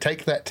sucks to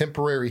take that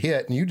temporary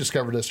hit, and you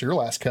discovered this your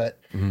last cut.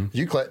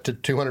 You cut to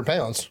 200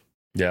 pounds.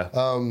 Yeah.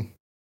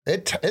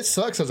 it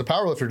sucks as a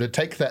powerlifter to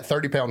take that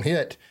 30-pound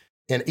hit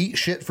and eat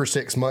shit for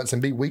 6 months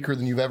and be weaker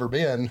than you've ever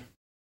been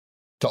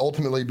to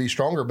ultimately be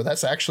stronger. But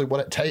that's actually what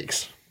it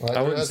takes. Like,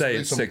 I wouldn't say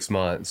it's 6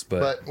 months,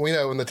 but we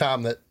know in the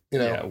time that,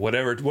 yeah,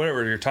 whatever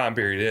your time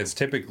period is,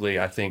 typically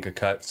I think a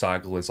cut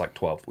cycle is like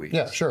 12 weeks.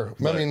 Yeah, sure.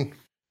 But, I mean,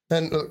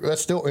 and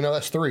that's still,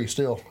 that's 3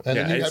 still. And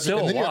yeah, then you it's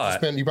still a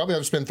lot. You probably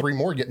have to spend 3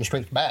 more getting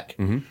strength back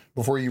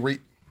before you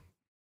reap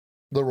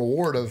the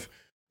reward of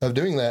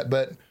doing that.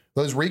 But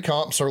those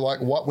recomps are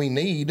like what we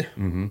need.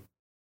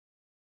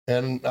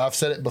 And I've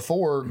said it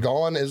before,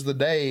 gone is the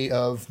day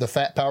of the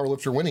fat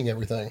powerlifter winning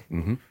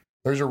everything.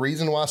 There's a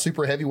reason why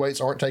super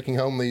heavyweights aren't taking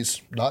home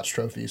these Notch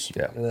trophies.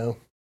 Yeah.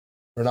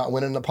 They're not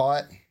winning the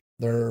pot.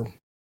 They're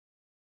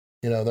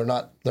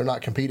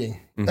not competing.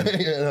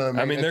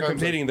 I mean, they're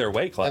competing their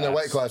weight class. In their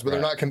weight class, but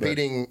they're not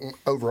competing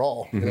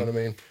overall. You know what I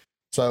mean?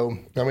 So,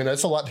 I mean,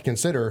 that's a lot to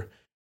consider.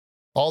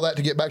 All that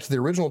to get back to the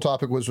original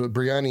topic was with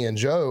Brianni and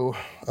Joe.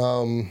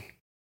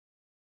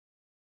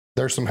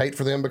 There's some hate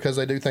for them because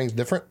they do things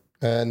different.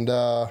 And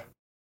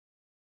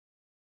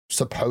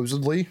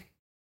supposedly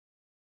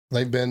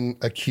they've been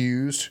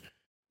accused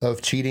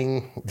of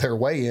cheating their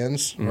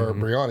weigh-ins, or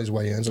Brianni's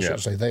weigh-ins, I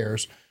shouldn't say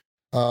theirs.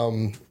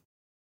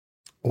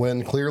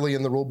 When clearly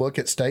in the rule book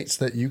it states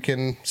that you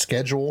can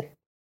schedule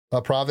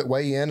a private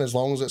weigh-in as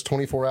long as it's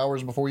 24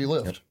 hours before you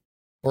lift,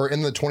 or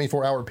in the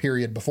 24-hour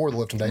period before the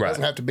lifting day. It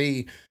doesn't have to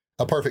be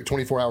a perfect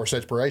 24-hour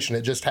separation.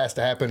 It just has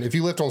to happen. If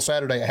you lift on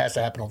Saturday, it has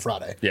to happen on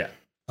Friday. Yeah.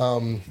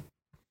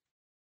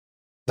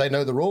 They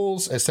know the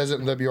rules. It says it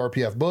in the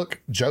WRPF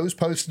book. Joe's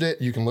posted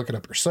it. You can look it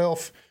up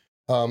yourself.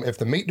 If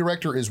the meet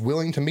director is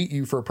willing to meet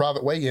you for a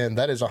private weigh-in,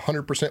 that is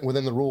 100%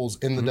 within the rules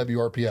in the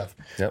WRPF.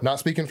 Yep. Not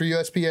speaking for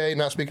USPA,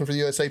 not speaking for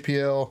the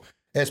USAPL,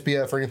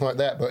 SPF, or anything like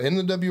that. But in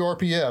the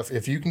WRPF,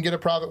 if you can get a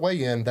private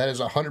weigh-in, that is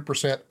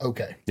 100%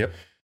 okay. Yep.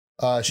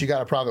 She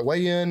got a private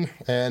weigh-in,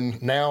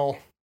 and now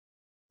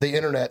the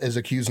internet is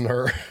accusing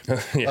her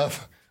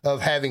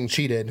of having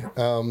cheated.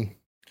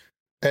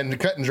 And to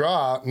cut and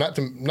dry, not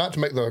to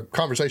make the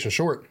conversation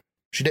short,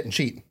 she didn't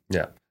cheat.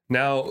 Yeah.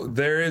 Now,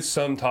 there is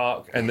some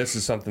talk, and this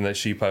is something that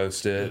she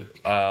posted.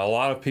 A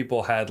lot of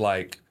people had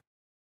like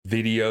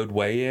videoed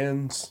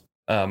weigh-ins.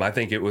 I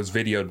think it was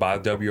videoed by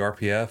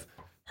WRPF.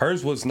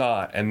 Hers was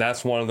not, and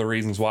that's one of the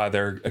reasons why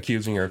they're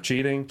accusing her of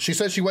cheating. She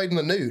said she weighed in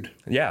the nude.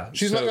 Yeah.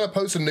 She's not going to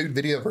post a nude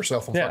video of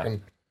herself on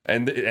fucking...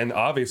 And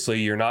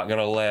obviously, you're not going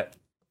to let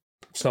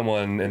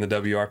someone in the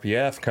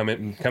WRPF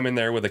come in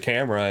there with a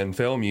camera and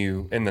film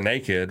you in the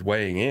naked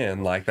weighing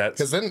in. Like that's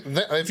because then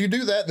if you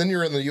do that, then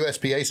you're in the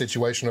USPA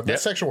situation of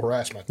that's sexual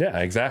harassment. Yeah,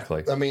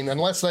 exactly. I mean,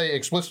 unless they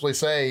explicitly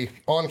say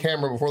on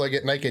camera before they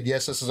get naked,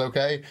 yes, this is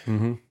okay.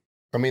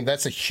 I mean,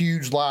 that's a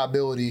huge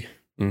liability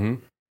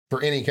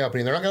for any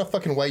company. They're not going to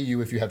fucking weigh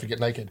you if you have to get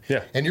naked.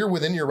 Yeah, and you're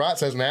within your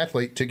rights as an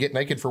athlete to get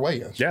naked for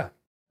weigh-ins. Yeah,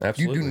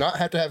 absolutely. You do not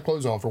have to have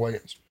clothes on for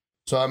weigh-ins.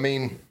 So I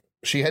mean,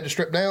 she had to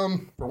strip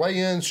down for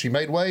weigh-ins. She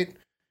made weight.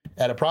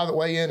 At a private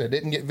weigh-in, it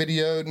didn't get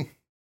videoed.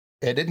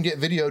 It didn't get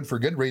videoed for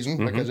good reason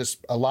because it's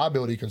a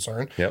liability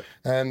concern. Yep.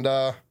 And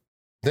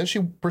then she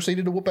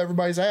proceeded to whoop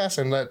everybody's ass.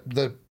 And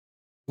the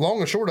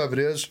long and short of it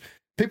is,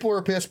 people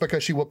are pissed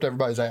because she whooped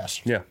everybody's ass.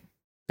 Yeah.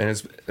 And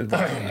it's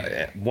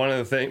one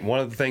of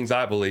the things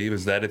I believe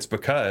is that it's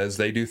because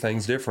they do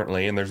things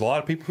differently, and there's a lot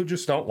of people who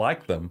just don't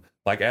like them.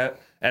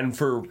 And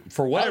for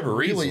whatever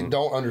reason, I really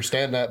don't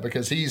understand that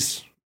because he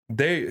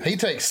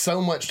takes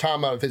so much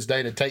time out of his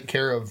day to take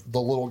care of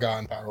the little guy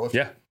in powerlifting.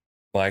 Yeah.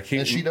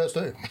 And she does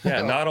too.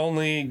 Yeah. Not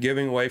only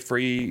giving away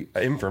free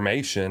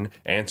information,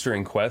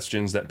 answering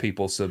questions that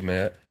people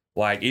submit.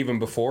 Like even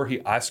before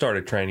I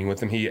started training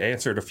with him, he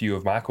answered a few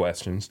of my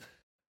questions.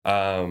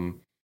 Joe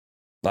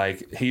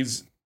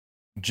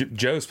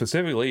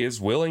specifically is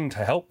willing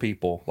to help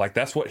people. Like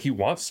that's what he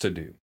wants to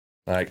do.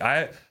 Me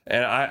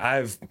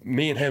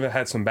and him have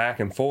had some back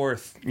and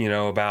forth,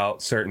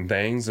 about certain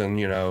things, and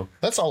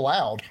that's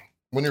allowed.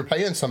 When you're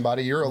paying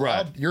somebody, you're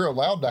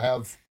allowed to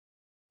have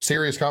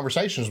serious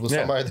conversations with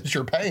somebody that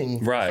you're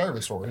paying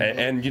service for.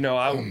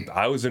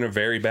 I was in a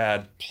very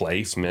bad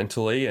place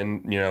mentally,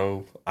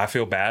 and I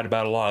feel bad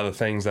about a lot of the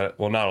things that,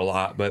 well, not a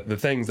lot, but the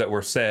things that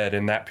were said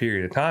in that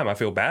period of time. I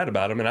feel bad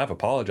about them, and I've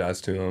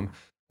apologized to him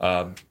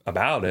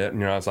about it.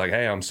 I was like,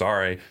 hey, I'm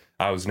sorry,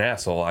 I was an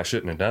asshole, I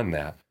shouldn't have done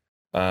that.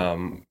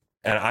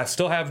 And I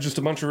still have just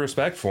a bunch of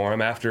respect for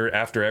him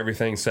after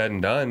everything's said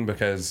and done,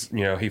 because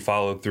he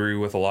followed through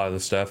with a lot of the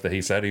stuff that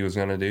he said he was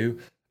going to do,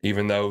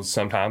 even though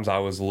sometimes I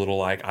was a little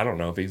like, I don't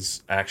know if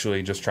he's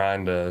actually just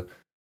trying to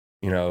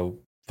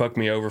fuck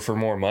me over for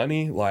more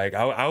money. Like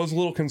I was a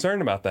little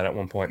concerned about that at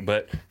one point,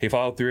 but he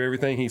followed through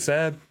everything he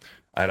said,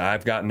 and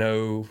I've got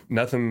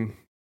nothing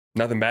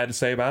bad to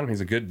say about him. He's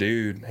a good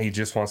dude. He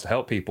just wants to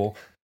help people.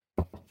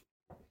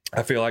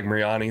 I feel like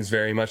Mariani is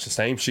very much the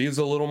same. She's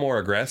a little more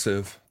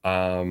aggressive,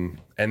 and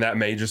that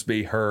may just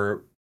be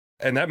her,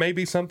 and that may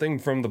be something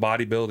from the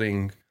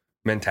bodybuilding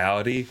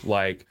mentality.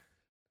 Like,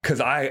 because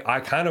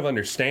I kind of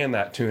understand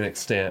that to an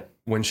extent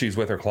when she's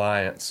with her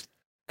clients,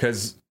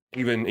 because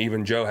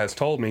even Joe has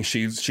told me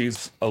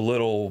she's a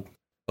little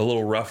a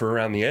little rougher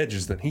around the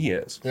edges than he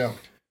is. Yeah.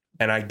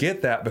 And I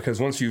get that because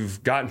once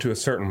you've gotten to a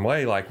certain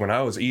way, like when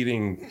I was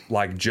eating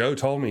like Joe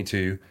told me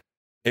to,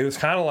 it was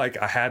kind of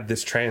like I had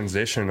this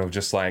transition of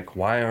just like,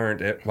 why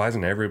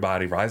isn't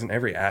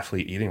every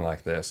athlete eating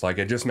like this? Like,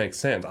 it just makes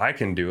sense. I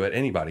can do it.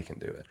 Anybody can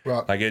do it.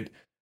 Right. Like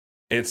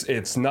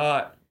it's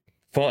not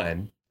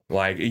fun.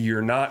 Like,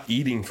 you're not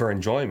eating for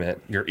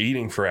enjoyment. You're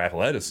eating for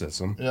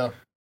athleticism. Yeah.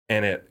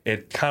 And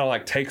it kind of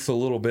like takes a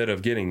little bit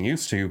of getting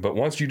used to. But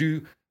once you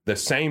do the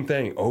same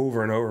thing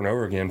over and over and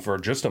over again for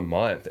just a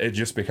month, it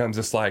just becomes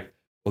this like,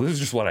 well, this is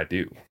just what I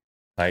do.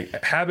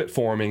 Like, habit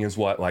forming is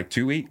what, like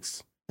 2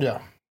 weeks?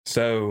 Yeah.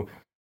 So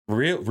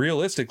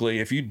realistically,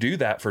 if you do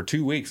that for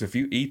 2 weeks, if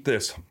you eat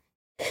this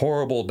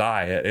horrible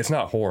diet, it's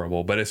not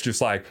horrible, but it's just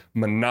like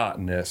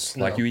monotonous.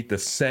 Yeah. Like, you eat the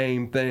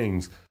same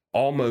things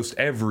almost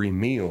every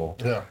meal,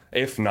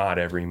 if not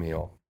every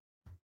meal.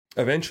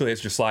 Eventually,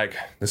 it's just like,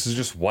 this is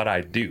just what I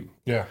do.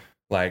 Yeah.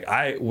 Like,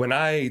 when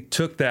I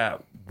took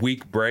that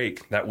week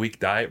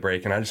diet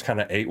break, and I just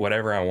kind of ate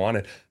whatever I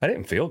wanted, I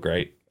didn't feel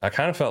great. I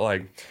kind of felt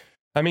like,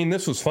 I mean,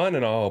 this was fun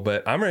and all,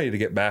 but I'm ready to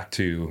get back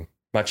to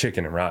my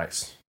chicken and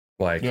rice.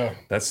 Like,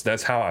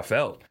 that's how I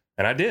felt.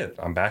 And I did.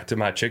 I'm back to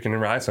my chicken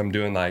and rice. I'm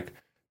doing like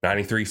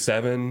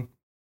 93.7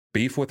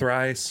 beef with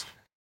rice,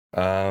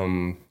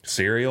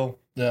 cereal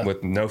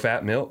with no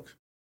fat milk,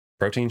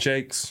 protein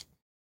shakes.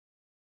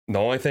 The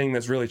only thing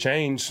that's really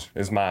changed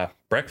is my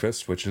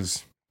breakfast, which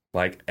is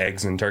like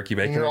eggs and turkey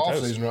bacon. You're and off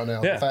toast. season right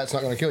now. Yeah. The fat's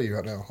not going to kill you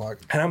right now. Like,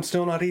 and I'm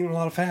still not eating a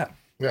lot of fat.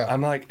 Yeah.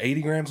 I'm like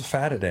 80 grams of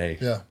fat a day.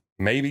 Yeah.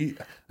 Maybe.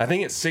 I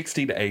think it's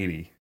 60 to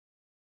 80.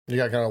 You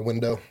got kind of a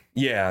window.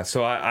 Yeah.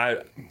 So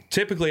I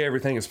typically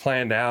everything is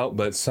planned out,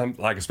 but some,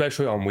 like,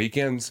 especially on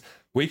weekends,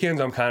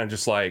 I'm kind of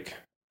just like,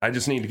 I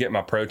just need to get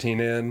my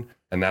protein in,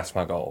 and that's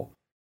my goal.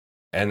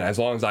 And as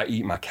long as I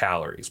eat my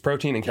calories,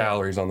 protein and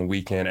calories on the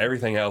weekend,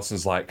 everything else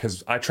is like,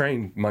 because I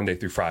train Monday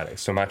through Friday.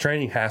 So my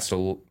training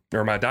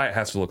my diet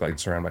has to look like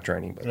it's around my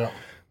training. But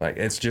like,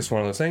 it's just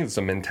one of those things. It's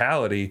a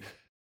mentality.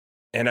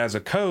 And as a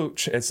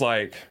coach, it's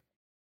like,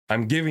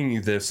 I'm giving you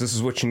this. This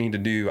is what you need to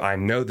do. I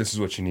know this is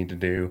what you need to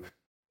do.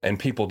 And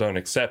people don't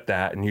accept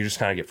that, and you just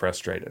kind of get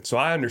frustrated. So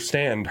I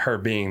understand her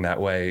being that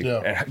way,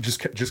 and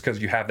just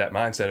because you have that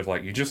mindset of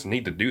like, you just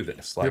need to do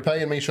this. Like, you're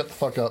paying me, shut the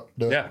fuck up.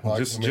 Do it.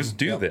 Like, just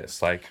do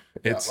this. Like,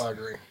 it's. I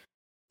agree.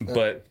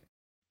 But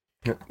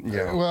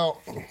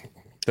well,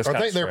 I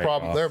think their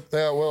problem.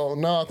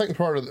 I think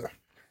part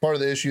of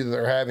the issue that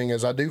they're having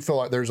is, I do feel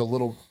like there's a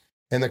little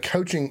in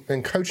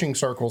coaching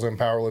circles in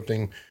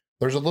powerlifting.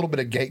 There's a little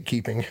bit of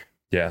gatekeeping.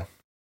 Yeah.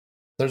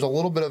 There's a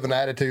little bit of an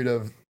attitude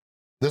of,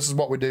 this is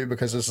what we do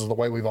because this is the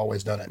way we've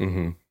always done it.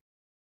 Mm-hmm.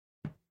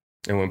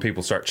 And when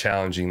people start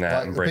challenging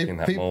that and breaking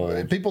that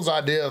mold. People's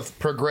idea of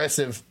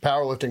progressive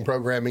powerlifting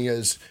programming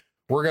is,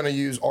 we're going to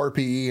use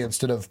RPE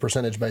instead of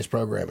percentage-based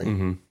programming.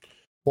 Mm-hmm.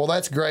 Well,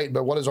 that's great,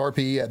 but what is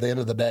RPE at the end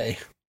of the day?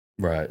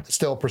 Right. It's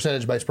still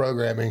percentage-based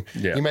programming.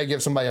 Yeah. You may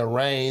give somebody a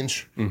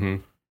range,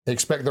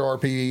 expect their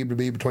RPE to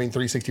be between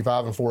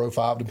 365 and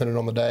 405, depending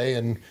on the day.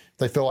 And if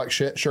they feel like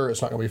shit, sure,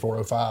 it's not going to be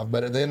 405.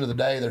 But at the end of the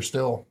day, they're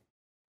still,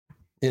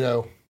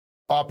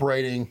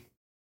 operating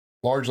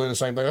largely the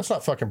same thing. That's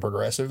not fucking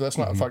progressive. That's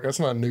not that's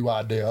not a new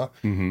idea.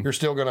 Mm-hmm. You're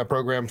still going to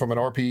program from an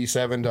RPE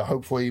 7 to,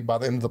 hopefully by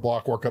the end of the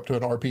block, work up to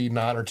an RPE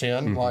 9 or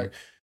 10. Mm-hmm. Like,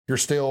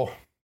 it's still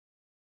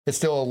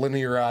a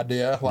linear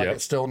idea. Like,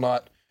 it's still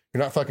not,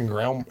 you're not fucking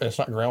it's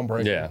not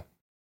groundbreaking. Yeah.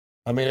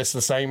 I mean, it's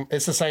the same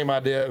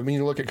idea. I mean,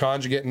 you look at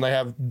Conjugate and they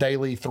have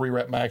daily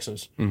 3-rep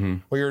maxes. Mm-hmm.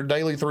 Well, your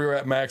daily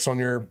 3-rep max on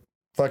your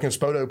fucking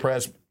Spoto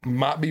press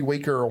might be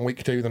weaker on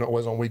week 2 than it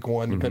was on week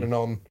 1, depending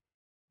on,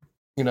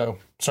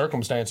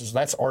 circumstances.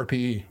 That's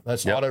RPE.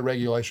 That's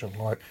auto-regulation.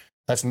 Like,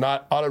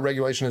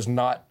 auto-regulation is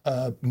not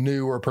a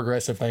new or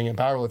progressive thing in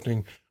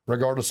powerlifting,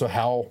 regardless of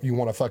how you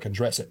want to fucking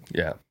dress it.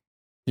 Yeah.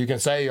 You can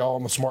say, oh,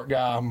 I'm a smart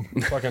guy, I'm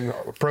fucking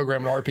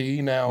programming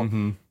RPE now.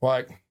 Mm-hmm.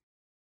 Like,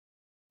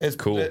 it's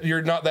cool.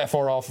 You're not that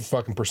far off of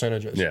fucking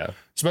percentages. Yeah.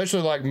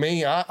 Especially like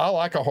me, I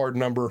like a hard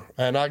number,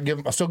 and I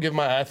still give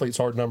my athletes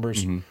hard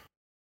numbers. Mm-hmm.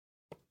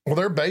 Well,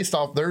 they're based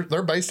off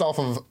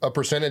of a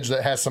percentage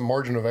that has some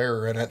margin of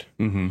error in it.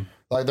 Mm-hmm.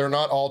 Like, they're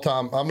not all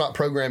time. I'm not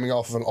programming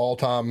off of an all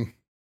time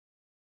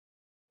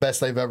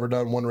best they've ever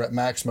done 1-rep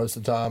max most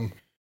of the time.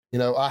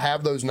 I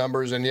have those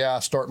numbers, and I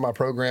start my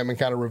program and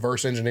kind of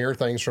reverse engineer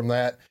things from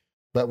that.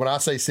 But when I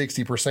say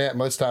 60%,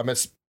 most of the time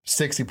it's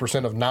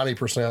 60% of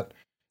 90%.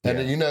 And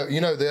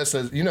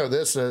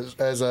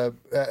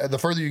the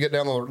further you get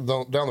down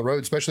the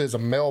road, especially as a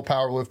male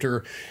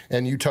powerlifter,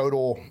 and you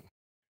total,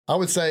 I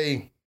would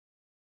say,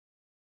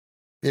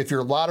 if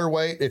you're lighter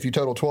weight, if you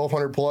total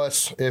 1,200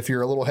 plus, if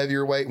you're a little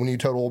heavier weight, when you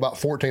total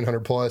about 1,400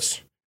 plus,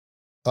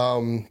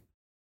 90%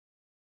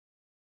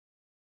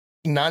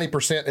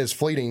 is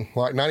fleeting.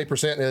 Like,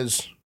 90%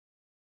 is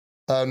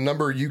a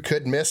number you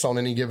could miss on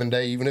any given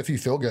day, even if you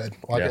feel good.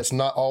 Like, it's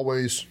not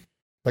always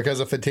because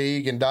of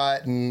fatigue and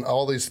diet and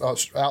all these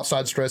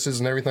outside stresses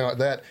and everything like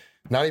that.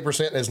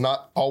 90% is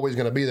not always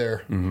going to be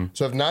there. Mm-hmm.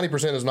 So if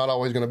 90% is not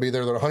always going to be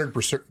there, then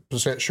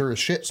 100% sure as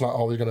shit's not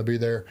always going to be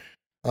there.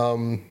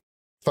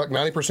 fuck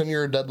 90% of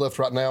your deadlift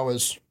right now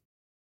is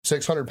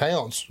 600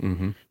 pounds.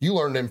 Mm-hmm. You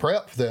learned in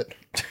prep that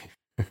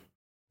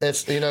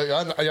it's, you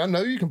know, I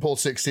know you can pull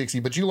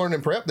 660, but you learned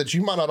in prep that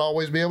you might not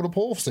always be able to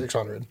pull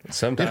 600.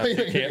 Sometimes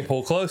you can't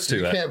pull close to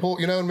you that. Can't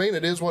pull, you know what I mean?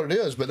 It is what it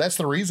is, but that's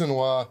the reason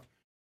why,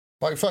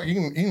 like, fuck,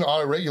 you can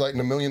auto-regulate in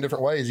a million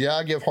different ways. Yeah,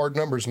 I give hard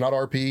numbers, not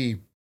RPE.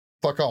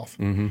 Fuck off.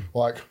 Mm-hmm.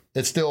 Like,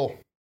 it's still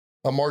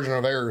a margin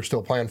of error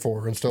still planned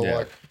for, and still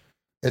like,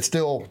 it's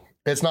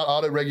not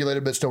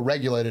auto-regulated, but still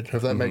regulated,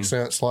 if that makes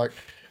sense. Like,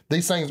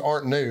 these things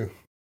aren't new.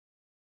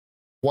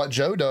 What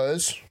Joe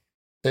does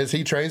is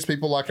he trains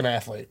people like an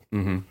athlete.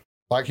 Mm-hmm.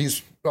 Like,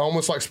 he's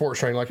almost like sports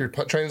training. Like, you're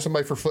training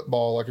somebody for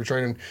football. Like, you're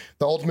training.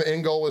 The ultimate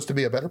end goal is to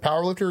be a better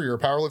powerlifter. You're a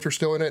powerlifter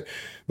still in it,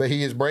 but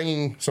he is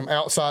bringing some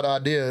outside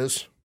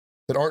ideas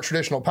that aren't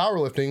traditional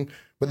powerlifting,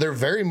 but they're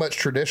very much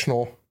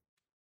traditional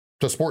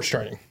to sports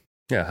training.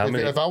 Yeah.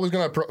 If I was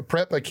going to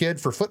prep a kid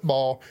for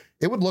football,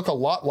 it would look a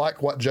lot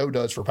like what Joe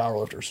does for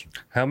powerlifters.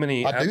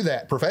 I do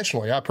that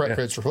professionally. I prep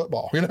kids for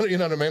football. You know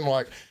what I mean?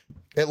 Like,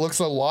 it looks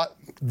a lot,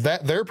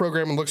 that their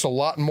programming looks a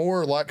lot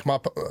more like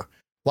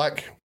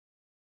like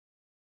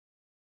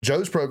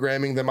Joe's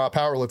programming than my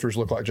powerlifters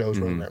look like Joe's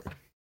programming.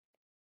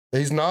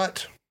 He's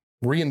not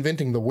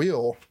reinventing the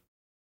wheel.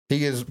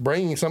 He is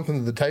bringing something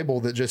to the table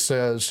that just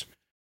says,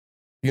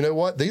 you know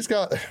what, these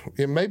guys,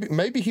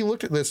 maybe he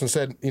looked at this and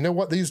said, you know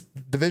what, these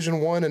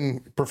Division I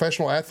and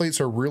professional athletes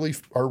are really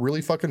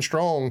fucking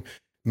strong.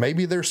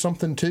 Maybe there's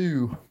something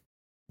to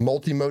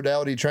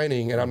multimodality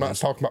training. And I'm not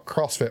talking about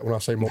CrossFit when I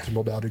say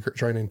multimodality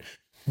training,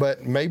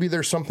 but maybe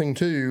there's something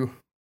to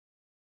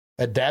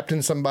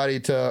adapting somebody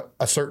to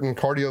a certain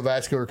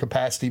cardiovascular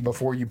capacity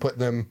before you put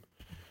them,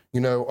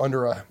 you know,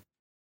 under a,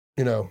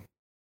 you know,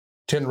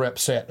 10 rep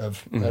set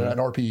of an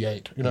RPE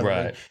 8. You know what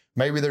I mean?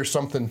 Maybe there's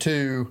something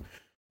to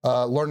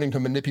learning to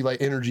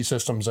manipulate energy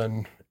systems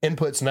and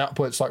inputs and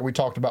outputs, like we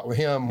talked about with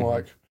him,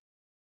 like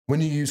when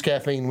you use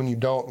caffeine, when you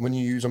don't, when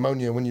you use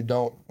ammonia, when you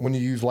don't, when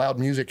you use loud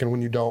music and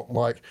when you don't.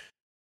 Like,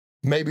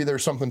 maybe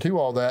there's something to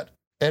all that.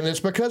 And it's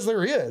because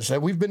there is.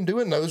 And we've been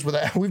doing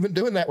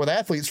that with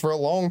athletes for a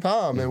long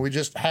time, and we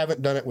just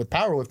haven't done it with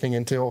powerlifting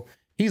until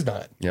he's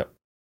done it. Yep.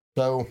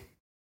 So,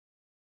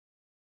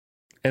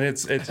 and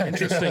it's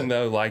interesting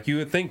though, like you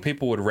would think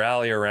people would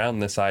rally around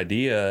this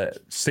idea,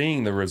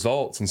 seeing the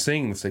results and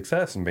seeing the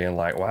success and being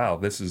like, wow,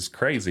 this is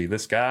crazy.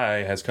 This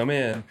guy has come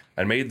in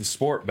and made the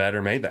sport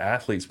better, made the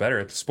athletes better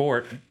at the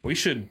sport. We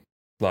should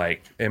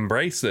like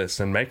embrace this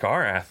and make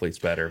our athletes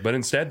better. But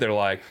instead they're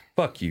like,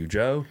 fuck you,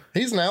 Joe.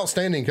 He's an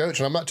outstanding coach,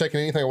 and I'm not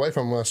taking anything away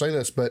from him when I say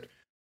this, but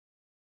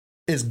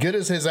as good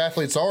as his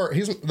athletes are,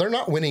 they're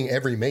not winning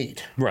every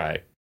meet.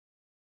 Right.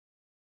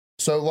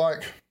 So,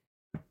 like,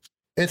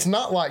 it's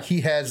not like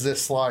he has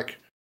this, like,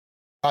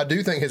 I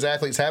do think his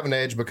athletes have an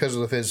edge because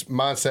of his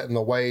mindset and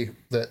the way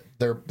that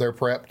they're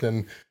prepped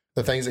and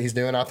the things that he's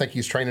doing. I think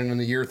he's training in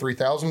the year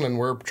 3000 and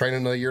we're training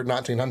in the year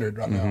 1900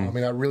 right now. I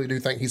mean, I really do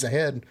think he's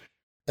ahead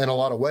in a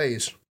lot of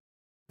ways.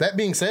 That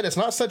being said, it's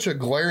not such a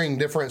glaring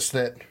difference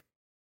that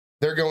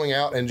they're going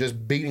out and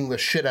just beating the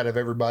shit out of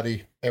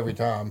everybody every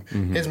time.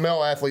 His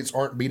male athletes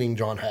aren't beating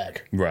John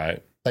Hack.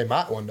 Right. They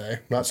might one day. I'm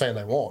not saying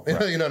they won't.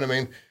 Right. You know what I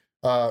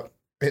mean?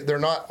 They're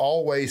not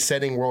always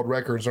setting world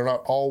records. They're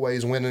not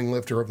always winning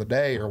lifter of the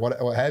day or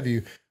what have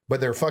you, but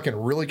they're fucking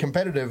really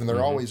competitive and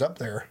they're always up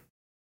there.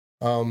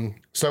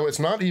 So it's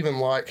not even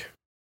like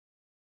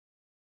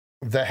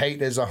the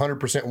hate is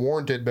 100%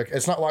 warranted, but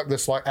it's not like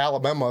this like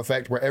Alabama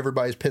effect where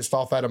everybody's pissed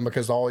off at him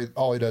because all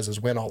he does is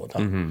win all the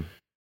time.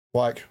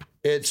 Like,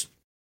 it's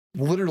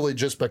literally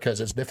just because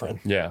it's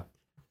different. Yeah.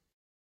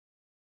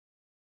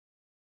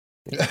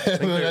 That's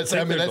there's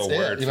a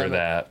word for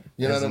that.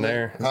 You know isn't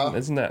there?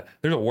 Isn't that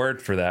there's a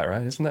word for that,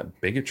 right? Isn't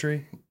that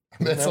bigotry?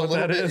 It's a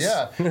little bit,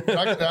 yeah.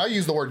 I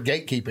use the word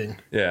gatekeeping.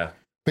 Yeah.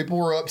 People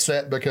were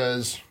upset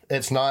because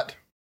it's not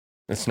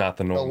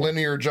the norm. A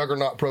linear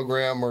juggernaut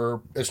program,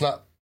 or it's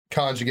not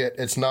conjugate.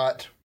 It's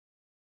not,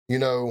 you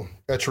know,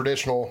 a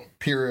traditional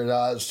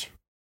periodized.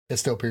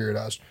 It's still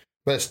periodized,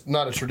 but it's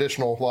not a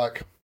traditional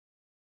like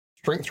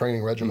strength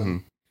training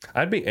regimen.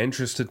 I'd be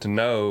interested to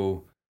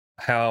know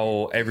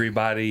how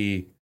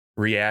everybody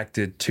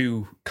reacted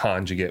to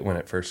conjugate when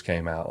it first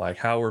came out. Like,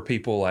 how were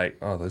people like,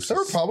 oh, they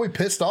were probably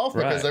pissed off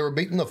because they were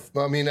beating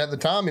I mean, at the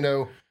time, you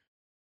know,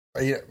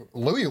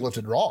 Louis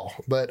lifted raw,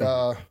 but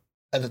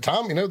at the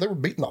time, you know, they were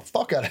beating the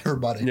fuck out of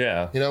everybody.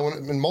 Yeah. You know,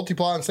 in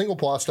multiply and single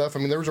ply stuff, I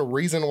mean, there was a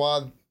reason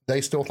why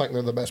they still think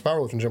they're the best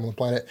powerlifting gym on the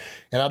planet.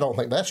 And I don't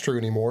think that's true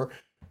anymore.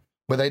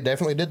 But they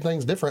definitely did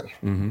things different.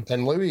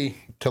 And Louis,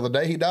 till the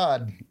day he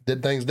died,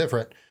 did things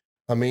different.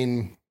 I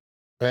mean,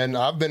 and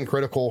I've been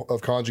critical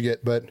of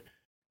conjugate, but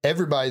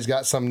everybody's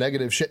got some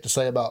negative shit to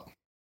say about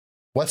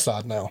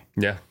Westside now.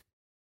 Yeah.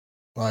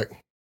 Like,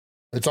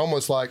 it's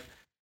almost like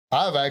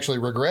I've actually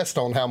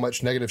regressed on how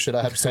much negative shit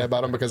I have to say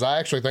about them, because I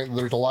actually think that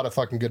there's a lot of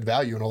fucking good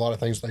value in a lot of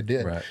things they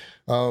did. Right.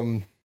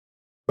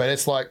 But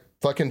it's like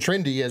fucking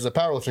trendy as a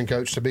powerlifting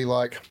coach to be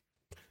like,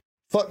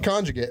 fuck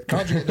conjugate.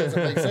 Conjugate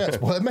doesn't make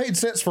sense. Well, it made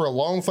sense for a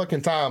long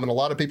fucking time, and a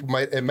lot of people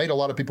made a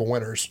lot of people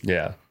winners.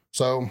 Yeah.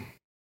 So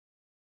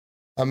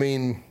I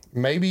mean,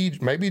 maybe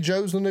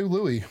Joe's the new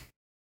Louis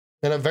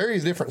in a very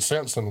different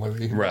sense than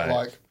Louis. Right.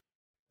 Like,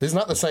 he's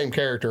not the same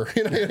character.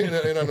 You know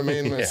what I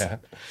mean? Yeah.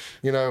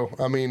 You know,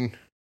 I mean,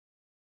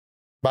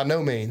 by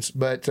no means,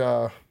 but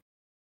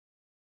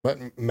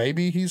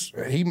maybe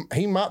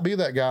he might be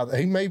that guy.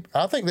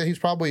 I think that he's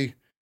probably,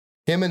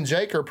 him and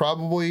Jake are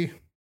probably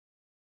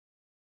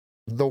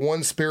the one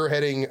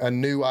spearheading a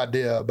new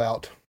idea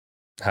about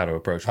how to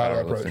approach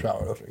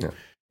powerlifting. Yeah.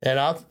 And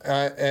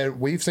and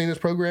we've seen his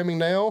programming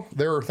now.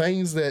 There are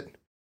things that,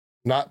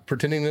 not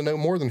pretending to know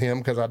more than him,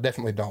 because I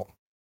definitely don't.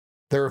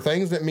 There are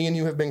things that me and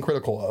you have been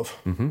critical of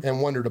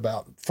and wondered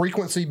about.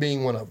 Frequency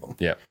being one of them.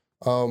 Yeah.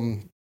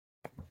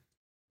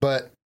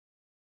 But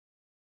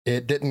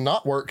it did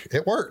not work.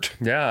 It worked.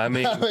 Yeah, I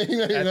mean, at the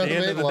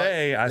end of the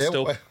day, I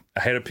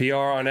had a PR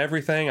on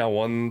everything. I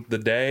won the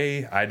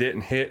day. I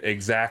didn't hit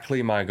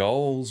exactly my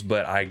goals,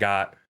 but I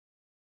got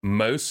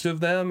most of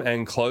them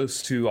and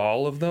close to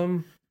all of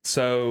them.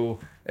 So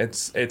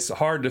it's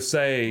hard to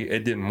say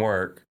it didn't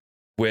work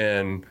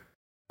when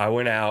I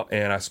went out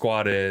and I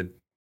squatted,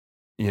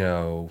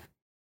 21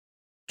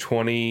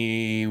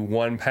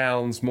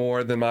 pounds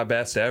more than my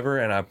best ever,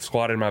 and I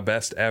squatted my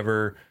best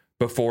ever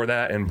before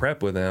that in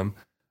prep with him.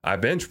 I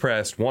bench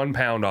pressed 1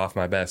 pound off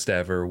my best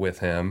ever with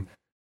him,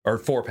 or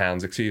 4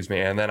 pounds, excuse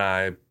me, and then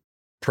I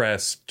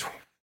pressed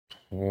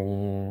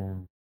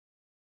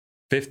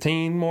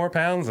 15 more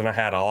pounds, and I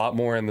had a lot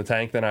more in the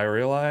tank than I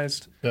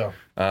realized. Yeah.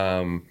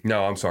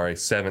 No, I'm sorry,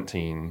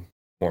 17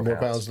 more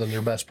pounds than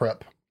your best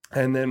prep.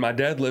 And then my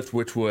deadlift,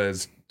 which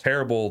was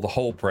terrible the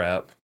whole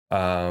prep,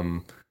 I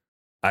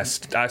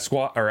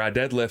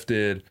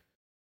deadlifted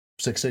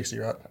 660,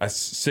 right?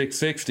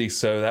 660,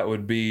 so that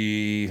would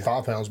be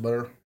 5 pounds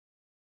better,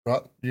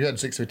 right? You had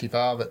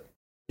 655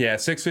 yeah,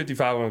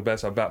 655 was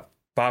best, about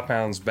 5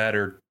 pounds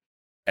better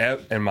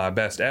in my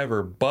best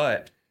ever,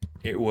 but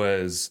it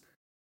was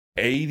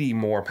 80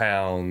 more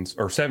pounds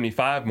or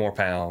 75 more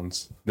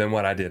pounds than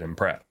what I did in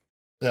prep.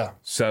 Yeah.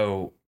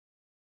 So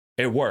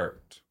it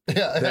worked.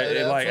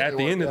 Yeah. Like at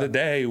the end of the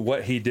day,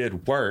 what he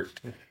did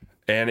worked.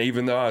 And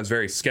even though I was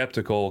very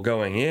skeptical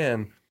going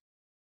in,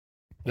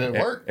 it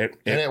worked. And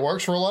it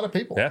works for a lot of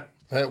people. Yeah.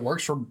 And it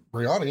works for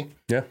Brianni.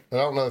 Yeah. I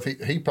don't know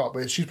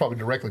if she's probably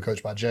directly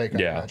coached by Jake, I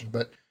imagine,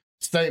 but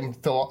same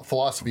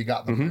philosophy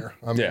got them there.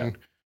 I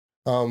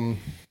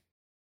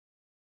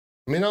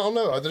don't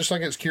know. I just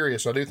think it's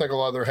curious. I do think a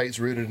lot of their hate's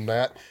rooted in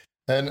that.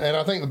 And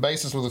I think the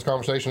basis of this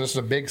conversation, this is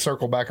a big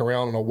circle back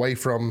around and away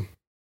from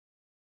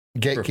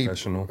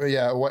gatekeepers.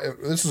 Yeah,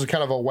 this is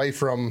kind of away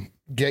from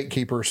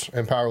gatekeepers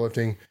and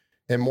powerlifting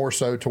and more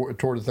so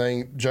toward the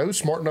thing. Joe's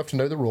smart enough to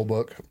know the rule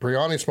book.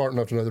 Brianni's smart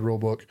enough to know the rule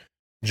book.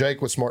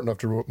 Jake was smart enough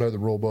to know the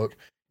rule book.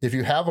 If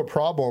you have a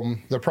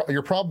problem,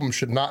 your problem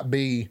should not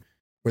be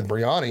with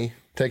Brianni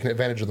taking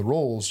advantage of the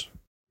rules.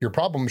 Your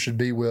problem should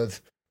be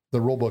with the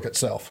rule book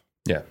itself.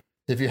 Yeah.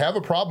 If you have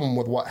a problem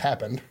with what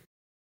happened,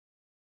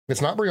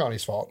 it's not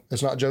Brianni's fault.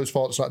 It's not Joe's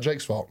fault. It's not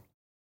Jake's fault.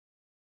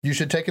 You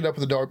should take it up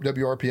with the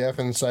WRPF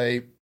and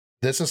say,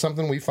 this is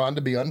something we find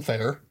to be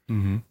unfair.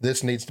 Mm-hmm.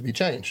 This needs to be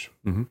changed.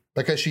 Mm-hmm.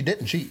 Because she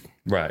didn't cheat.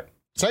 Right.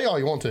 Say all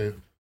you want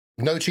to.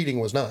 No cheating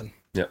was done.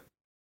 Yep.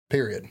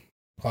 Period.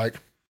 Like,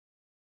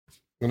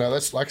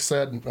 that's, like I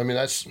said, I mean,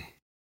 that's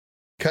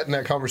cutting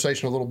that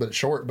conversation a little bit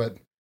short, but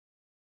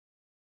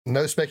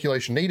no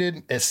speculation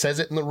needed. It says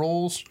it in the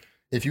rules.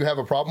 If you have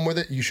a problem with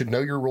it, you should know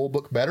your rule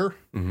book better,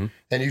 and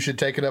you should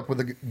take it up with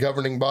the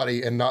governing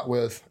body and not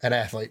with an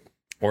athlete.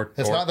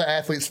 It's not the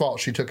athlete's fault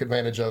she took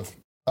advantage of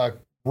a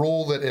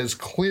rule that is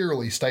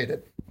clearly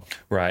stated.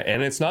 Right,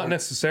 and it's not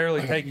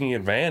necessarily taking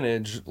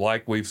advantage,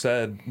 like we've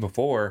said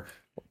before.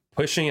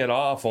 Pushing it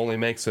off only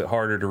makes it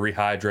harder to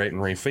rehydrate and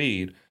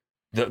refeed.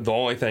 The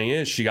only thing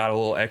is she got a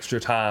little extra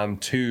time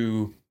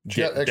to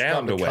get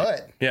down to weight.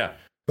 Cut. Yeah.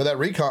 But that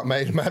recomp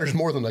matters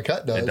more than the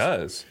cut does. It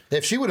does.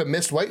 If she would have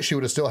missed weight, she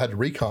would have still had to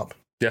recomp.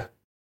 Yeah.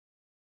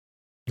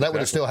 That would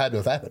have still had to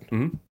have happened.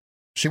 Mm-hmm.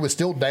 She was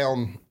still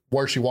down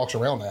where she walks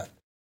around at.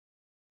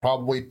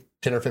 Probably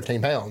 10 or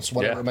 15 pounds,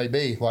 whatever it may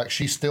be. Like,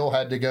 she still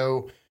had to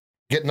go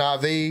get an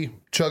IV,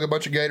 chug a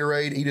bunch of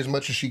Gatorade, eat as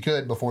much as she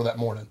could before that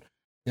morning.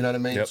 You know what I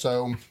mean? Yep.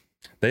 So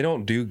they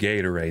don't do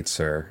Gatorade,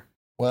 sir.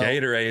 Well,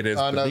 Gatorade is.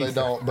 I know they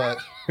don't, but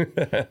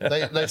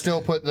they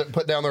still put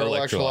down their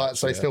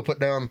electrolytes. They still put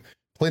down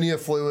plenty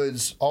of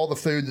fluids, all the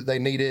food that they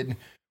needed,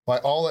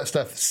 like all that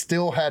stuff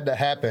still had to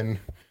happen,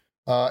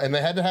 and they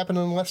had to happen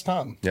in less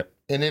time. Yep.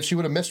 And if she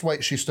would have missed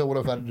weight, she still would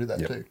have had to do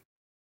that too.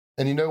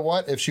 And you know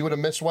what? If she would have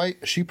missed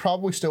weight, she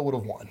probably still would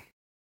have won.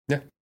 Yeah.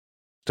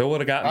 Still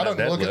would have gotten. I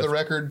didn't look at the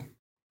record.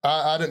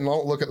 I didn't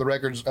look at the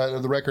records.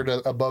 The record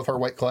above her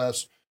weight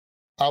class.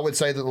 I would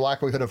say that the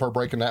likelihood of her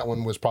breaking that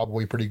one was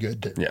probably pretty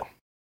good too. Yeah.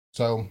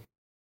 So,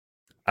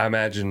 I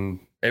imagine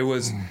it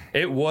was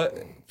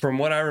from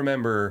what I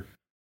remember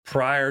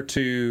prior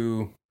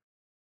to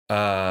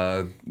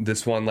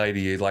this one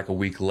lady, like a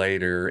week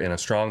later in a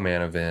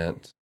strongman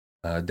event,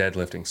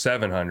 deadlifting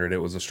 700. It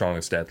was the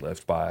strongest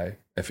deadlift by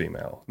a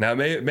female. Now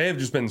it may have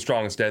just been the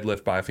strongest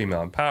deadlift by a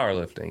female in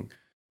powerlifting,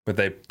 but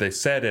they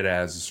said it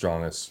as the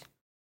strongest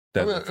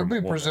Let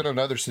me present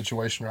another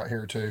situation right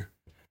here too.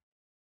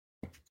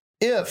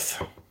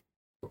 If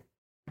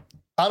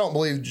I don't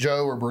believe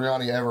Joe or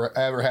Brianni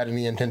ever had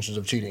any intentions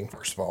of cheating,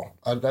 first of all.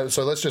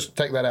 So let's just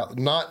take that out.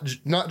 Not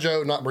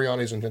Joe, not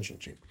Brianni's intention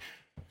to cheat.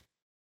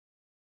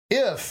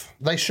 If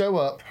they show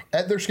up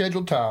at their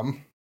scheduled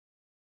time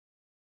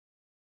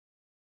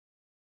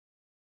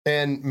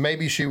and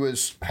maybe she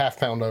was half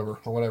pound over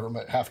or whatever,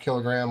 half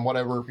kilogram,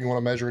 whatever you want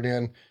to measure it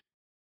in,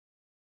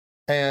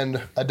 and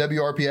a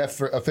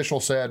WRPF official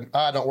said,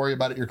 don't worry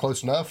about it, you're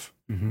close enough,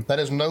 that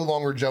is no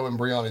longer Joe and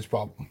Brianni's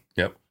problem.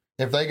 Yep.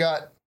 If they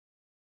got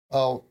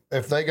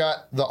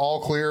the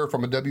all clear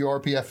from a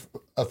WRPF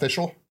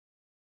official,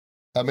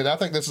 I mean, I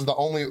think this is the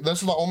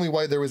only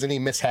way there was any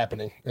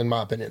mishappening, in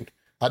my opinion.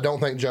 I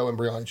don't think Joe and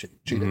Brianni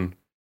cheated.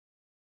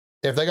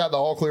 If they got the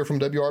all clear from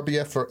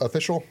WRPF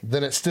official,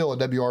 then it's still a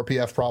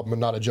WRPF problem and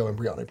not a Joe and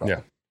Brianni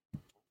problem. Yeah.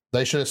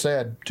 They should have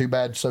said, "Too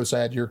bad, so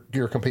sad.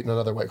 You're competing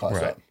another weight class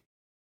up."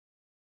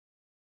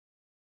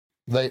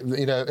 They,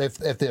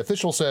 if the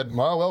official said,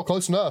 "Well,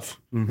 close enough,"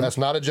 that's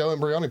not a Joe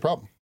and Brianni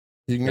problem.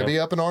 You can be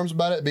up in arms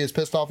about it, be as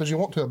pissed off as you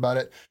want to about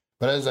it,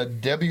 but as a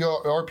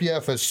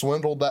WRPF has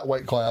swindled that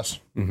weight class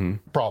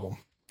problem.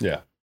 Yeah,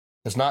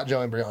 it's not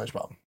Joe and Brianni's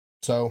problem.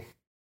 So.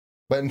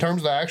 But in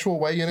terms of the actual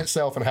weigh-in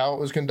itself and how it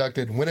was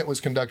conducted, when it was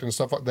conducted and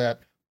stuff like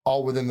that,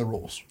 all within the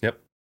rules. Yep.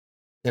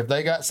 If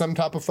they got some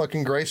type of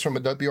fucking grace from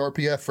a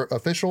WRPF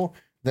official,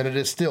 then it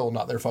is still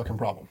not their fucking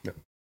problem. Yep.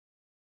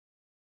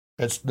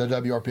 It's the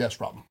WRPF's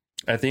problem.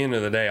 At the end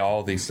of the day,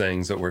 all these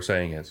things that we're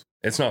saying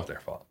it's not their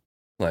fault.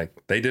 Like,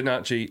 they did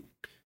not cheat.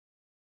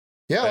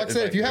 Yeah, like I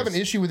said, if you have an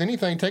issue with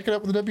anything, take it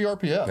up with the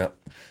WRPF. Yep.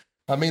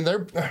 I mean,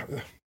 the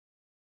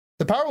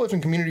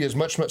powerlifting community is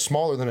much, much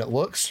smaller than it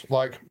looks.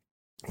 Like,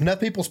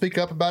 enough people speak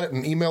up about it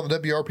and email the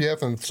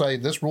WRPF and say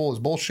this rule is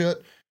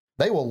bullshit,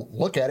 they will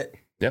look at it.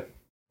 Yep.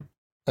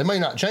 They may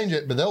not change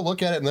it, but they'll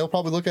look at it and they'll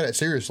probably look at it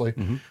seriously.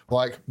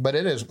 But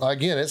it is,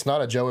 again, it's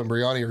not a Joe and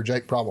Brianni or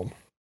Jake problem.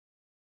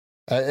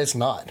 It's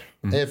not.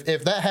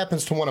 If that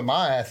happens to one of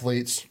my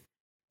athletes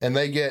and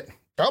they get,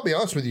 I'll be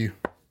honest with you,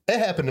 it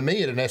happened to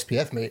me at an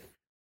SPF meet.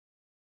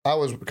 I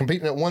was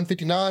competing at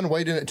 159,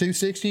 weighed in at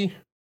 260.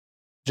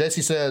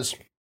 Jesse says,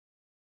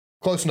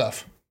 close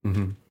enough.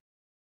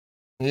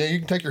 Yeah, you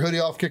can take your hoodie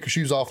off, kick your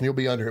shoes off, and you'll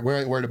be under it. We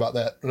ain't worried about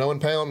that. 1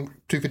 pound,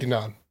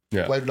 259.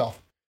 Yeah. Waved it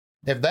off.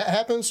 If that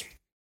happens,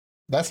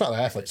 that's not the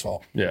athlete's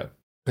fault. Yeah.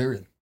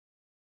 Period.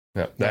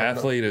 Yeah. The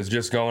athlete is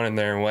just going in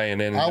there and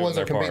weighing in. And I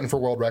wasn't competing for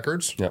world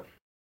records. Yeah.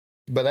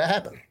 But that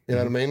happened. You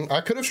know what I mean?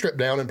 I could have stripped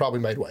down and probably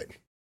made weight.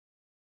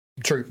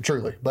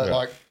 Truly. But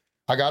like,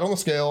 I got on the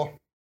scale,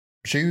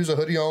 shoes, a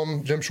hoodie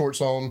on, gym shorts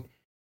on,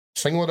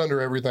 singlet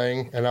under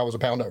everything, and I was a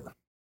pound over.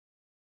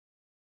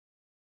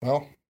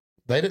 Well,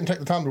 they didn't take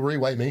the time to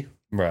re-weigh me.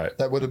 Right.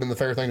 That would have been the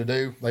fair thing to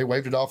do. They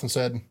waved it off and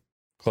said,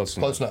 close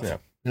enough.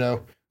 Yeah.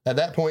 At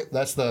that point,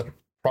 that's the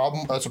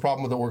problem. That's a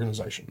problem with the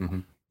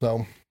organization.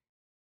 So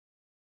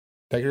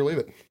take it or leave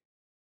it.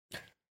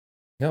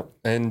 Yep.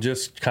 And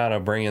just kind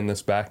of bringing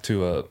this back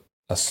to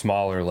a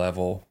smaller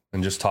level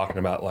and just talking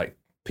about like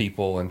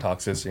people and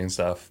toxicity and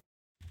stuff.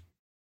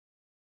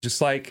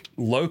 Just like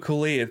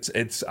locally,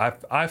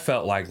 I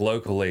felt like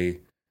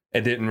locally,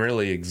 it didn't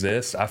really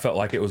exist. I felt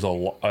like it was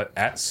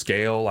at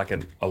scale, like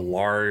a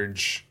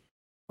larger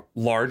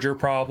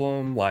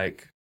problem.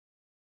 Like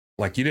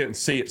you didn't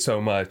see it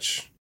so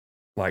much,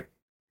 like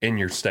in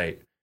your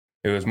state.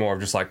 It was more of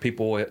just like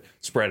people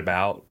spread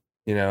about,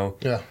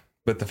 Yeah.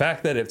 But the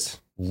fact that it's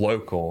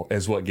local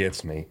is what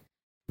gets me.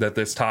 That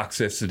this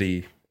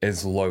toxicity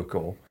is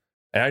local,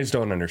 and I just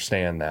don't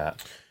understand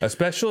that.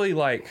 Especially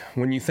like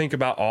when you think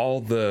about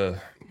all the,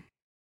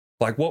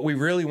 like what we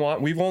really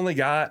want. We've only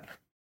got.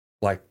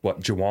 Like what,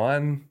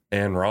 Juwan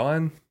and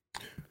Ron?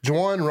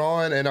 Juwan,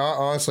 Ron, and I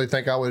honestly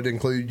think I would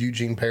include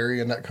Eugene Perry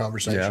in that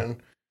conversation. Yeah.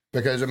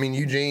 Because, I mean,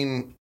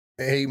 Eugene,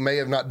 he may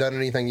have not done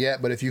anything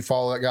yet, but if you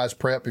follow that guy's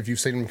prep, if you've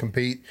seen him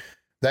compete,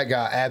 that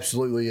guy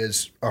absolutely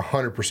is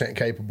 100%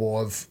 capable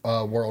of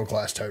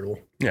world-class total.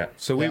 Yeah.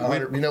 So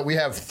we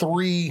have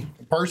 3,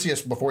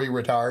 Perseus before he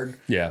retired.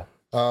 Yeah.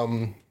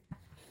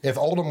 If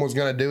Oldham was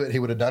going to do it, he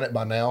would have done it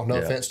by now. No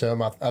offense to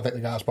him. I think the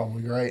guy's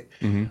probably great.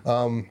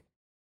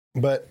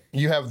 But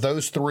you have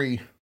those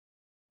 3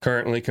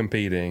 currently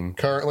competing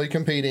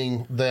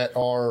that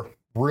are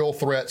real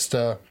threats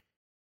to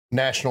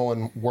national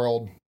and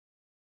world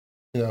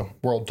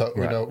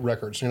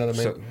records. You know what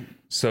I mean?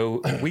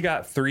 So we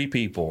got 3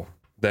 people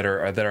that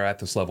are at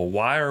this level.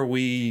 Why are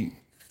we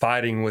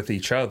fighting with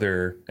each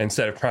other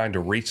instead of trying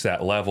to reach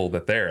that level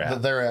that they're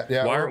at?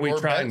 Yeah. Why aren't we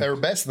trying? They're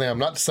best them.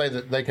 Not to say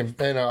that they can.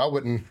 I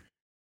wouldn't.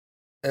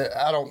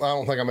 I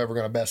don't think I'm ever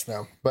going to best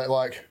them. But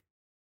like.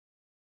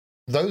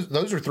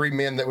 Those are 3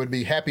 men that would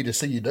be happy to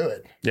see you do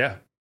it. Yeah.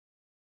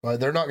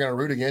 Like, they're not going to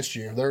root against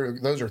you.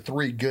 Those are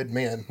 3 good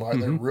men. Like,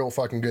 they're real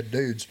fucking good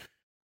dudes.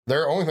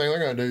 The only thing they're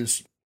going to do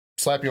is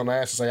slap you on the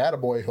ass and say,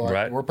 attaboy,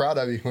 like, we're proud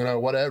of you,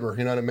 whatever,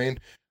 you know what I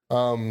mean?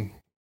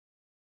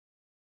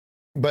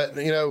 But,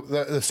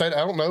 the state, I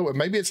don't know,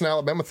 maybe it's an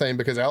Alabama thing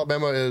because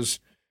Alabama is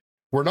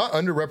we're not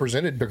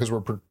underrepresented because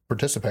we're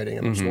participating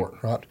in the sport,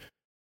 right?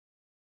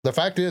 The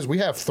fact is, we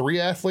have 3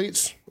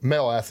 athletes,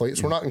 male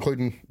athletes. We're not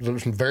including,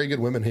 there's some very good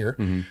women here.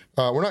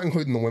 We're not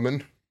including the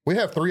women. We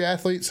have 3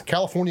 athletes.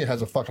 California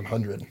has a fucking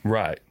 100.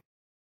 Right.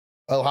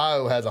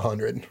 Ohio has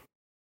 100.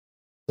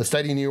 The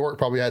state of New York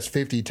probably has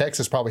 50.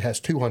 Texas probably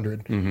has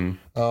 200.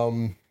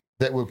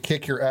 That will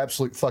kick your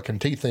absolute fucking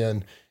teeth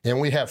in. And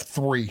we have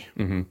 3.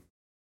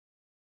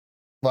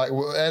 Like,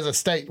 as a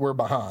state, we're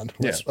behind.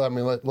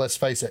 Let's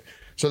face it.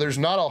 So there's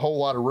not a whole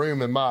lot of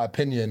room, in my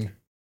opinion.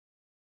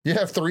 You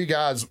have 3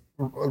 guys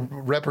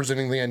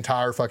representing the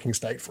entire fucking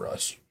state for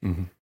us.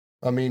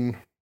 I mean,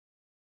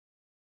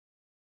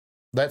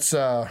 that's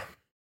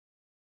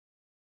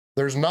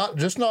there's not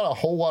a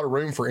whole lot of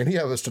room for any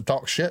of us to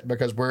talk shit,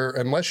 because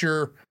unless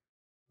you're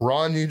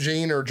Ron,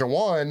 Eugene, or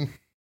Jawan,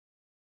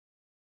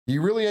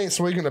 you really ain't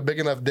swinging a big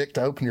enough dick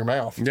to open your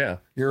mouth. Yeah,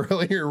 you're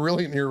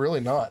really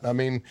not. I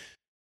mean,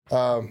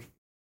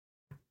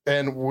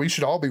 and we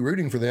should all be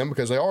rooting for them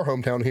because they are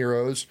hometown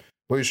heroes.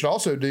 We should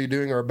also be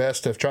doing our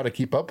best to try to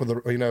keep up with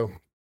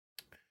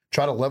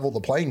try to level the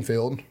playing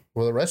field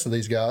with the rest of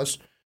these guys.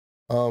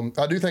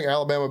 I do think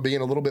Alabama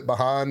being a little bit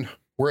behind.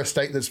 We're a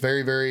state that's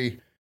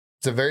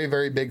it's a very,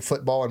 very big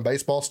football and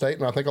baseball state.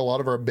 And I think a lot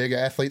of our big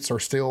athletes are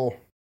still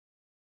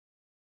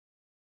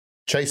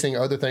chasing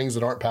other things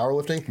that aren't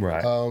powerlifting.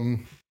 Right.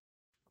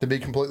 To be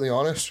completely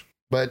honest.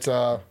 But,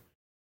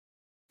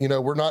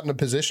 we're not in a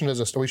position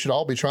we should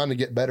all be trying to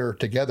get better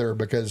together,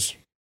 because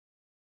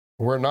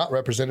we're not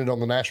represented on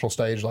the national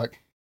stage like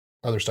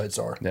other states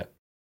are. Yeah.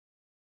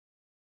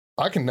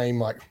 I can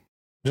name,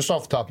 just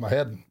off the top of my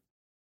head,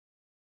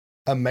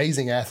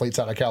 amazing athletes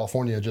out of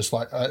California. Just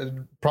like, I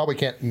probably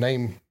can't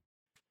name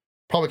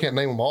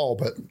them all,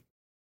 but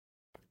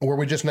where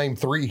we just named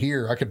 3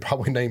 here, I could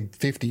probably name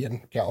 50 in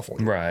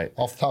California. Right.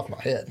 Off the top of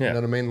my head. Yeah. You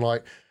know what I mean?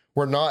 Like,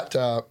 we're not,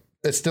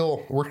 it's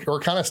still, we're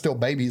kind of still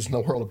babies in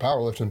the world of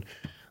powerlifting.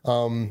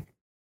 How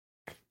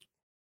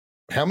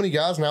many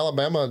guys in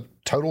Alabama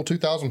total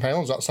 2,000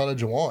 pounds outside of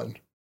Jawan?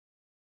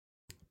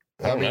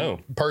 I don't know.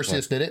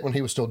 Perseus did it when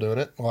he was still doing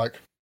it. Like,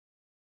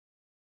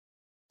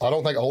 I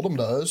don't think Oldham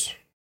does.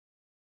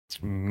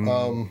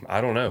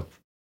 I don't know.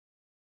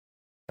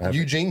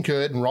 Eugene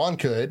could and Ron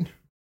could.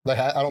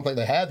 I don't think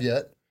they have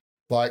yet.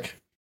 Like,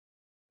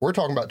 we're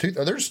talking about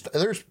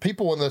there's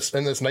people in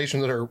this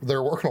nation that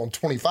they're working on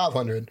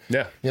 2,500.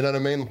 Yeah, you know what I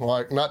mean.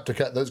 Like, not to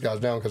cut those guys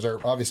down, because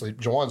they're obviously,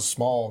 Jawan's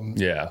small. And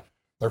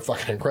they're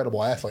fucking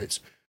incredible athletes.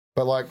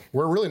 But like,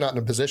 we're really not in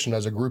a position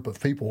as a group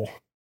of people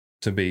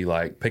to be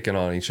like picking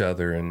on each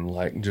other and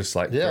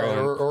throwing.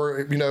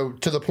 or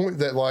to the point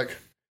that, like,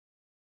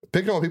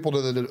 picking on people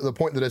to the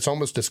point that it's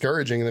almost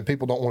discouraging and that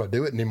people don't want to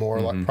do it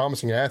anymore. Like,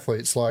 promising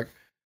athletes, like,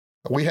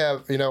 we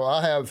have,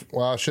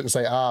 I shouldn't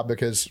say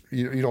because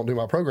you don't do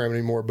my program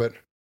anymore, but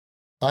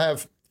I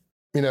have,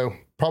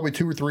 probably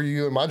 2 or 3 of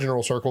you in my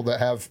general circle that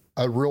have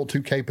a real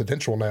 2K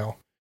potential now.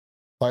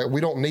 Like,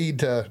 we don't need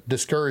to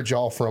discourage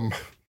y'all from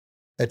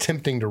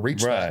attempting to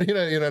reach that. You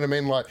know what I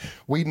mean? Like,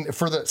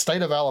 for the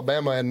state of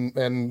Alabama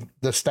and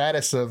the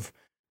status of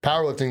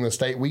powerlifting in the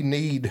state, we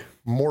need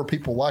more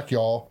people like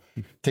y'all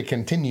to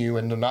continue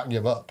and to not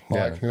give up.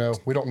 Like,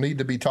 we don't need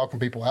to be talking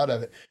people out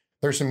of it.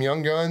 There's some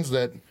young guns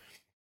that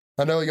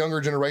I know a younger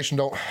generation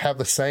don't have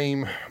the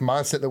same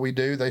mindset that we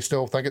do. They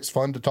still think it's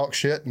fun to talk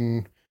shit.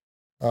 And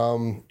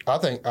I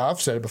think, I've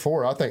said it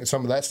before, I think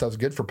some of that stuff's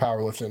good for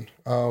powerlifting.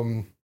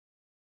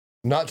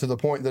 Not to the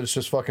point that it's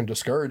just fucking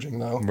discouraging,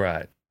 though.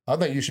 Right. I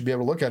think you should be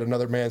able to look at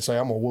another man and say,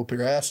 I'm going to whoop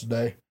your ass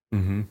today.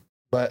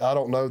 But I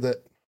don't know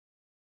that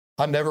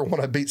I never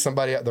want to beat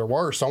somebody at their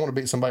worst. I want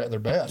to beat somebody at their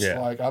best. Yeah.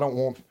 Like, I don't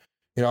want,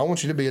 I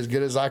want you to be as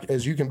good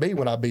as you can be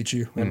when I beat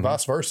you, and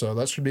vice versa.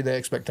 That should be the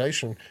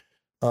expectation.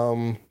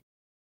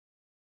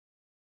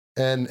 And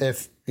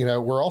if,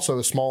 we're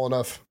also small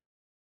enough,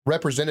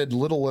 represented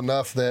little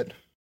enough that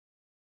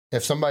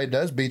if somebody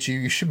does beat you,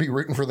 you should be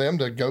rooting for them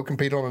to go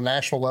compete on a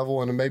national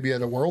level and maybe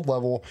at a world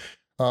level,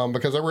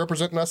 because they're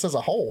representing us as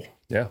a whole.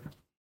 Yeah.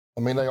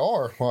 I mean, they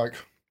are. Like,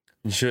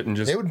 you shouldn't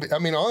just. It would be,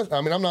 I'm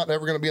not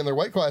ever going to be in their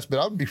weight class,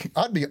 but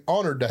I'd be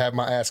honored to have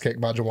my ass kicked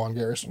by Jawan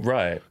Garrison.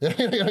 Right. you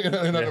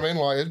know what I mean?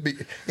 Like,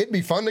 it'd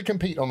be fun to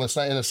compete in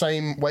the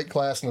same weight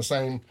class and the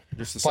same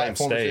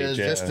platform stage,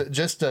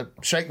 just to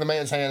shake the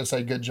man's hand and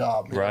say good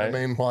job. You know what I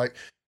mean? Like,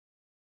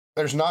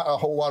 there's not a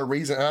whole lot of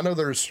reason. And I know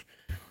there's,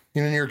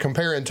 you're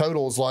comparing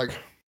totals, like,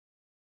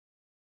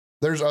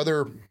 there's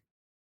other,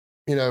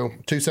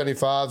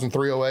 275s and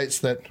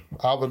 308s that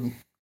I would,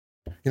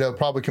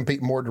 probably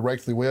compete more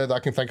directly with. I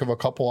can think of a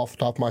couple off the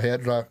top of my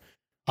head.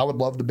 I would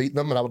love to beat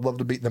them, and I would love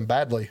to beat them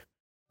badly.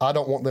 I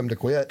don't want them to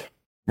quit.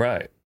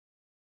 Right.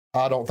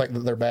 I don't think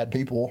that they're bad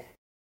people.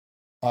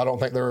 I don't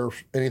think there's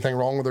anything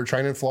wrong with their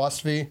training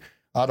philosophy.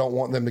 I don't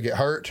want them to get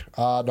hurt.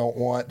 I don't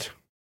want,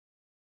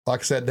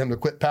 like I said, them to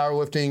quit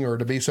powerlifting or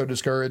to be so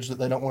discouraged that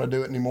they don't want to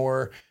do it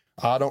anymore.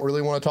 I don't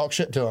really want to talk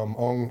shit to them.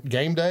 On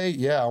game day,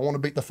 yeah, I want to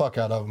beat the fuck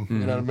out of them.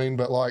 You know what I mean?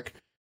 But, like,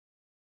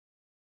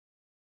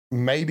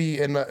 maybe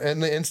in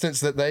the instance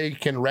that they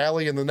can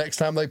rally and the next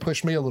time they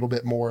push me a little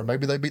bit more,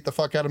 maybe they beat the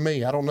fuck out of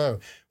me. I don't know.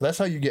 That's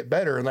how you get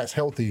better, and that's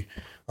healthy.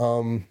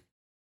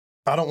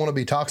 I don't want to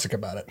be toxic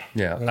about it.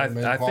 Yeah, you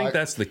know I think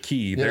that's the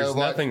key. There's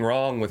nothing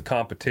wrong with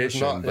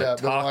competition, but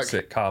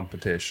toxic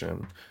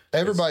competition.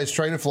 Everybody's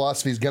training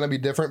philosophy is going to be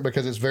different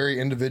because it's very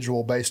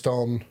individual, based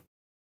on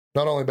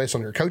not only based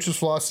on your coach's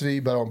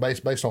philosophy, but on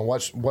based on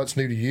what's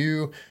new to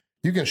you.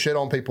 You can shit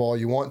on people all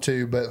you want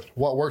to, but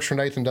what works for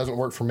Nathan doesn't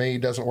work for me,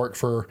 doesn't work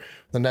for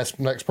the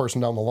next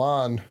person down the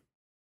line.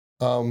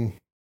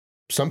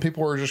 Some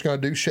people are just going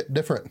to do shit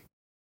different.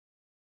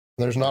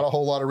 There's not a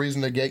whole lot of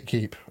reason to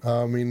gatekeep.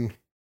 I mean,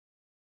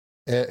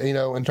 you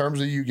know, in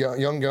terms of you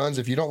young guns,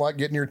 if you don't like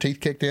getting your teeth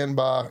kicked in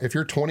by, if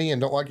you're 20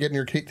 and don't like getting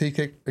your teeth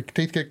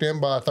kicked in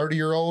by a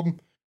 30-year-old,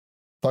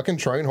 fucking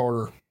train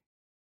harder.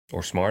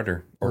 Or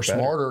smarter. Or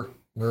smarter.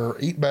 Or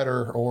eat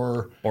better.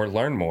 Or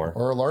learn more.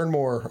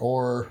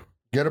 Or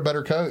get a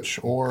better coach.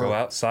 Or go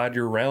outside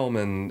your realm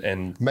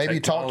and maybe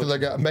talk to the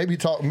guy.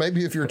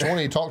 Maybe if you're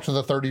 20, talk to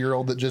the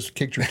 30-year-old that just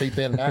kicked your teeth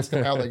in and ask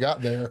them how they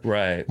got there.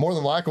 Right. More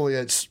than likely,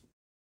 it's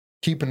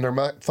keeping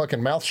their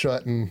fucking mouth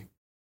shut and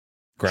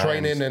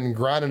training and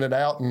grinding it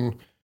out, and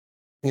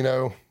you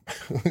know,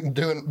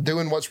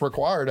 doing what's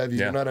required of you.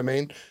 You know what I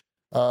mean?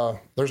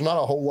 There's not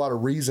a whole lot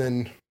of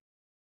reason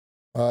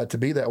to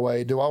be that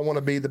way. Do I want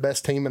to be the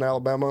best team in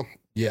Alabama?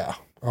 Yeah,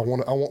 I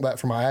want that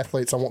for my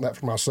athletes. I want that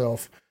for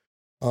myself.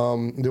 Do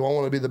I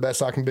want to be the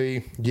best I can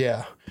be?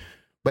 Yeah,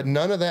 but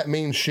none of that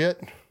means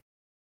shit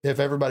if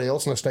everybody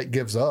else in the state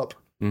gives up,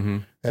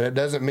 and it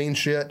doesn't mean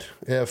shit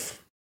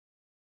if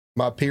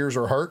my peers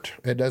are hurt.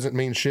 It doesn't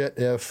mean shit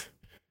if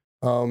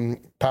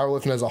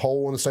powerlifting as a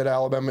whole in the state of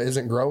Alabama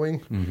isn't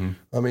growing.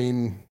 I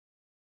mean,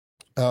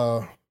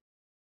 I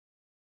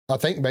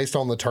think based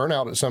on the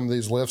turnout at some of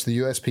these lifts, the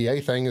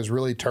USPA thing has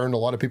really turned a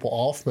lot of people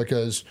off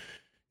because,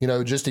 you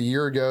know, just a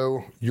year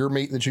ago, your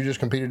meet that you just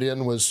competed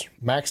in was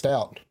maxed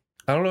out.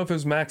 I don't know if it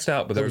was maxed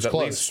out, but there was at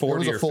least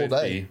 40 or 50.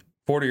 Day.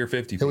 40 or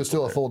 50 It was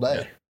still a full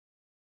day.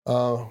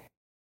 Yeah.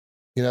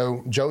 You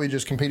know, Joey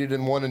just competed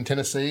in one in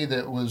Tennessee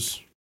that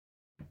was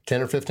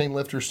 10 or 15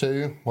 lifters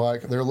too.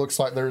 Like looks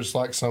like there's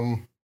like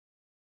some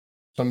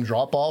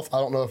drop off. I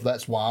don't know if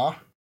that's why.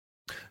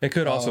 It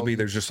could also be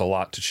there's just a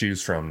lot to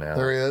choose from now.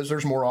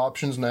 There's more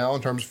options now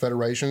in terms of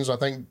federations. I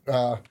think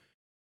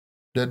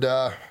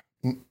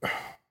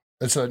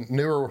it's a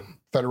newer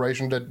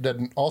federation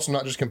that also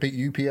not just compete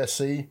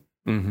UPSC.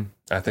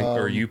 I think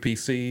or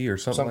UPC or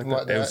something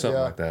like that. It was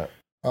something like that.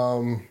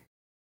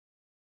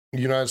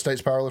 United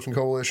States Powerlifting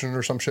Coalition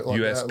or some shit like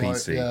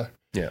USPC. that. Like,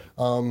 yeah.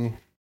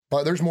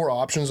 Like there's more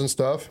options and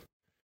stuff,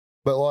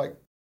 but like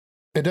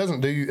it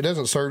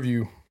doesn't serve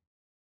you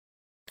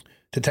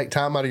to take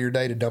time out of your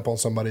day to dump on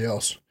somebody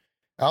else.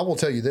 I will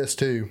tell you this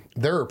too.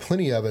 There are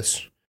plenty of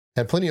us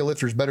and plenty of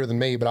lifters better than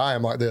me, but I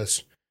am like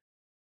this.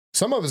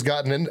 Some of us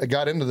got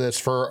into this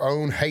for our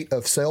own hate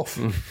of self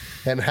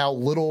and how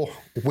little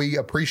we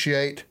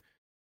appreciate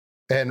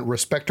and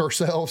respect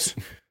ourselves.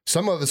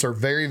 Some of us are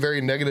very,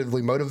 very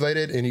negatively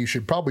motivated, and you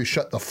should probably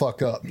shut the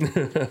fuck up.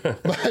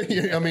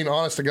 I mean,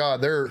 honest to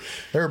God, there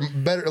are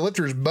better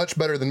lifters, much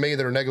better than me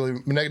that are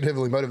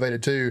negatively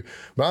motivated too.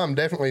 But I'm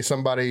definitely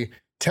somebody.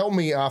 Tell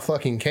me I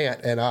fucking can't,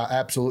 and I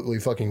absolutely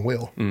fucking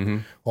will.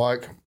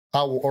 Like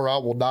I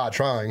will die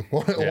trying.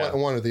 One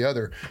or the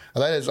other.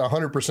 That is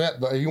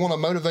 100%. You want to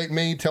motivate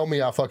me? Tell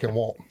me I fucking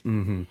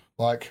won't.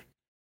 Like,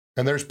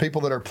 and there's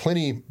people that are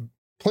plenty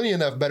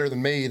enough better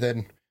than me that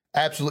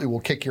absolutely will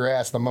kick your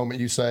ass the moment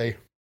you say,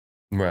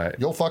 right,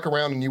 you'll fuck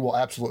around and you will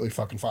absolutely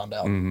fucking find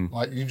out.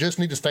 Like you just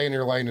need to stay in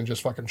your lane and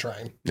just fucking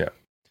train. Yeah.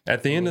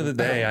 At the end of the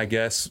day, I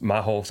guess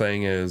my whole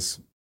thing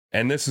is,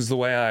 and this is the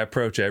way I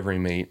approach every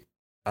meet.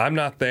 I'm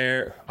not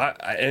there.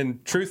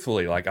 And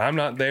truthfully, like I'm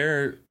not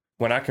there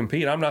when I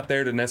compete. I'm not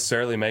there to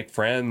necessarily make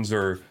friends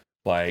or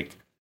like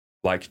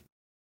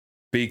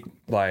be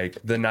like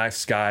the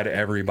nice guy to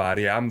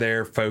everybody. I'm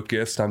there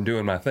focused. I'm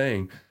doing my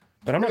thing.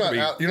 But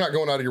you're not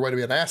going out of your way to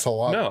be an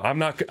asshole. No, I'm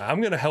not.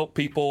 I'm going to help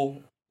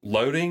people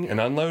loading and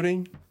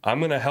unloading. I'm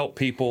going to help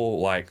people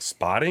like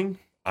spotting.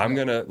 I'm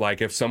going to like,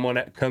 if someone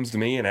comes to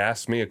me and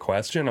asks me a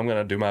question, I'm going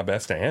to do my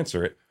best to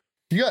answer it.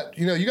 You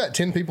got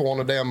 10 people on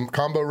a damn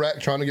combo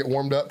rack trying to get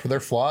warmed up for their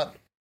flight.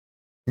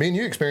 Me and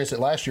you experienced it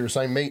last year,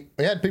 same meet.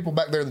 We had people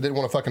back there that didn't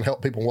want to fucking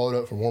help people load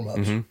up for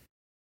warm-ups.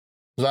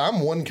 So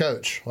I'm one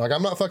coach. Like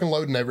I'm not fucking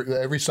loading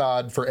every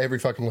side for every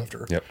fucking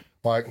lifter. Yep.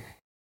 Like,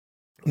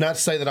 not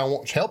to say that I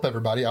won't help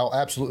everybody. I'll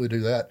absolutely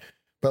do that.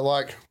 But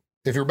like,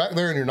 if you're back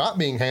there and you're not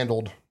being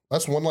handled,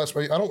 that's one less.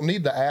 I don't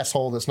need the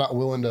asshole that's not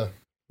willing to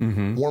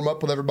warm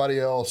up with everybody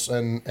else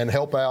and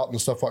help out and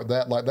stuff like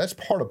that. Like that's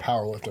part of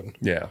powerlifting.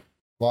 Yeah.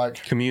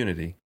 Like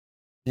community.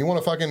 You want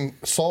to fucking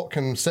sulk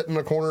and sit in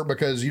a corner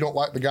because you don't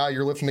like the guy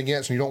you're lifting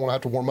against and you don't want to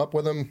have to warm up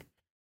with him.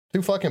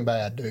 Too fucking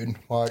bad, dude.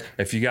 Like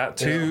if you got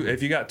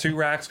two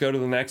racks, go to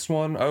the next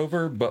one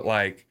over. But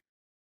like,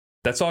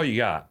 that's all you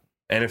got.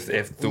 And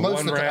if the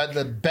most one rack,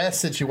 the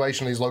best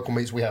situation in these local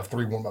meets, we have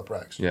 3 warm-up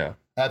racks. Yeah.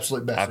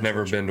 Absolute best. I've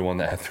never been to one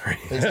that had 3.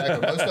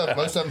 Exactly.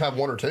 Most of them have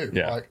 1 or 2.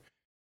 Yeah. Like,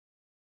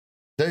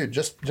 dude,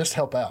 just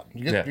help out.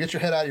 Get your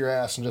head out of your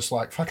ass and just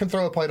like fucking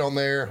throw a plate on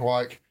there.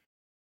 Like,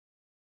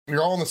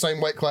 you're all in the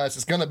same weight class.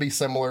 It's going to be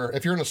similar.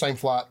 If you're in the same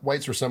flight,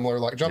 weights are similar.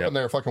 Like, jump in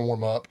there, fucking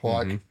warm up.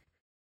 Like,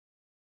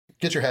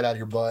 get your head out of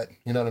your butt.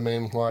 You know what I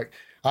mean? Like,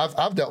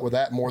 I've dealt with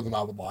that more than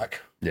I would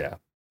like. Yeah.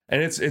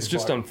 And it's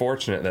just like,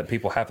 unfortunate that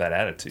people have that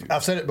attitude.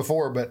 I've said it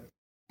before, but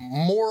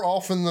more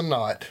often than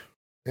not,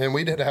 and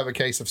we did have a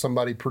case of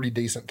somebody pretty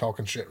decent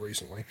talking shit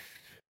recently.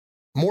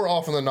 More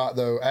often than not,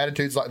 though,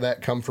 attitudes like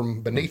that come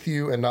from beneath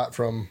you and not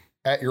from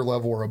at your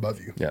level or above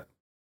you. Yeah.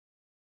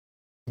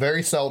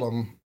 Very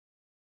seldom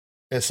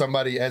is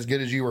somebody as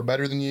good as you or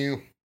better than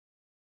you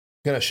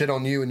going to shit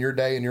on you and your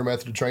day and your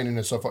method of training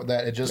and stuff like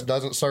that. It just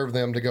doesn't serve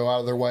them to go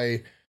out of their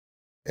way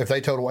if they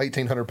total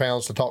 1,800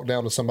 pounds to talk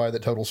down to somebody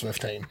that totals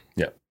 15.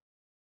 Yeah.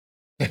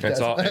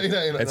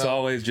 It's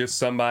always just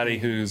somebody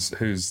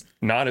who's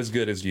not as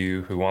good as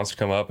you, who wants to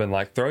come up and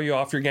like throw you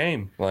off your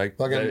game. Like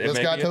this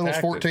guy totals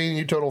 14,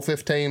 you total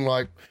 15.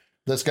 Like,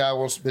 this guy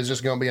is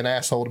just going to be an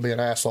asshole to be an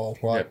asshole.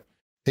 Like,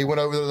 he went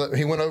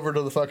over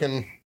to the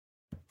fucking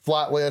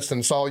flight list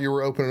and saw you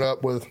were opening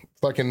up with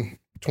fucking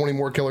 20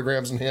 more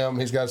kilograms than him.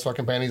 He's got his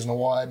fucking panties in a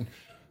wad.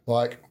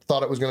 Like,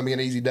 thought it was going to be an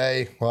easy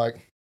day.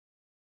 Like,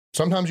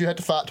 sometimes you have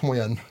to fight to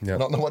win. I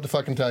don't know what to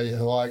fucking tell you.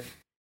 Like,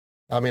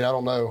 I mean, I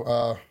don't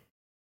know.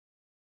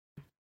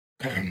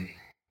 I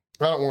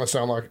don't want to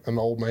sound like an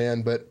old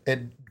man, but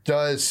it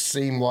does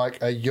seem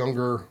like a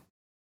younger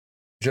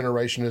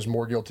generation is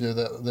more guilty of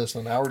this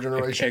than our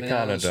generation. It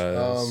kind of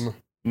does.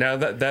 Now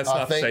that's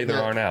not to say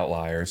there aren't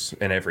outliers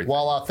in everything.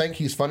 While I think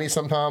he's funny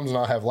sometimes, and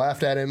I have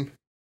laughed at him,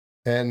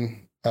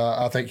 and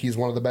I think he's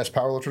one of the best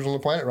powerlifters on the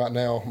planet right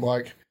now.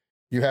 Like,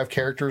 you have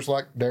characters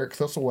like Derek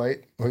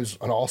Thistlewaite, who's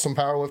an awesome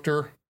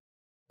powerlifter,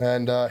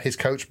 and he's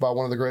coached by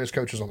one of the greatest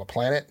coaches on the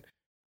planet.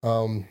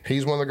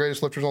 He's one of the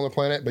greatest lifters on the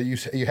planet, but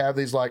you have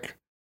these like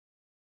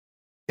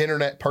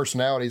internet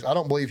personalities. I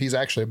don't believe he's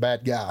actually a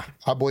bad guy.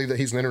 I believe that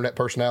he's an internet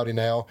personality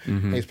now.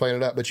 He's playing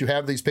it up, but you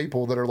have these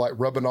people that are like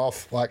rubbing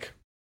off like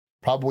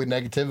probably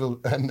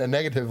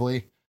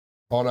negatively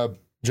on a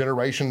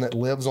generation that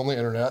lives on the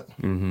internet.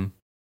 And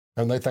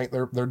they think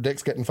their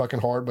dick's getting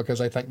fucking hard because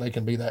they think they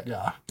can be that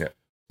guy. Yeah.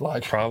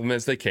 Like, problem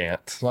is they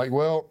can't. Like,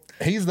 well,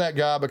 he's that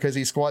guy because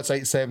he squats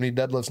 870,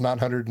 deadlifts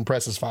 900, and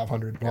presses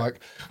 500. Like,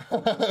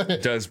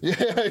 does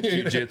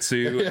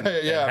jiu-jitsu and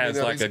has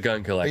like a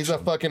gun collection. He's a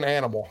fucking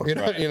animal. You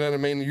know, you know what I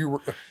mean?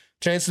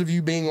 Chances of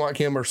you being like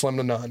him are slim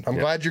to none. I'm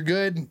glad you're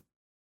good.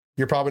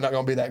 You're probably not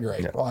going to be that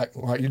great. Like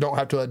you don't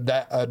have to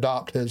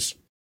adopt his.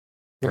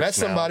 And that's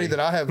somebody that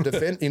I have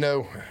defended. You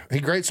know, he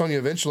grates on you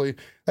eventually.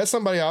 That's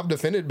somebody I've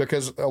defended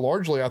because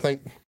largely I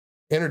think,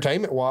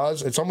 entertainment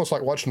wise, it's almost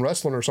like watching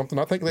wrestling or something.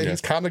 I think that he's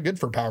kind of good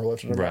for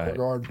powerlifting in that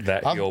regard.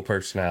 That heel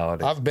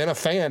personality. I've been a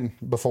fan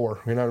before,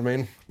 you know what I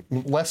mean?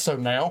 Less so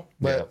now,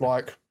 but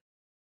like,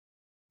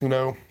 you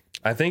know.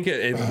 I think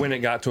when it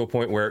got to a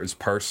point where it was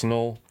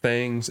personal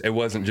things, it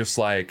wasn't just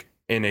like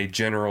in a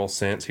general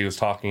sense he was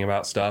talking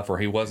about stuff, or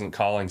he wasn't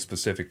calling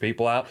specific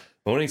people out.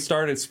 But when he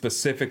started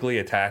specifically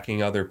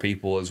attacking other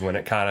people is when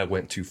it kind of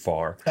went too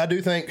far. I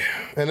do think,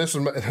 and this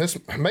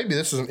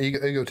is an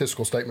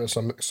egotistical statement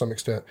to some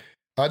extent.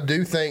 I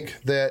do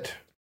think that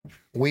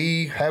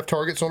we have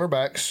targets on our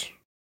backs,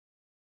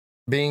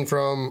 being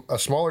from a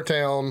smaller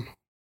town,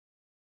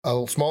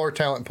 a smaller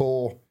talent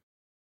pool,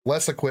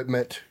 less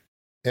equipment,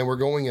 and we're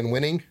going and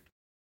winning.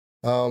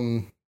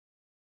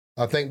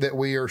 I think that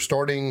we are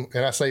starting,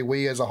 and I say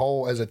we as a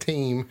whole, as a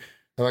team.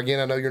 And again,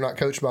 I know you're not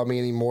coached by me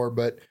anymore,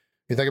 but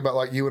you think about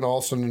like you and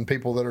Austin and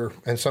people that are,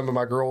 and some of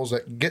my girls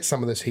that get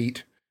some of this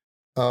heat.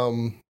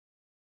 I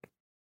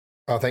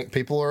think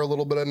people are a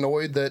little bit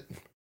annoyed that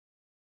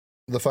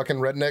the fucking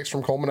rednecks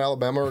from Coleman,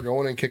 Alabama are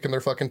going and kicking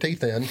their fucking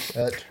teeth in.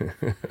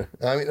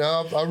 I mean,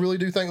 I really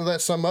do think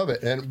that's some of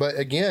it. But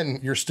again,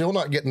 you're still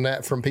not getting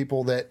that from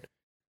people that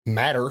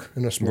matter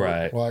in a sport.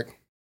 Right. Like,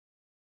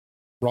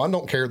 Ron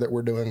don't care that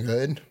we're doing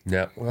good.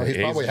 Yeah. Well, he's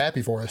probably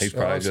happy for us. He's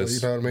probably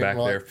just, you know what I mean? Back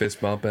there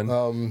fist bumping.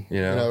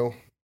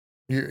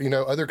 You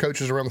know, other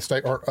coaches around the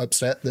state aren't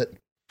upset that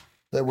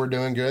we're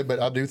doing good, but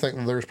I do think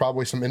that there's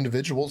probably some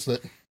individuals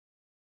that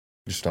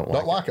just don't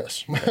like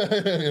us.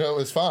 You know,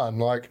 it's fine.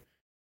 Like,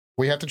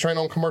 we have to train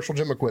on commercial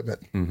gym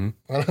equipment. You know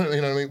what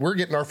I mean? We're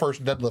getting our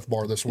first deadlift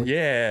bar this week.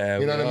 Yeah.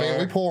 You know what I mean?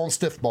 We pull on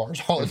stiff bars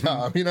all the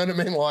time. You know what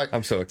I mean? Like,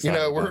 I'm so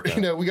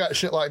excited. We got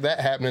shit like that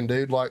happening,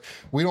 dude. Like,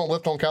 we don't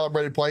lift on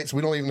calibrated plates.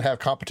 We don't even have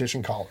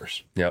competition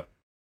collars. Yep.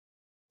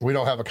 We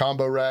don't have a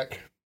combo rack.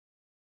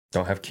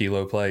 Don't have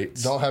kilo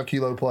plates.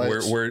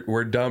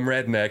 We're dumb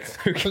rednecks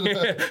who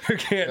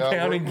can't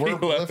count in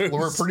kilos.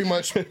 We're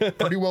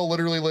pretty well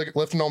literally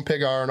lifting on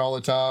pig iron all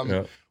the time.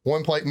 Yep.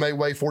 One plate may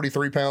weigh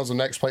 43 pounds. The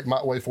next plate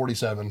might weigh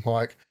 47.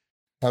 Like,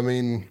 I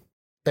mean,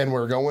 and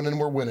we're going and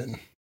we're winning.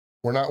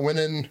 We're not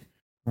winning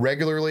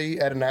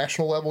regularly at a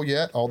national level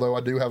yet, although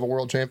I do have a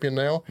world champion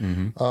now.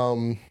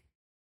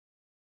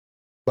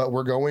 But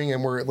we're going,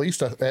 and we're at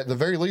the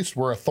very least,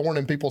 we're a thorn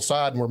in people's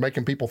side, and we're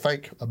making people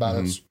think about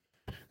us.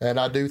 And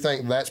I do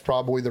think that's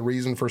probably the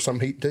reason for some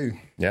heat too.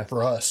 Yeah.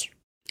 For us.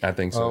 I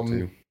think so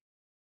too.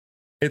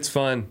 It's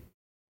fun.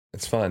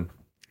 It's fun.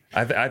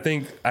 I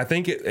think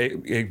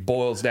it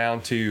boils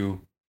down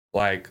to,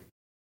 like,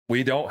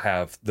 we don't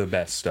have the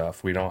best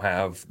stuff. We don't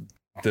have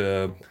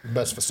the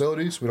best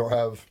facilities. We don't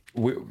have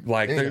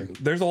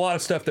there's a lot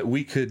of stuff that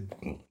we could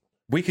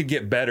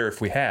get better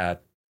if we had,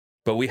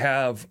 but we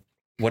have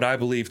what I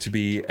believe to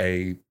be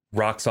a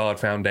rock solid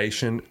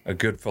foundation, a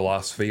good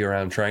philosophy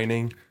around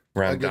training,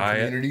 around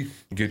diet,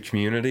 good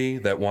community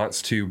that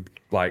wants to,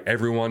 like,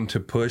 everyone to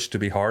push to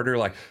be harder.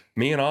 Like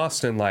me and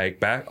Austin, like,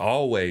 back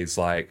always,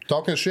 like,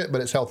 talking shit,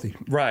 but it's healthy.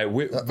 Right.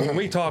 When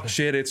we talk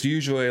shit, it's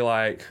usually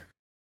like,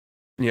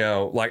 you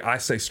know, like I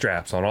say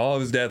straps on all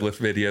of his deadlift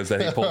videos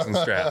that he pulls in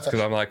straps, because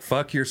I'm like,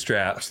 fuck your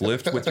straps,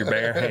 lift with your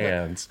bare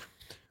hands.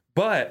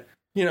 But,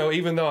 you know,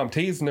 even though I'm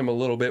teasing him a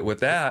little bit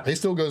with that, he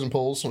still goes and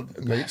pulls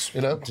meets,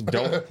 you know.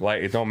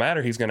 It don't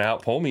matter. He's going to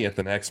out pull me at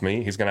the next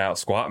meet. He's going to out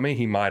squat me.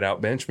 He might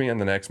out bench me in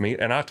the next meet.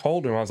 And I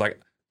told him, I was like,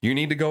 you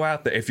need to go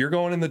out there. If you're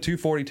going in the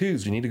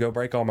 242s, you need to go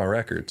break all my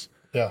records.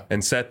 Yeah.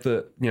 And set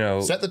the, you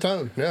know, set the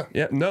tone. Yeah.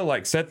 Yeah. No,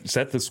 like set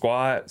the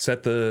squat,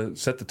 set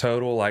the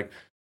total, like,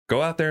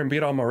 go out there and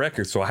beat all my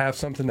records, so I have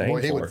something to aim for.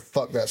 He would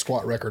fuck that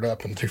squat record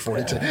up in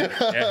 242.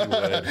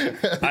 Yeah, he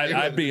would.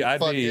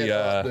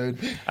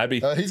 I'd be.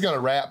 He's gonna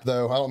rap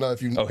though. I don't know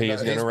if you. Oh,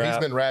 he's gonna rap.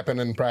 He's been rapping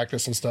in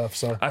practice and stuff.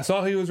 So I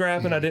saw he was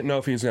rapping. I didn't know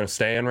if he was gonna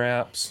stay in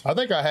raps. I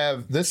think I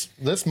have this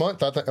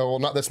month. I think, well,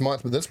 not this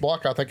month, but this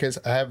block. I think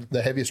I have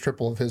the heaviest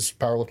triple of his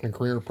powerlifting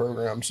career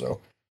program.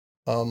 So,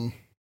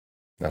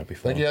 that'll be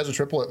fun. I think he has a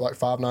triple at like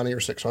 590 or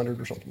 600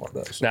 or something like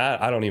that. So. Now,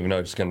 I don't even know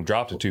if it's going to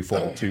drop to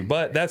 242,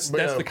 but that's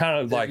the kind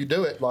of, like, you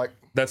do it, like,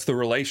 that's the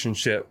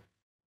relationship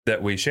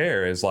that we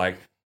share, is like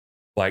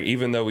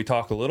even though we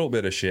talk a little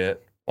bit of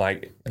shit,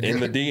 like, in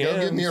the DMs,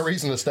 they'll give me a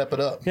reason to step it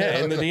up.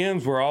 Yeah, in the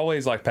DMs, we're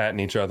always like patting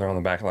each other on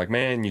the back, like,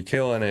 man, you're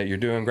killing it, you're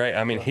doing great.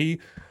 I mean, he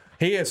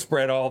has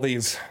spread all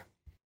these,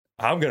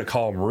 I'm going to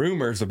call them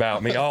rumors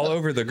about me all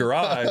over the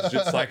garage,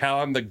 just like how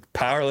I'm the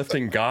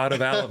powerlifting god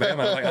of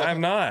Alabama. Like,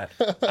 I'm not.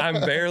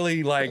 I'm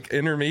barely, like,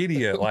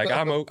 intermediate. Like,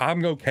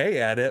 I'm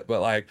okay at it, but,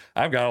 like,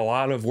 I've got a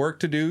lot of work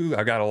to do.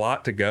 I've got a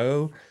lot to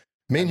go.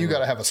 Me and you got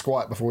to have a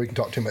squat before we can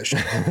talk too much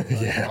shit.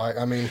 Yeah. Like,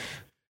 I mean,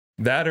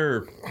 that,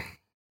 or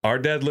our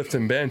deadlift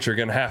and bench are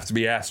going to have to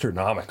be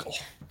astronomical.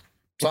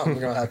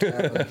 Something's going to have to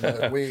happen,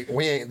 but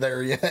we ain't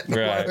there yet.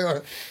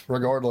 Right.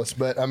 Regardless.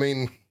 But, I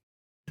mean,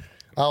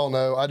 I don't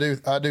know. I do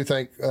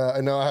think,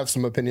 I know I have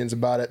some opinions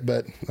about it,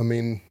 but I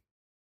mean,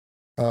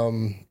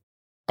 I'm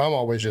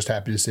always just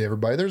happy to see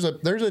everybody. There's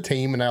a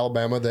team in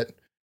Alabama that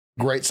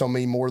grates on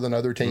me more than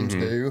other teams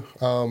do.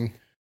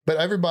 But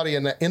everybody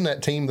in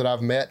that team that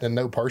I've met and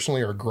know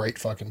personally are great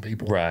fucking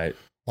people. Right.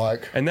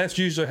 Like, and that's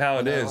usually how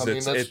it is. I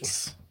mean,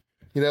 it's,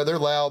 you know, they're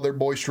loud, they're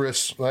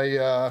boisterous.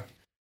 They're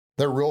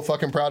real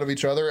fucking proud of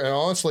each other. And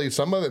honestly,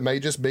 some of it may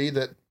just be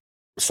that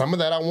some of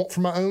that I want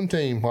for my own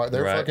team. Like,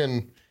 they're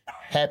fucking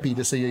happy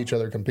to see each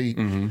other compete.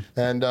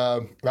 And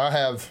I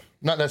have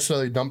not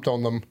necessarily dumped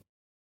on them,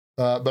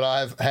 but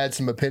I've had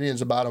some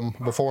opinions about them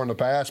before in the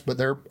past.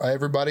 But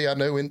everybody I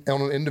know on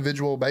an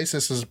individual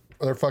basis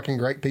they're fucking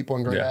great people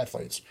and great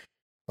athletes.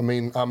 I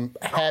mean, I'm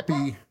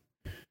happy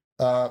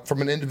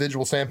from an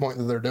individual standpoint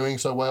that they're doing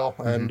so well,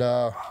 and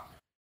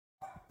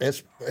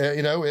it's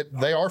you know,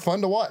 they are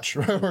fun to watch.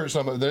 Or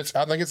some of this,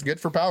 I think it's good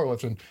for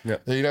powerlifting. Yeah.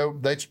 You know,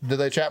 do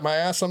they chat my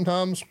ass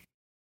sometimes?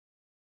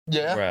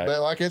 Yeah, right.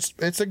 But, like,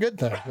 it's a good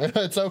thing.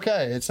 It's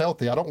okay. It's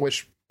healthy. I don't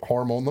wish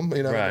harm on them.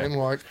 You know what I mean?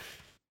 Like,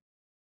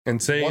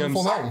 and seeing them.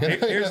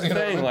 Here's the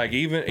thing. Like,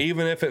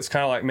 even if it's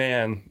kind of like,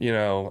 man, you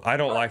know, I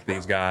don't like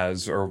these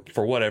guys, or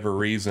for whatever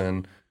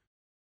reason,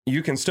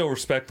 you can still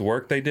respect the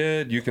work they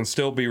did. You can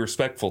still be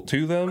respectful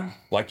to them.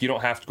 Like, you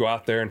don't have to go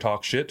out there and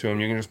talk shit to them.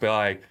 You can just be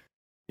like,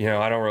 you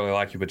know, I don't really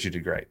like you, but you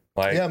did great.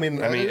 Like, yeah, I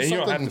mean, and you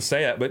don't have to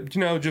say it, but,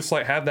 you know, just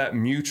like have that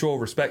mutual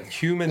respect,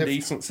 human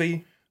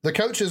decency. The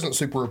coach isn't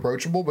super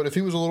approachable, but if he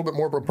was a little bit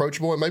more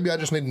approachable, and maybe I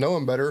just need to know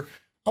him better,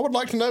 I would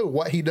like to know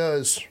what he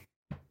does.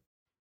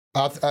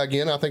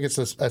 Again, I think it's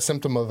a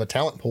symptom of a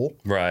talent pool.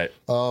 Right.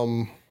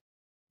 I'm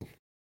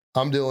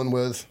dealing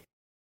with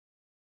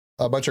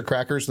a bunch of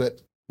crackers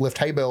that lift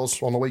hay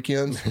bales on the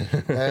weekends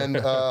and,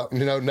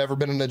 you know, never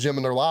been in the gym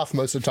in their life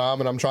most of the time,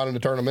 and I'm trying to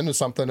turn them into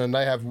something, and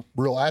they have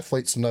real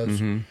athletes in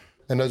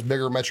those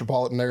bigger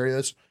metropolitan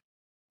areas.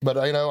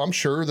 But, you know, I'm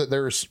sure that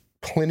there's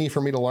plenty for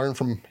me to learn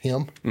from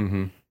him.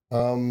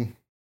 I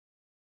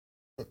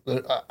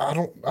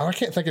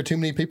can't think of too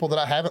many people that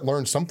I haven't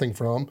learned something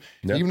from.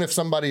 Yep. Even if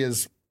somebody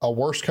is a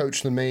worse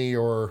coach than me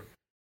or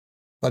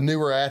a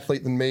newer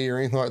athlete than me or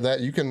anything like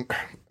that,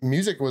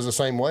 music was the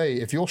same way.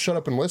 If you'll shut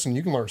up and listen,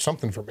 you can learn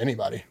something from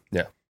anybody.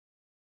 Yeah.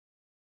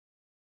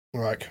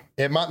 Like,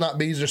 it might not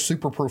be just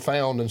super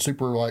profound and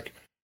super, like,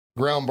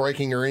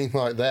 groundbreaking or anything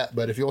like that,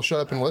 but if you'll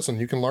shut up and listen,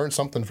 you can learn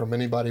something from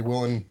anybody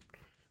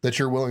that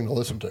you're willing to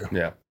listen to.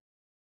 Yeah.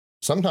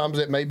 Sometimes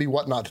it may be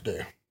what not to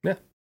do. Yeah.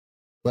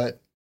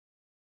 But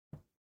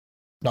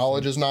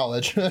knowledge is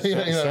knowledge. You know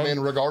what I mean?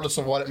 Regardless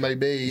of what it may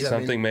be.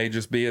 Something may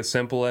just be as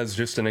simple as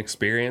just an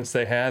experience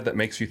they had that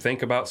makes you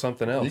think about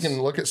something else. You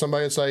can look at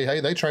somebody and say, hey,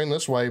 they train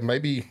this way.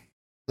 Maybe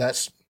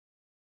that's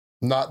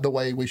not the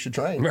way we should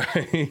train.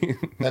 Right.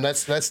 And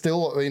that's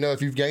still,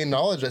 if you've gained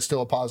knowledge, that's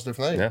still a positive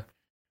thing. Yeah.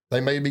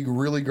 They may be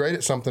really great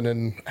at something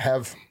and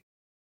have,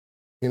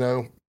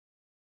 a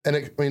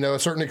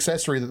certain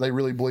accessory that they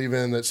really believe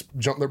in that's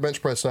jump their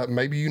bench press up.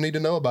 Maybe you need to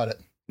know about it.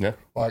 Yeah.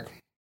 Like,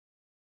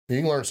 you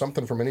can learn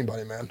something from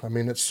anybody, man. I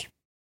mean, it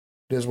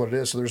is what it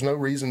is. So there's no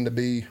reason to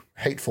be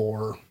hateful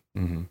or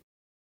Mm-hmm.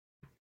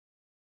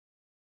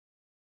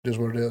 it is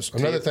what it is.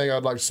 Another thing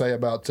I'd like to say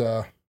about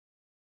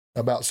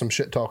some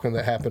shit talking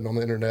that happened on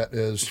the internet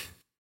is,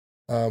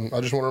 I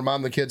just want to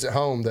remind the kids at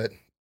home that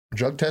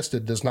drug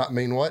tested does not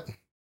mean what?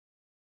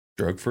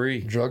 Drug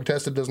free. Drug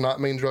tested does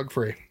not mean drug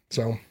free.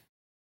 So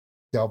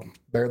y'all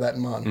bear that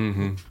in mind.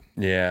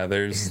 Mm-hmm. Yeah,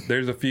 there's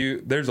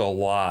a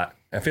lot.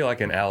 I feel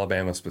like in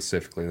Alabama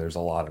specifically, there's a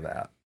lot of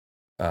that.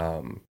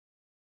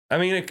 I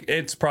mean,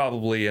 it's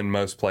probably in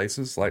most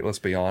places. Like, let's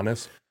be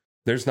honest,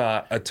 there's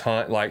not a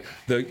ton. Like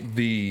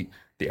the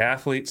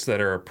athletes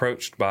that are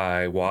approached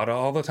by WADA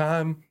all the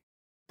time,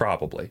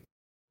 probably.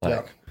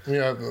 Like,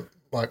 yeah,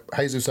 like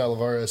Jesus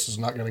Olivares is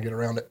not going to get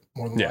around it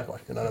more than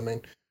likely. You know what I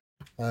mean?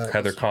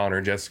 Heather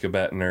Connor, Jessica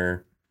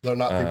Bettner. They're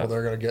not people that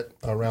are going to get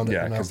around it.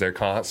 Yeah, because they're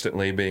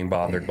constantly being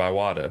bothered by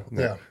WADA.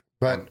 Yeah,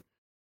 but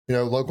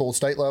local,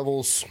 state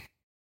levels.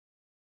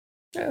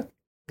 Yeah,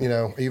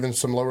 even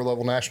some lower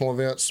level national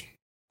events,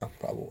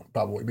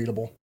 probably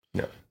beatable.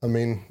 Yeah, I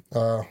mean,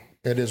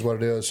 it is what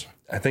it is.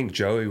 I think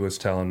Joey was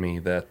telling me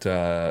that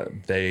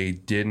they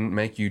didn't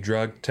make you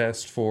drug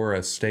test for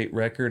a state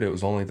record. It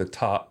was only the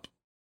top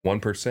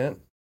 1%.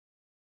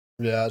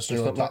 Yeah, it's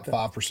nearly the top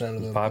like 5%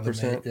 of the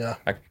 5%. Yeah,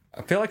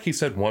 I feel like he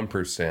said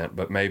 1%,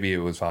 but maybe it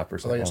was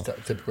 5%. I think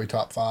it's typically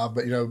top 5,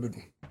 but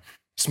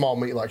small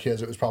meet like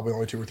his, it was probably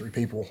only 2 or 3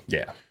 people.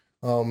 Yeah.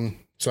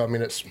 So I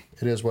mean, it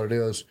is what it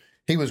is.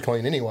 He was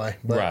clean anyway,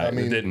 but right. I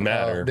mean, it didn't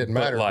matter.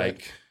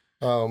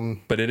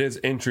 But it is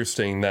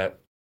interesting that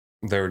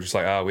they were just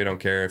like, oh, we don't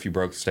care if you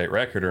broke the state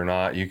record or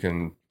not. You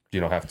don't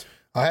have to.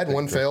 I had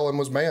one fail and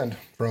was banned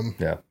from.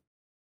 Yeah.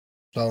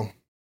 So,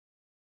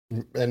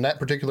 in that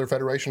particular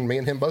federation, me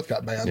and him both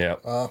got banned.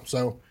 Yeah.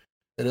 So,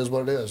 it is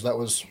what it is. That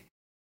was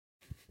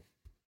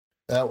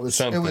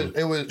something.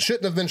 It was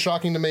shouldn't have been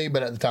shocking to me,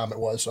 but at the time it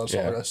was. So that's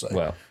all I gotta say.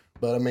 Well,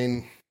 but I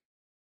mean,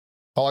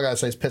 all I gotta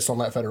say is piss on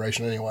that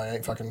federation anyway. I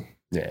ain't fucking.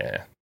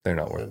 Yeah, they're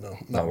not worth.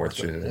 Not worth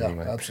shit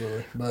anyway. Yeah,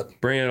 absolutely. But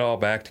bringing it all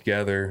back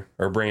together,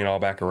 or bringing it all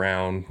back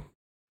around.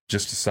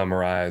 Just to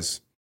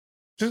summarize,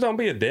 just don't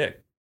be a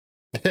dick.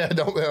 Yeah,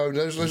 don't.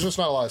 There's just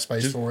not a lot of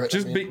space for it.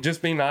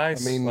 Just be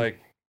nice. I mean, like,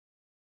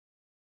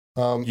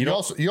 you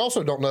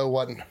also don't know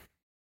what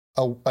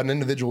an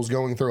individual is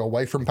going through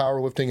away from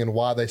powerlifting and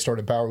why they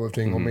started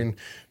powerlifting. Mm-hmm. I mean,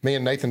 me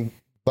and Nathan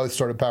both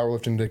started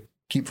powerlifting to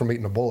keep from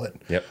eating a bullet.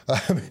 Yep.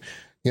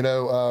 We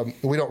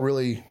don't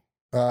really.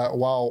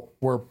 While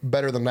we're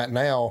better than that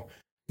now,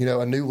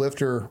 a new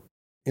lifter,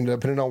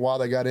 depending on why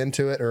they got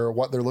into it or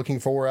what they're looking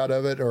for out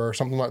of it or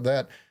something like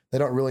that, they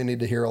don't really need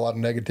to hear a lot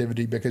of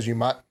negativity because you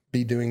might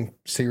be doing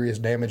serious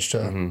damage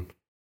to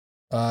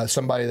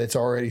somebody that's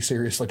already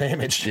seriously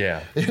damaged.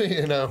 Yeah.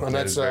 And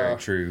that's very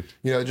true.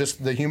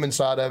 Just the human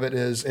side of it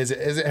is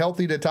it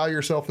healthy to tie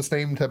your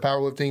self-esteem to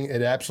powerlifting?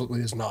 It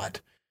absolutely is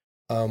not.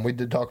 We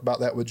did talk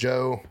about that with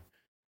Joe.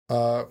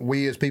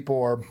 We as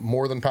people are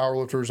more than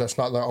powerlifters. That's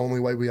not the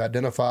only way we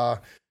identify,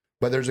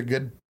 but there's a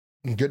good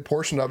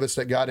portion of us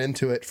that got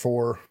into it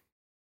for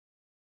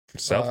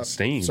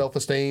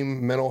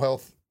self-esteem, mental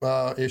health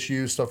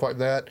issues, stuff like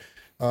that.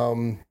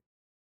 I'm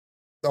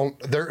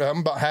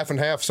about half and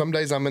half. Some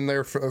days I'm in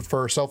there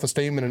for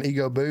self-esteem and an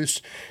ego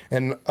boost,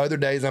 and other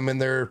days I'm in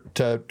there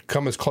to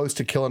come as close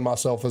to killing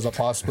myself as I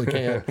possibly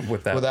can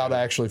without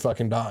actually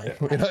fucking dying.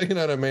 Yeah. You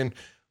know what I mean?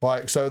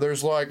 Like, so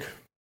there's like,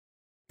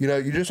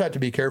 you just have to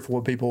be careful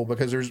with people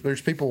because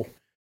there's people.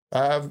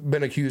 I've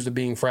been accused of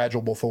being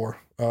fragile before,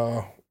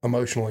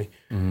 emotionally.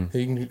 Mm-hmm.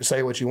 You can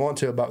say what you want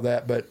to about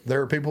that, but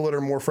there are people that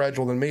are more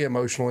fragile than me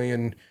emotionally,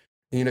 and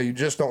you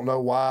just don't know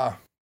why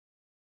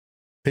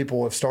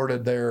people have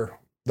started their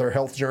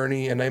health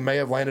journey, and they may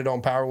have landed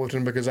on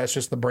powerlifting because that's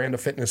just the brand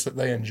of fitness that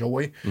they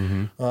enjoy.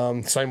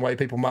 Mm-hmm. Same way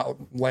people might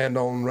land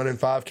on running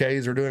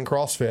 5Ks or doing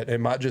CrossFit. It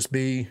might just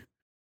be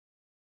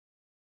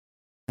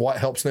what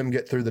helps them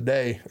get through the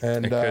day.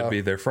 And it could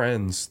be their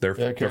friends. Their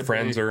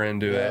friends are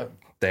into it.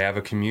 They have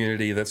a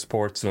community that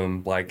supports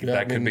them. Like,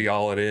 that could be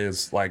all it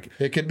is. Like,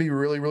 it could be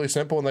really, really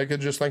simple, and they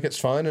could just think it's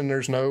fun, and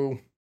there's no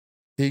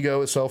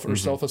ego itself or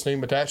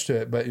self-esteem attached to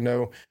it. But,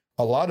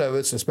 a lot of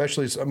us,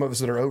 especially some of us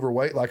that are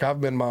overweight, like I've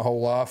been my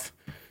whole life,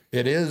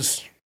 it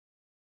is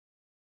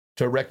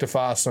to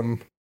rectify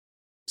some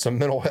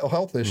mental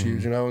health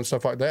issues, and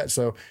stuff like that.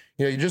 So,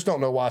 you just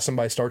don't know why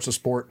somebody starts a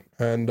sport,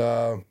 and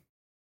the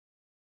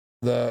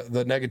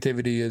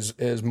negativity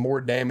is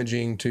more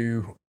damaging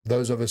to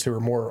those of us who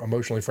are more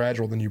emotionally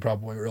fragile than you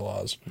probably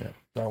realize. Yeah.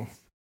 So,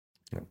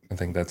 I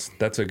think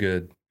that's a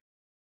good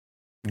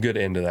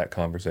end to that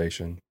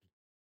conversation.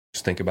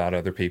 Just think about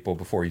other people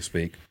before you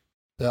speak.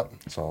 Yep.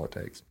 That's all it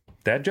takes.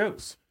 Dad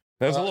jokes.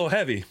 That was a little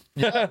heavy.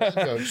 Yeah, dad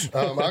jokes.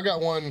 I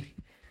got one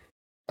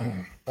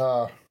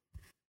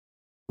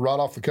right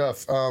off the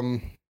cuff.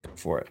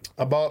 For it.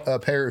 I bought a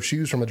pair of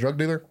shoes from a drug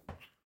dealer.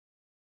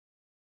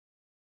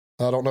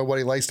 I don't know what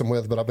he laced them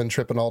with, but I've been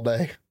tripping all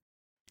day.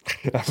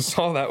 I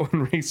saw that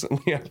one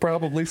recently. I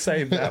probably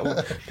saved that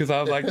one because I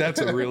was like, that's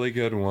a really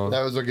good one.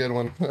 That was a good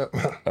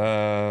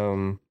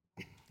one.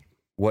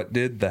 What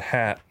did the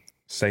hat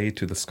say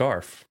to the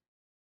scarf?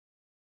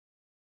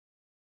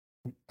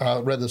 I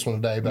read this one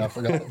today, but I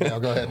forgot. Now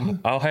go ahead.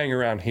 I'll hang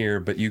around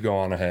here, but you go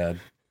on ahead.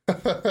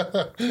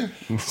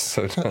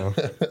 So dumb.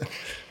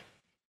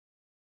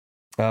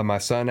 My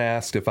son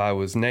asked if I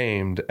was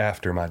named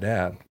after my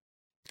dad.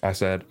 I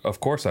said,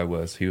 of course I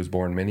was. He was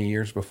born many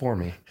years before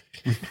me.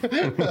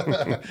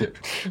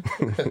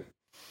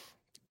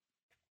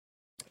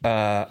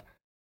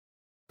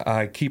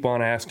 I keep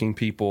on asking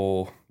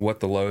people what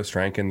the lowest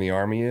rank in the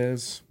Army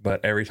is,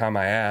 but every time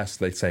I ask,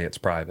 they say it's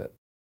private.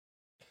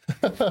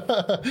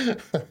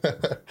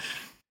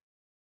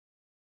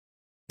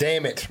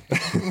 Damn it.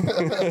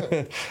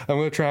 I'm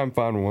going to try and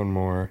find one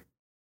more.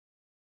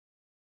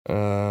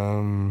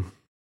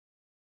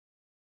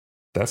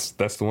 That's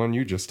the one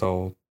you just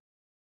told.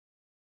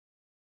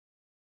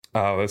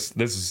 Oh, this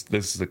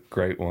is a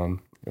great one.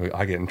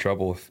 I get in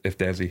trouble if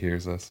Desi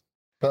hears this.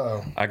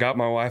 Uh-oh. I got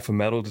my wife a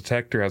metal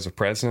detector as a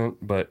present,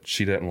 but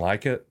she didn't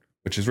like it,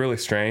 which is really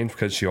strange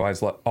because she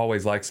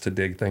always likes to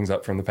dig things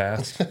up from the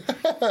past.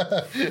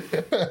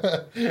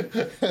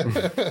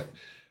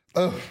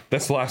 Oh.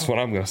 That's the last one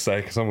I'm going to say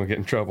because I'm going to get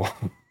in trouble.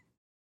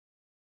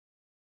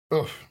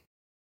 Oh,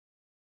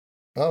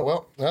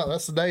 well,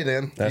 that's the day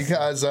then. You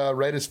guys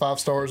rate us 5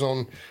 stars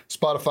on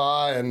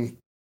Spotify and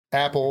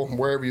Apple,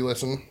 wherever you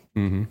listen.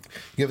 Mm-hmm.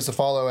 Give us a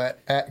follow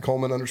at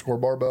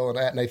Coleman_Barbell and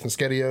at Nathan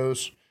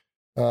Skedios,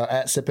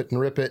 at Sip It and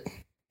Rip It.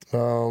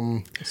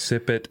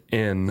 Sip it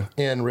in.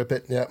 And Rip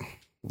It, yep.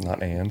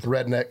 Not and.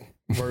 Redneck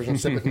version,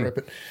 Sip It and Rip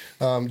It.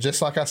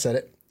 Just like I said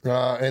it.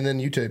 And then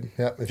YouTube,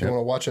 yep, if you want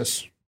to watch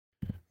us.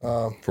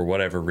 For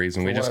whatever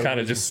reason. We just kind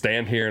of just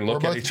stand here and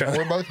look at each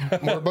other.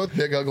 We're both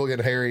big, ugly,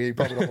 and hairy. You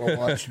probably don't want to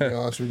watch, to be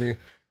honest with you.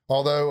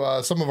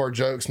 Although some of our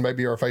jokes,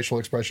 maybe our facial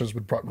expressions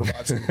would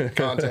provide some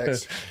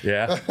context.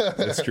 Yeah,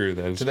 that's true.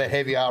 To the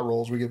heavy eye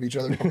rolls we give each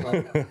other.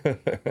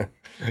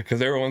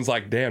 Because everyone's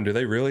like, damn, do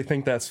they really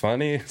think that's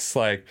funny? It's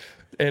like,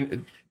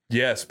 and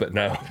yes, but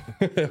no.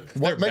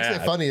 What makes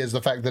it funny is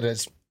the fact that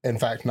it's, in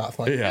fact, not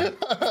funny. Yeah,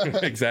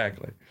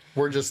 exactly.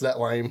 We're just that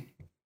lame.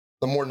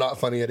 The more not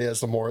funny it is,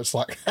 the more it's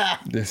like, ha!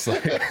 It's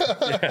like,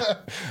 yeah.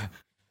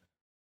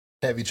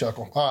 Heavy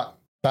chuckle. All right,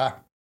 bye.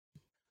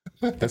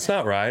 That's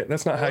not right.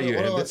 That's not how you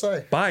end it. What do I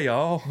say? Bye,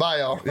 y'all. Bye,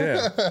 y'all.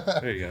 Yeah,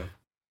 there you go.